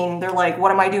printing, they're like,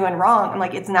 what am I doing wrong? I'm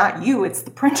like, it's not you, it's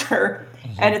the printer.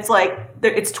 And it's like,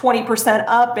 it's 20%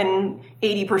 up and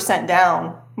 80%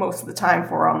 down most of the time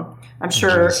for them. I'm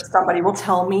sure somebody will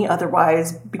tell me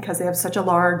otherwise because they have such a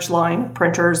large line of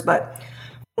printers. But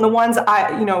the ones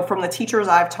from the teachers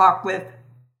I've talked with,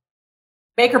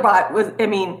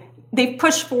 MakerBot they've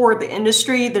pushed forward the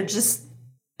industry.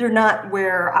 They're not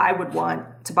where I would want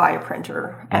to buy a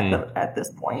printer at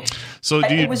this point. So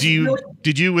did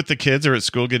you with the kids or at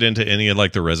school get into any of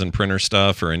like the resin printer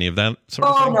stuff or any of that sort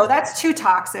of thing? No, that's too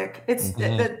toxic. It's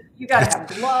you got to have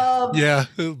gloves. Yeah,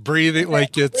 breathing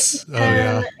like it's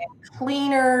and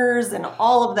cleaners and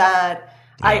all of that.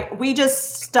 We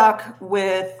just stuck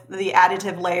with the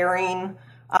additive layering.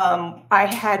 I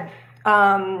had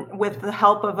with the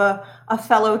help of a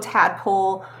fellow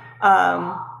tadpole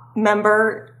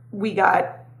member, we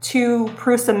got 2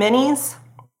 Prusa minis,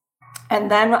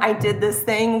 and then I did this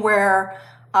thing where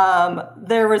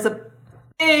there was a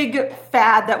big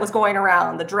fad that was going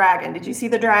around, the dragon. Did you see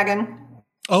the dragon?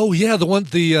 Oh yeah, the one,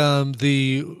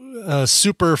 the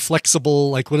super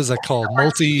flexible, like what is that called?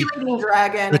 Articulating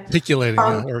dragon. Articulating.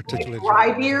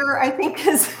 McGrybeer, I think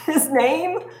is his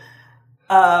name.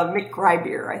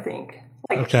 McGrybeer, I think.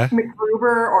 Like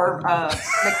McGruber or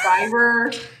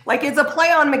MacGyver. Like it's a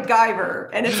play on MacGyver,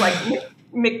 and it's like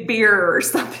McBeer or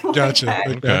something like that.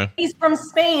 Okay. He's from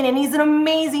Spain, and he's an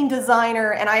amazing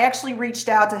designer. And I actually reached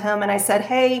out to him, and I said,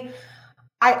 "Hey,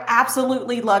 I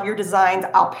absolutely love your designs.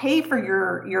 I'll pay for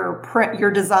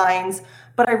your designs,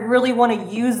 but I really want to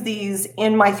use these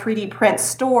in my 3D print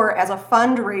store as a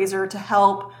fundraiser to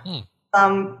help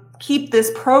keep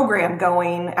this program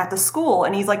going at the school."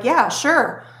 And he's like, "Yeah,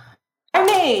 sure." I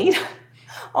made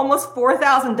almost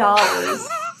 $4,000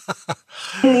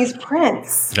 in these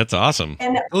prints. That's awesome.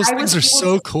 And those things are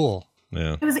so cool.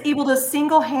 Yeah. I was able to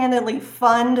single-handedly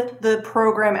fund the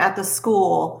program at the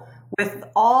school with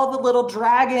all the little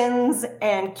dragons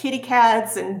and kitty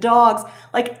cats and dogs.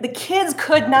 Like the kids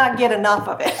could not get enough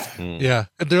of it. Yeah.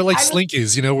 And they're like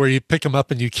slinkies, where you pick them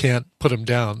up and you can't put them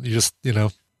down. You just,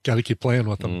 got to keep playing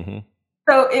with them.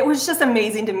 So it was just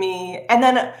amazing to me. And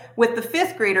then with the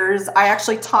 5th graders, I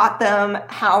actually taught them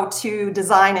how to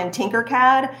design in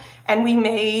Tinkercad. And we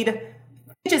made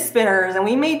fidget spinners and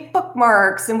we made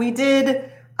bookmarks and we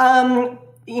did,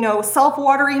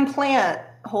 self-watering plant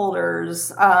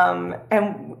holders.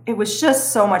 And it was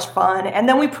just so much fun. And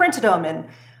then we printed them. And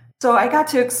so I got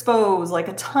to expose like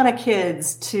a ton of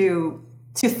kids to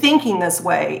thinking this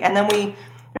way. And then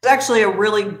there's actually a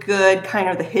really good kind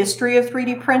of the history of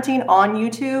 3D printing on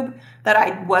YouTube that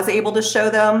I was able to show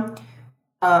them.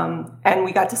 And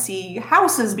we got to see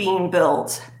houses being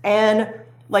built. And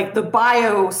like the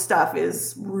bio stuff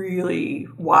is really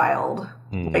wild.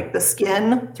 Like the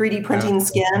skin, 3D printing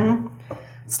skin,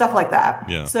 stuff like that.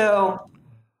 Yeah. So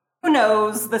who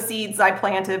knows the seeds I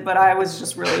planted, but I was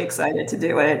just really excited to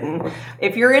do it. And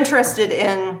if you're interested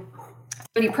in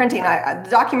 3D printing, the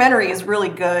documentary is really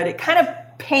good. It kind of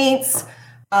paints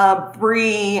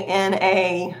Bree in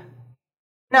a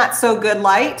not so good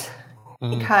light.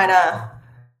 He kind of.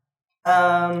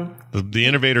 The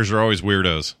innovators are always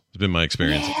weirdos. It's been my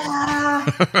experience. Yeah,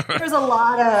 there's a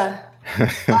lot of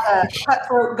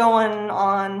cutthroat going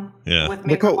on. Yeah. With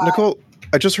Maker Nicole,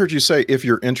 I just heard you say if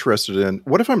you're interested in.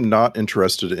 What if I'm not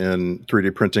interested in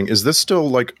 3D printing? Is this still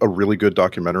like a really good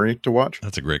documentary to watch?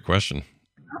 That's a great question.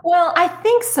 Well, I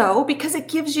think so because it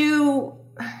gives you.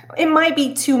 It might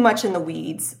be too much in the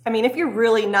weeds. I mean, if you're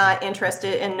really not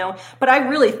interested in but I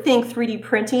really think 3D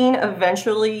printing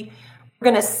eventually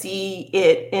we're going to see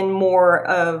it in more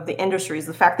of the industries.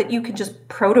 The fact that you can just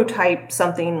prototype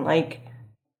something, like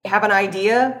you have an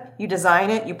idea, you design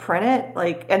it, you print it,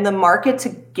 like, and the market to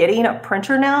getting a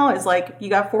printer now is like, you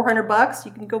got $400,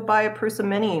 you can go buy a Prusa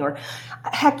Mini, or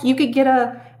heck, you could get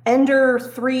a Ender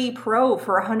 3 Pro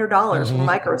for $100 from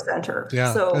Micro Center.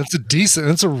 Yeah, so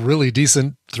it's a really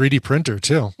decent 3D printer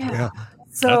too. Yeah.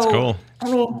 So, that's cool.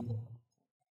 I mean,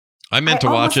 I meant to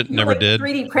watch it, never did.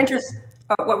 3D printers.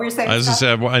 What were you saying? I was just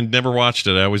saying, I never watched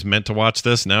it. I always meant to watch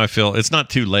this. Now I feel it's not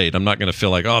too late. I'm not going to feel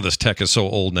like, oh, this tech is so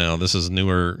old now. This is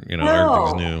newer.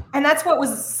 Everything's new. And that's what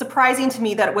was surprising to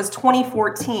me, that it was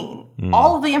 2014.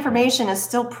 All of the information is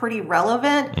still pretty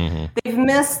relevant. They've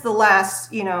missed the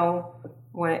last,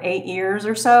 8 years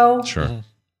or so. Sure.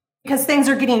 Because things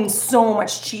are getting so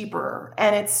much cheaper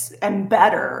and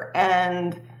better.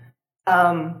 And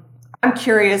I'm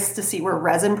curious to see where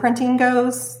resin printing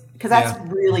goes. Because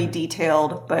that's really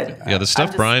detailed, but the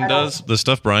stuff Brian does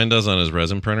on his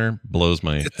resin printer blows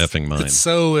my effing mind. It's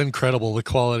so incredible, the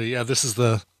quality. Yeah, this is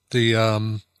the I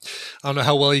don't know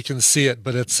how well you can see it,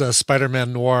 but it's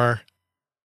Spider-Man Noir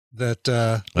that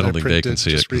I don't think they can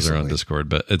see it because they're on Discord,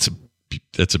 but it's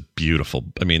a beautiful.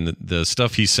 I mean, the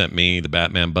stuff he sent me, the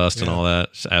Batman bust and all that,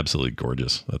 it's absolutely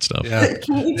gorgeous. That stuff. Yeah.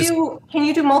 Can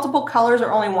you do multiple colors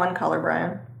or only one color,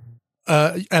 Brian?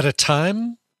 At a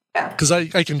time. Yeah. Because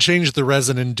I can change the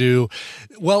resin and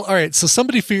all right, so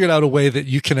somebody figured out a way that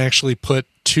you can actually put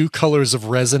 2 colors of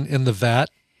resin in the vat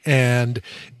and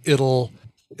it'll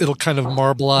kind of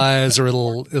marbleize, or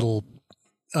it'll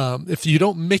if you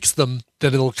don't mix them,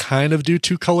 then it'll kind of do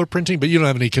 2 color printing, but you don't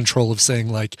have any control of saying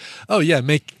like, oh yeah,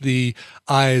 make the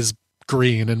eyes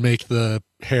green and make the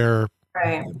hair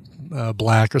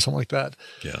black or something like that.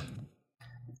 Yeah.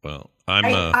 Well,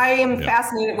 I am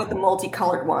fascinated with the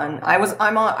multicolored one. I was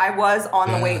on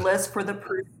the wait list for the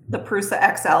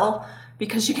Prusa XL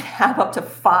because you can have up to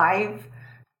 5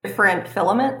 different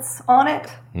filaments on it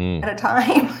at a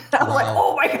time. I was like,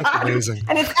 oh my God. Amazing.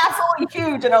 And it's absolutely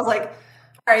huge. And I was like,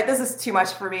 all right, this is too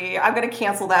much for me. I'm going to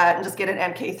cancel that and just get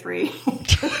an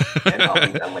MK3. And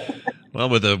I'll be done with it.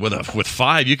 Well, with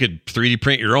 5, you could 3D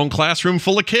print your own classroom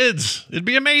full of kids. It'd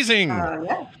be amazing.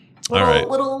 Yeah. All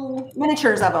little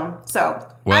miniatures of them. So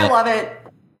I love it.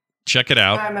 Check it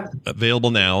out.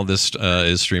 Available now. This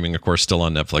is streaming, of course, still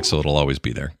on Netflix, so it'll always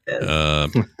be there.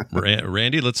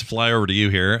 Randy, let's fly over to you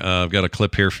here. I've got a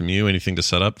clip here from you. Anything to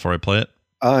set up before I play it?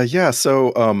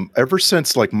 So ever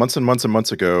since like months and months and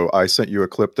months ago, I sent you a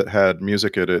clip that had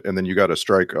music in it, and then you got a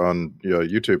strike on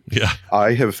YouTube. Yeah,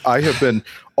 I have been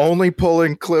only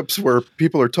pulling clips where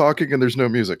people are talking and there's no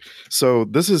music. So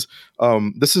this is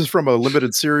from a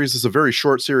limited series. It's a very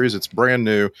short series. It's brand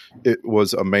new. It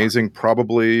was amazing.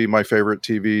 Probably my favorite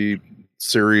TV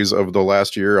series of the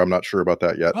last year. I'm not sure about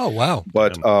that yet. Oh wow!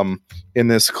 But in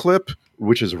this clip,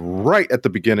 which is right at the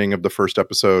beginning of the first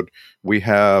episode, we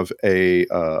have a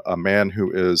man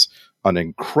who is an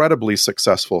incredibly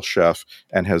successful chef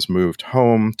and has moved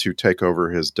home to take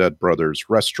over his dead brother's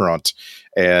restaurant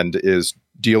and is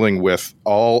dealing with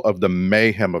all of the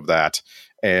mayhem of that.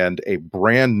 And a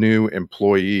brand new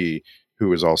employee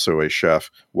who is also a chef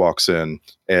walks in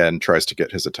and tries to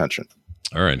get his attention.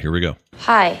 All right, here we go.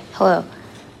 Hi. Hello.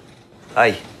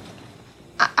 Hi.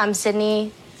 I'm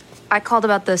Sydney. I called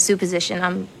about the soup position.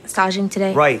 I'm staging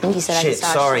today. Right. You said I could Shit,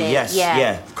 stage sorry. today. Yes.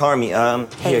 Yeah. Carmi,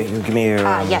 here, you give me your...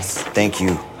 yes. Thank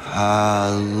you.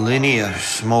 Linear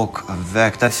smoke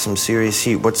vec. That's some serious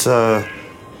heat. What's UPS?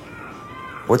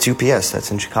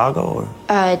 That's in Chicago,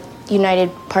 or?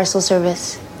 United Parcel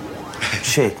Service.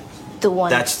 Shit. The one.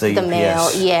 That's the UPS.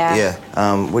 mail. Yeah.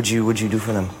 Yeah. What'd you do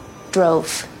for them?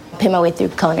 Drove. Paid my way through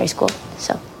culinary school,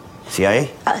 so.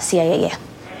 CIA? CIA, yeah.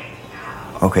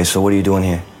 Okay, so what are you doing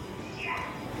here?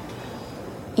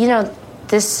 You know,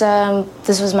 this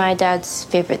was my dad's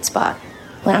favorite spot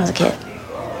when I was a kid.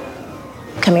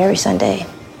 Come here every Sunday.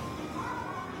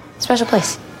 Special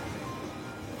place.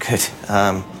 Good.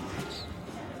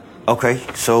 Okay,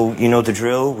 so you know the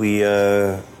drill.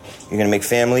 You're gonna make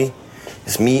family.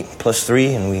 It's meat plus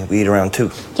 3, and we eat around 2.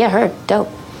 Yeah, heard. Dope.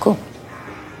 Cool.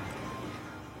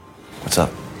 What's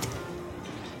up?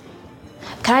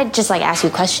 Could I just like ask you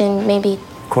a question, maybe?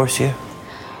 Of course, yeah.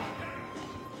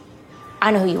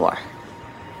 I know who you are.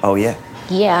 Oh, yeah?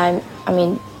 Yeah, I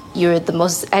mean, you're the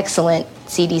most excellent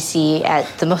CDC at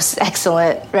the most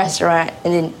excellent restaurant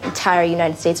in the entire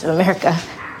United States of America.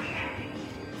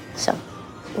 So,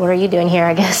 what are you doing here,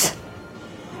 I guess?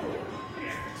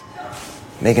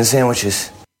 Making sandwiches.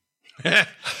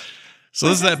 So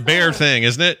this is that bear thing,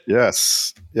 isn't it?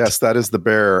 Yes. Yes, that is the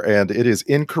bear. And it is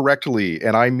incorrectly,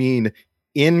 and I mean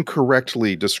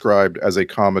incorrectly, described as a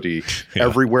comedy.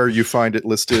 Everywhere you find it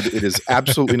listed, it is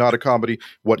absolutely not a comedy.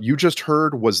 What you just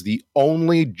heard was the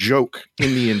only joke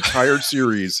in the entire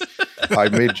series. I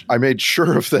made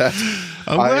sure of that.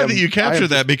 I'm glad that you captured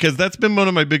that, because that's been one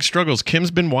of my big struggles.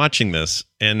 Kim's been watching this,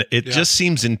 and it just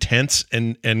seems intense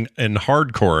and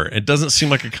hardcore. It doesn't seem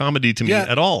like a comedy to me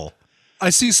at all.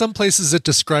 I see some places it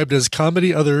described as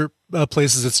comedy, other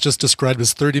places it's just described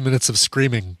as 30 minutes of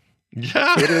screaming.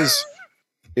 Yeah.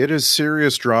 It is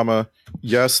serious drama.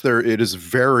 Yes, it is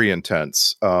very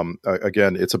intense.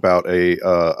 Again, it's about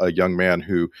a young man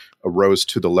who arose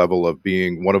to the level of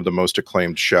being one of the most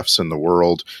acclaimed chefs in the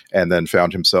world, and then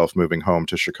found himself moving home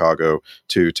to Chicago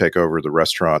to take over the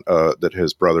restaurant that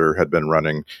his brother had been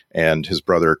running, and his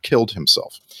brother killed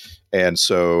himself. And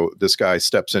so this guy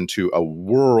steps into a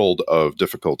world of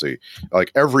difficulty,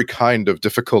 like every kind of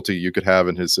difficulty you could have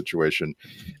in his situation.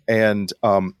 And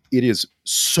it is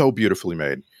so beautifully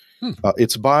made.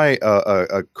 It's by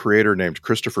a creator named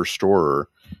Christopher Storer,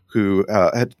 who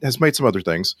has made some other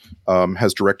things,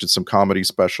 has directed some comedy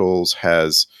specials,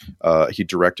 he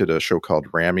directed a show called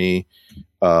Rami.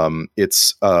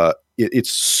 It's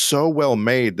so well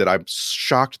made that I'm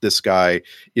shocked this guy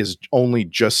is only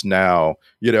just now,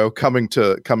 coming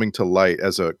to light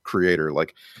as a creator.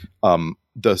 Like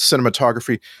the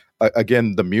cinematography,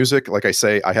 again, the music, like I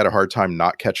say, I had a hard time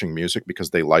not catching music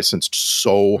because they licensed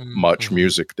so much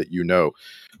music that,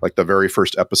 like the very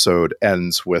first episode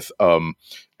ends with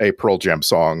a Pearl Jam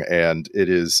song, and it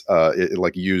is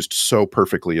like used so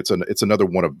perfectly. It's another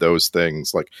one of those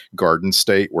things like Garden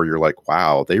State, where you're like,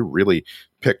 wow, they really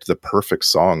picked the perfect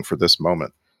song for this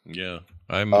moment. Yeah.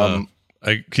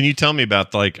 Can you tell me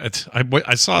about, like,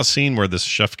 I saw a scene where this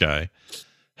chef guy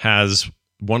has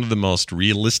one of the most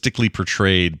realistically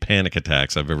portrayed panic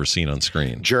attacks I've ever seen on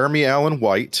screen. Jeremy Allen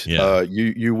White. Yeah.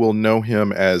 You will know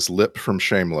him as Lip from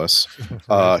Shameless.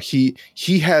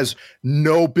 He has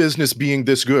no business being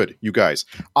this good, you guys.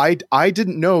 I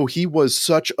didn't know he was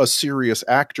such a serious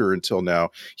actor until now.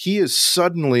 He is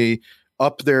suddenly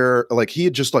up there, like he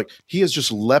has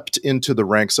just leapt into the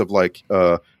ranks of like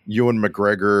Ewan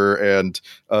McGregor and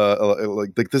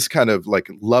like this kind of like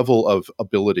level of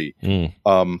ability.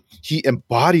 He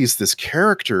embodies this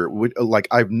character like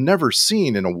I've never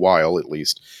seen in a while, at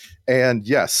least. And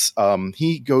yes,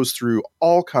 he goes through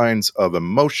all kinds of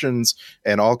emotions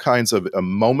and all kinds of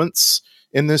moments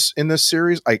in this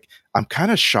series. I'm kind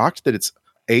of shocked that it's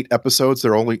 8 episodes.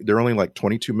 They're only like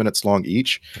 22 minutes long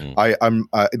each. I'm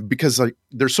because like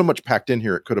there's so much packed in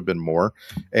here, it could have been more.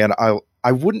 And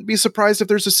I wouldn't be surprised if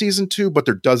there's a season 2, but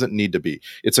there doesn't need to be.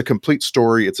 It's a complete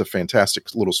story. It's a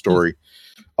fantastic little story.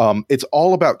 It's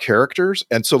all about characters,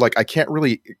 and so like I can't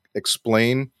really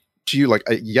explain to you, like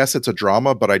yes, it's a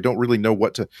drama, but I don't really know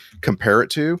what to compare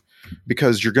it to,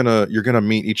 because you're gonna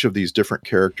meet each of these different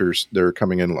characters that are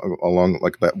coming in along,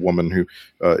 like that woman who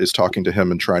is talking to him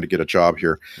and trying to get a job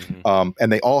here,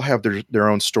 and they all have their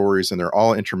own stories, and they're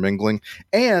all intermingling.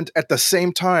 And at the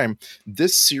same time,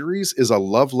 this series is a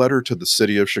love letter to the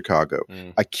city of Chicago.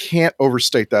 I can't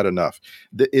overstate that enough.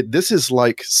 This is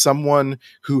like someone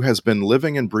who has been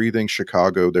living and breathing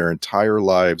Chicago their entire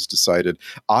lives decided,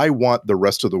 I want the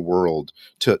rest of the world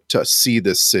to see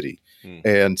this city.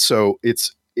 And so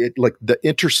it's like the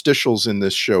interstitials in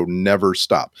this show never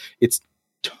stop. It's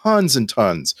tons and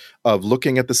tons of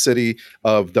looking at the city,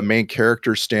 of the main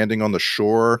character standing on the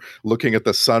shore, looking at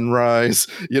the sunrise,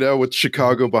 with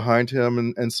Chicago behind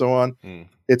him and so on.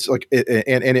 It's like,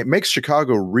 and it makes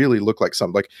Chicago really look like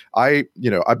something. Like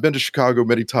I've been to Chicago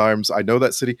many times. I know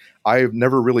that city. I've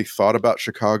never really thought about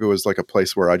Chicago as like a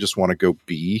place where I just want to go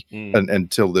be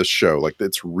until this show. Like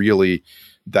it's really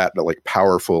that like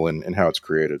powerful in how it's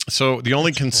created. So the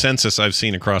only consensus I've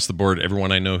seen across the board,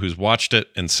 everyone I know who's watched it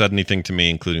and said anything to me,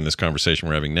 including this conversation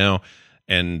we're having now,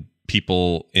 and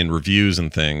people in reviews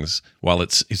and things, while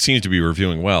it seems to be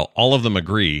reviewing well, all of them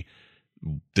agree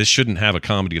this shouldn't have a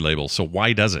comedy label. So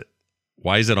why does it?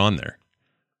 Why is it on there?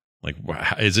 Like,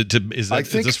 is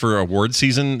this for award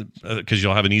season? Because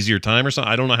you'll have an easier time or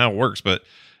something? I don't know how it works, but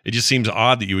it just seems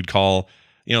odd that you would call,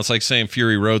 it's like saying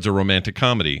Fury Road's a romantic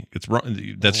comedy. It's wrong.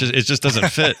 It just doesn't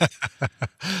fit.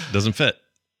 Doesn't fit.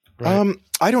 Right?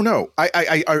 I don't know.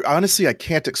 I honestly, I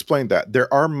can't explain that.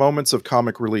 There are moments of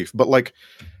comic relief, but like,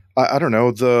 I don't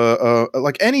know, the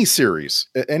like any series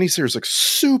like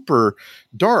super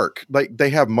dark, like they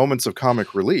have moments of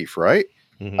comic relief, right?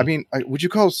 I mean, would you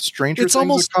call Stranger It's Things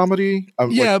almost a comedy?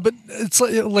 Yeah, but it's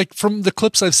like from the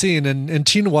clips I've seen, and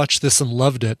Tina watched this and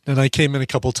loved it, and I came in a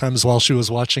couple times while she was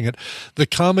watching it. The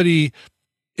comedy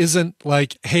isn't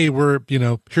like, hey, we're,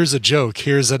 here's a joke,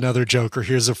 here's another joke, or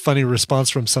here's a funny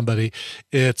response from somebody.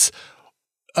 It's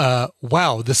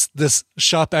wow, this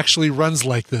shop actually runs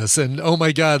like this, and oh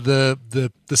my god, the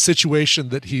situation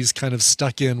that he's kind of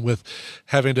stuck in with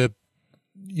having to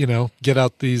get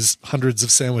out these hundreds of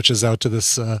sandwiches out to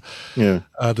this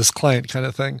this client kind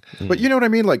of thing. But you know what I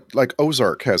mean? Like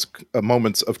Ozark has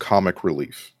moments of comic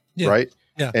relief, right?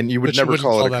 Yeah, and you would but never wouldn't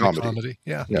call it that a comedy.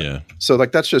 Yeah. So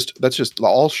like that's just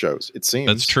all shows. It seems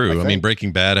that's true. I mean,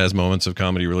 Breaking Bad has moments of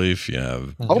comedy relief. Yeah.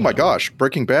 Oh my gosh,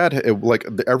 Breaking Bad!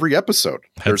 Every episode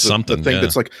there's something the thing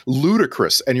that's like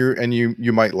ludicrous, and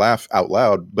you might laugh out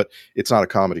loud, but it's not a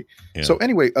comedy. Yeah. So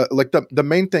anyway, like the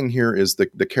main thing here is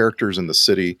the characters in the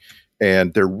city.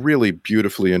 And they're really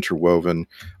beautifully interwoven.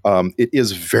 It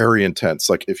is very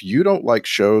intense. Like if you don't like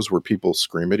shows where people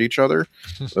scream at each other,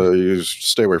 you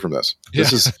stay away from this. Yeah.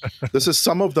 This is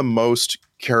some of the most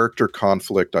character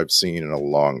conflict I've seen in a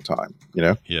long time.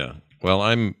 Yeah. Well,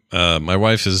 I'm. My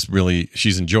wife is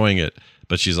she's enjoying it,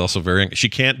 but she's also she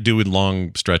can't do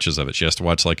long stretches of it. She has to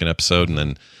watch like an episode and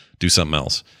then do something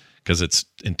else because it's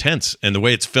intense. And the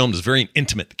way it's filmed is very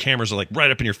intimate. The cameras are like right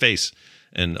up in your face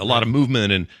and a lot of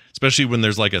movement, and especially when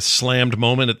there's like a slammed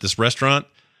moment at this restaurant,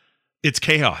 it's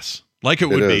chaos, like it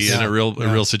would be in a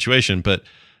real situation. But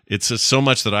it's just so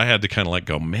much that I had to kind of like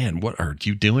go, man, what are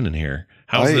you doing in here?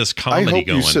 How's this comedy I hope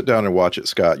going? You sit down and watch it,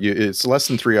 Scott. It's less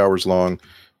than 3 hours long.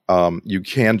 You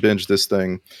can binge this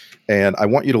thing, and I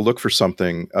want you to look for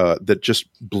something that just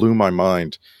blew my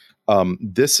mind.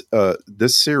 This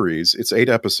series, it's 8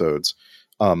 episodes.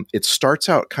 It starts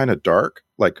out kind of dark,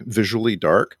 like visually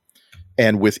dark.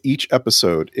 And with each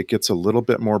episode, it gets a little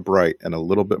bit more bright and a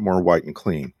little bit more white and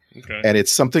clean. Okay. And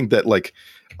it's something that, like,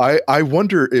 I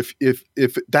wonder if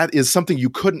that is something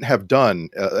you couldn't have done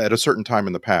at a certain time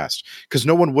in the past, because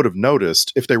no one would have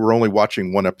noticed if they were only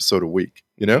watching 1 episode a week.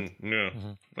 Yeah.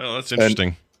 Well, that's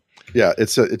interesting. And,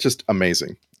 it's just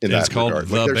amazing. It's called regard.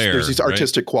 The Bear. There's these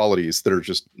artistic qualities that are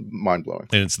just mind blowing.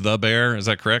 And it's The Bear. Is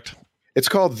that correct? It's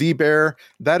called The Bear.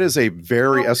 That is a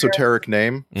very esoteric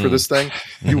name for this thing.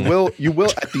 You will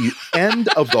at the end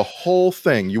of the whole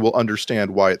thing, you will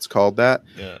understand why it's called that.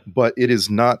 Yeah. But it is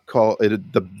not called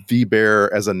The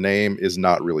Bear as a name is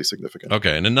not really significant.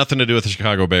 Okay, and then nothing to do with the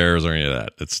Chicago Bears or any of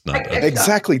that. It's not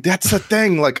exactly. That's the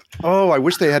thing. Like, I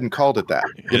wish they hadn't called it that.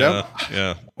 You know?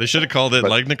 Yeah. They should have called it,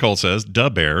 like Nicole says, The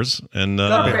Bears, and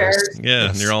Bears. Yeah,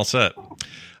 and you're all set.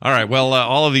 All right. Well,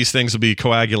 all of these things will be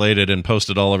coagulated and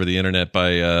posted all over the internet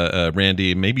by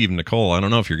Randy, maybe even Nicole. I don't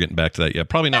know if you're getting back to that yet.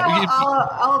 Probably not.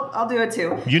 I'll do it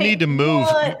too. You need to move.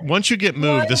 Once you get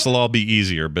moved, this will all be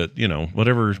easier. But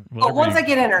whatever. But once I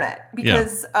get internet,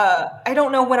 because I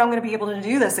don't know when I'm going to be able to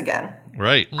do this again.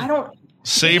 Right. I don't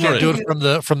savor it. Do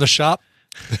it from the shop.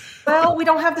 Well, we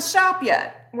don't have the shop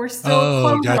yet. We're still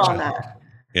closing on that.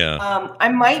 Yeah. I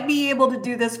might be able to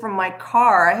do this from my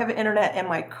car. I have internet in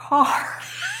my car.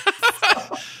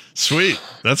 Sweet.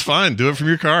 That's fine. Do it from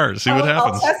your car. See what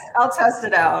happens. I'll test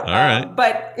it out. All right.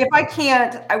 But if I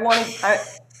can't,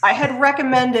 I had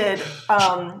recommended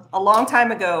a long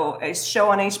time ago a show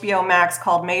on HBO Max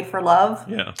called Made for Love.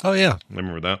 Yeah. Oh, yeah. I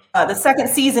remember that. The second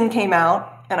season came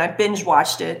out, and I binge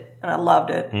watched it, and I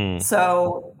loved it.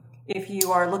 So if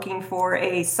you are looking for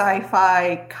a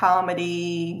sci-fi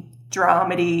comedy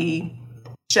dramedy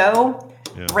show,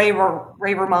 Ray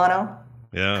Romano.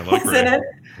 Yeah, I like is Ray. in it.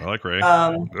 I like Ray.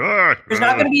 There's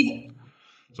not going to be.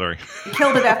 Sorry.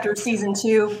 Killed it after season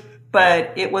 2,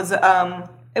 but it was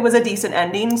a decent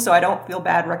ending, so I don't feel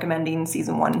bad recommending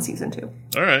season 1 and season 2.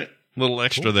 All right. A little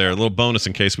extra there, a little bonus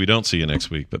in case we don't see you next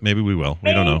week, but maybe we will.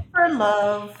 We don't know. For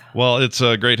love. Well, it's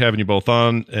great having you both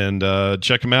on, and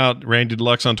check them out. Randy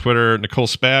Deluxe on Twitter, Nicole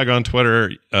Spag on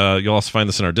Twitter. You'll also find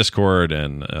this in our Discord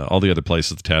and all the other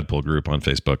places, the Tadpole group on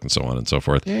Facebook and so on and so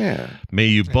forth. Yeah. May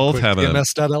you both have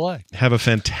TMS.LA. a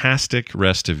fantastic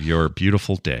rest of your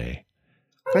beautiful day.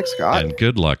 Thanks, Scott. And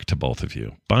good luck to both of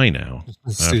you. Bye now.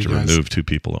 I See have to you guys. remove 2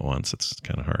 people at once. It's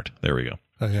kind of hard. There we go.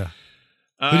 Oh, yeah.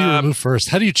 Who do you remove first?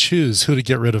 How do you choose who to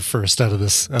get rid of first out of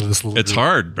this little It's group?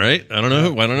 hard, right? I don't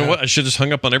know. I don't know what. I should just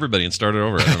hung up on everybody and started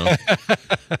over. I don't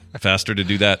know. Faster to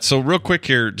do that. So real quick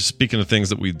here, just speaking of things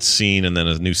that we'd seen, and then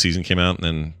a new season came out,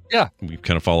 and then we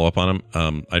kind of follow up on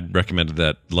them. I recommended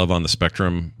that Love on the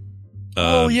Spectrum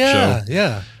show.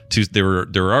 Yeah. there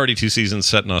were already 2 seasons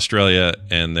set in Australia,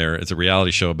 and it's a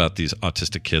reality show about these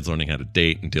autistic kids learning how to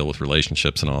date and deal with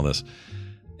relationships and all this.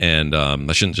 And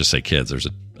I shouldn't just say kids; there's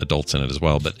adults in it as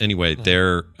well. But anyway,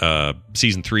 their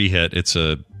season 3 hit. It's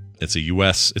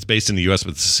based in the U.S.,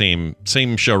 but it's the same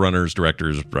showrunners,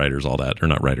 directors, writers, all that, or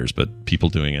not writers, but people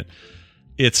doing it.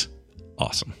 It's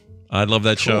awesome. I love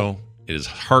that show. It is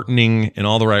heartening in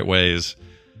all the right ways.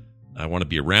 I want to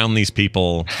be around these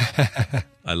people.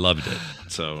 I loved it.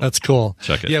 So that's cool.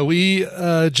 Check it. Yeah, we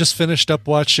just finished up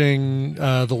watching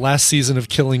the last season of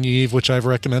Killing Eve, which I've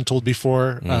recommended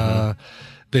before.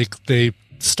 They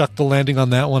stuck the landing on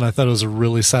that one. I thought it was a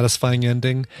really satisfying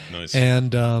ending. Nice.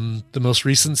 And the most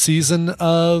recent season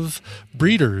of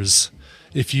Breeders.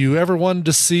 If you ever wanted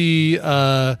to see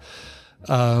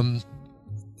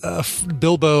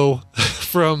Bilbo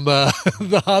from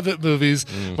the Hobbit movies,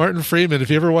 Martin Freeman, if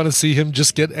you ever want to see him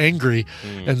just get angry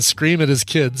and scream at his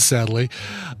kids, sadly,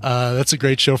 that's a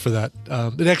great show for that.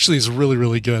 It actually is really,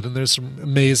 really good, and there's some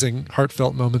amazing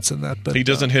heartfelt moments in that. But he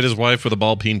doesn't hit his wife with a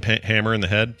ball-peen hammer in the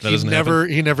head? That doesn't happen?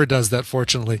 He never does that,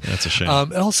 fortunately. That's a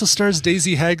shame. It also stars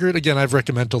Daisy Haggard. Again, I've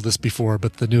recommended this before,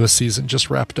 but the newest season just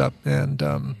wrapped up. And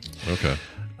okay.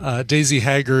 Daisy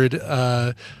Haggard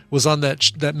was on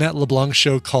that Matt LeBlanc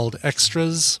show called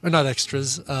Episodes.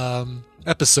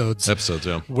 Episodes,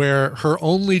 yeah. Where her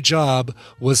only job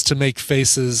was to make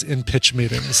faces in pitch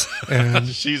meetings. And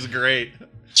she's great.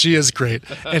 She is great.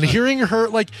 And hearing her,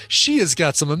 she has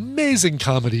got some amazing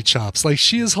comedy chops.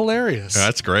 She is hilarious.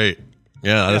 That's great.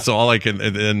 Yeah, that's all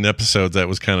in episodes. That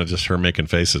was kind of just her making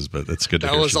faces, but it's good to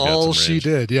hear. That was all she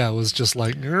did. Yeah, it was just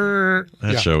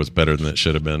that show was better than it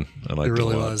should have been. I liked it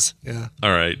really a lot. was. Yeah. All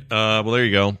right. Well, there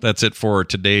you go. That's it for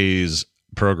today's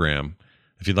program.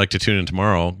 If you'd like to tune in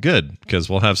tomorrow, good, because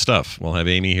we'll have stuff. We'll have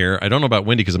Amy here. I don't know about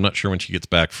Wendy because I'm not sure when she gets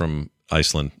back from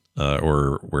Iceland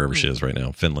or wherever she is right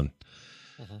now, Finland,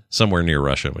 somewhere near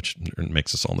Russia, which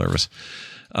makes us all nervous.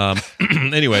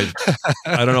 Anyway,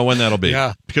 I don't know when that'll be.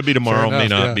 Yeah. It could be tomorrow, Fair enough,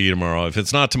 may not be tomorrow. If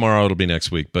it's not tomorrow, it'll be next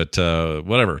week. But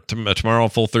whatever. Tomorrow,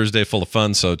 full Thursday, full of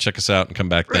fun. So check us out and come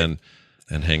back then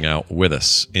and hang out with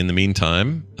us. In the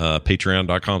meantime,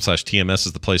 patreon.com/TMS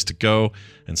is the place to go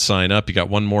and sign up. You got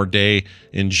one more day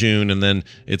in June, and then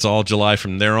it's all July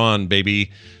from there on,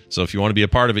 baby. So if you want to be a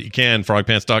part of it, you can.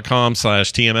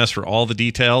 frogpants.com/TMS for all the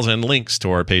details and links to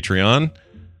our Patreon.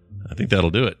 I think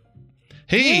that'll do it.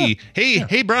 Hey,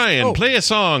 Brian, play a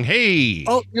song. Hey.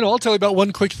 Oh, I'll tell you about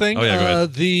one quick thing. Oh, yeah, go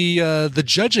ahead. The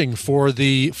judging for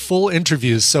the full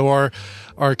interviews. So our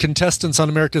contestants on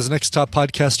America's Next Top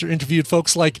Podcaster interviewed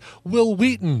folks like Will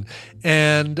Wheaton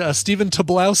and Stephen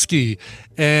Tobolowsky,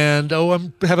 and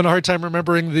I'm having a hard time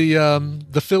remembering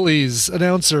the Phillies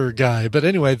announcer guy. But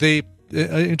anyway, they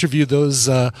interviewed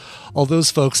all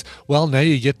those folks. Well, now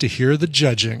you get to hear the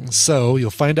judging, so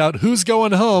you'll find out who's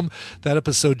going home. That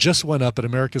episode just went up at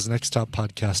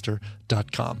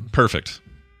americasnexttop.podcaster.com. Perfect.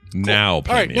 Now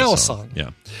play all right, me now a a song.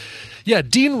 song. Yeah,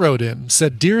 Dean wrote in,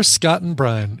 said, "Dear Scott and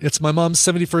Brian, it's my mom's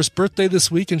 71st birthday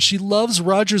this week, and she loves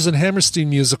Rodgers and Hammerstein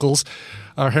musicals.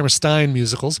 Her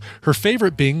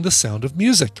favorite being The Sound of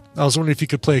Music. I was wondering if you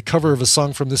could play a cover of a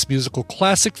song from this musical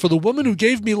classic for the woman who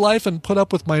gave me life and put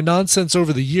up with my nonsense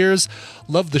over the years.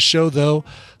 Love the show, though.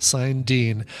 Signed,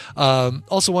 Dean."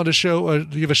 Also want to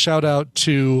give a shout out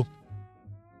to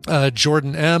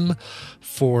Jordan M.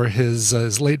 for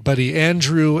his late buddy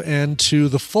Andrew, and to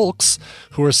the folks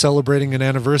who are celebrating an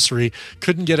anniversary.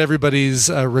 Couldn't get everybody's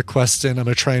requests in. I'm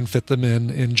going to try and fit them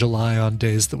in July on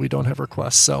days that we don't have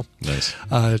requests. So nice.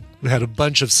 We had a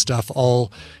bunch of stuff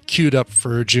all queued up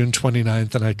for June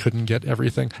 29th, and I couldn't get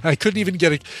everything. I couldn't even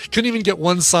get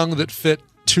one song that fit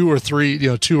two or three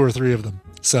of them.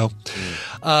 So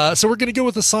we're going to go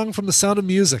with a song from The Sound of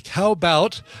Music. How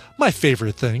about My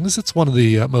Favorite Things? It's one of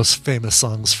the most famous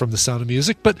songs from The Sound of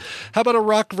Music. But how about a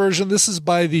rock version? This is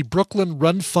by the Brooklyn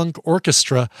Run Funk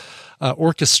Orchestrata.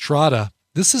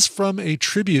 This is from a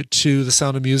tribute to The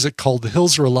Sound of Music called The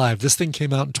Hills Are Alive. This thing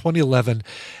came out in 2011,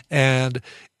 and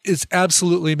it's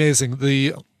absolutely amazing.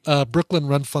 The Brooklyn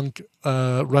Run Funk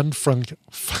Orchestrata.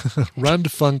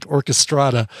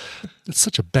 It's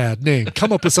such a bad name.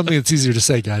 Come up with something that's easier to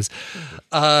say, guys.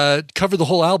 Cover the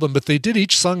whole album, but they did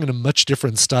each song in a much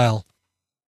different style.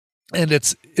 And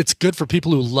it's good for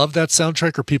people who love that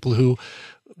soundtrack or people who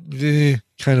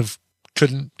kind of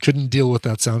couldn't deal with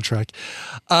that soundtrack.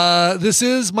 This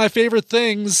is My Favorite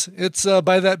Things. It's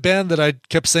by that band that I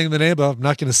kept saying the name of. I'm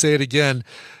not going to say it again.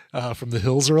 From The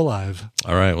Hills Are Alive.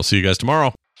 All right, we'll see you guys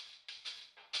tomorrow.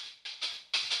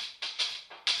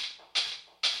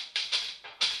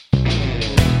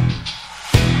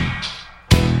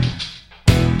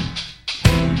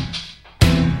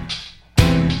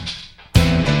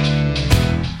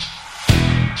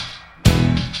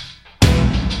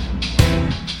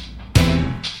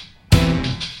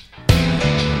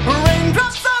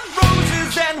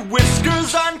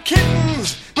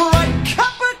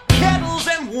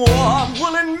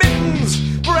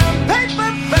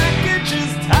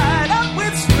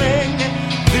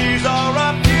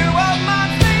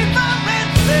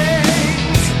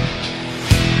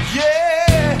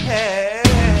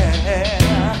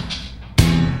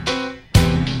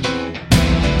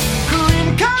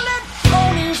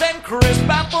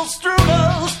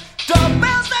 strudels,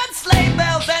 doorbells and sleigh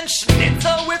bells and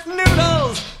schnitzel with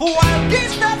noodles. Wild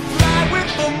geese that fly with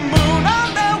the moon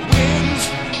on their wings.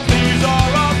 These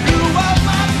are a few of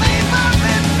my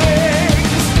favorite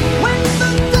things. When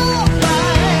the dog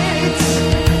bites,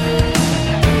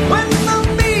 when the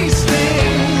bee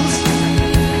stings,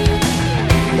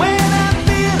 when I'm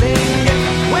feeling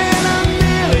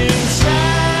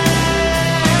sad.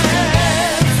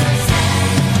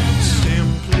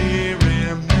 Simply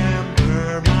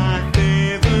remember my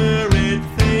favorite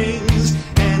things,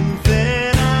 and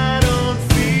then I don't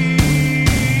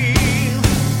feel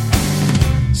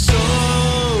so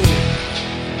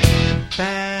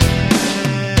bad.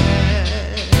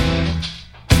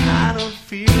 I don't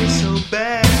feel so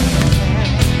bad.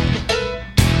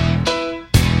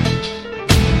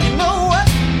 You know what?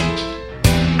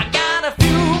 I got a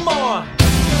few more.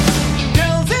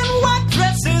 Girls in white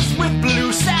dresses with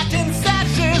blue satin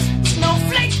sashes,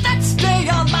 snowflakes that stay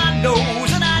on my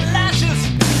nose and eyelashes,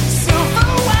 silver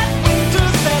white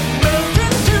winters that melt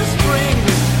into spring.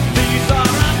 These are a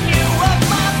few of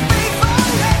my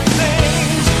favorite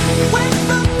things. When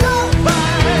the dog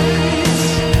bites,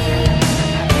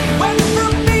 when the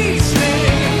bee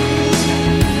stings,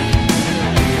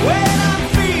 when I'm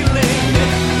feeling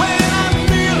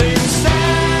sad.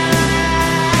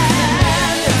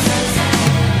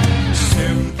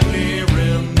 Simply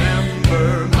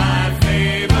remember my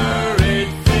favorite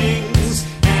things,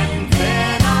 and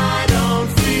then I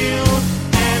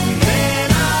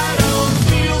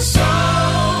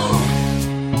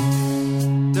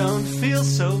don't feel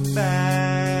so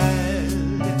bad.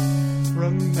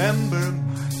 Remember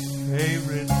my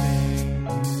favorite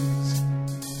things.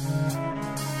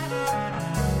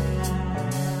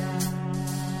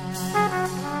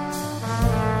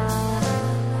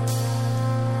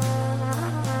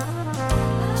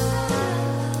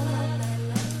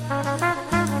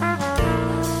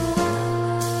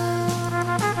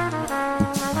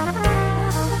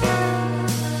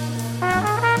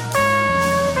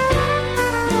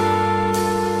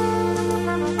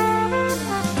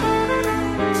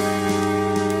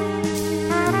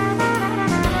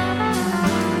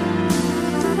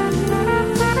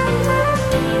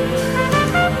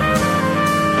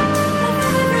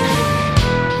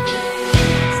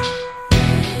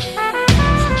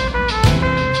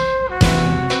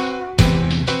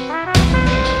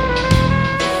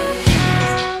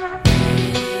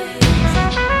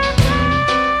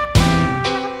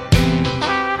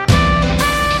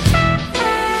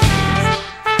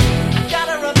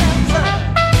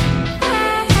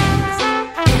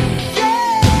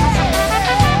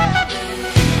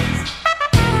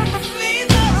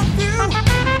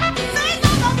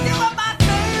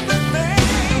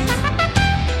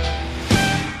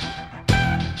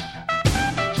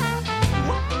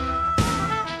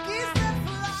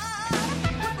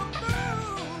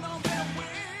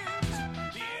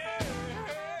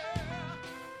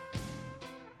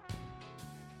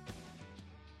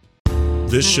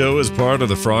 This show is part of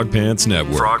the Frog Pants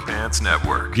Network. Frog Pants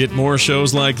Network. Get more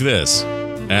shows like this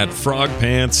at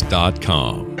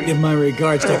frogpants.com. Give my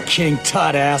regards to King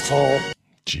Tut, asshole.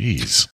 Jeez.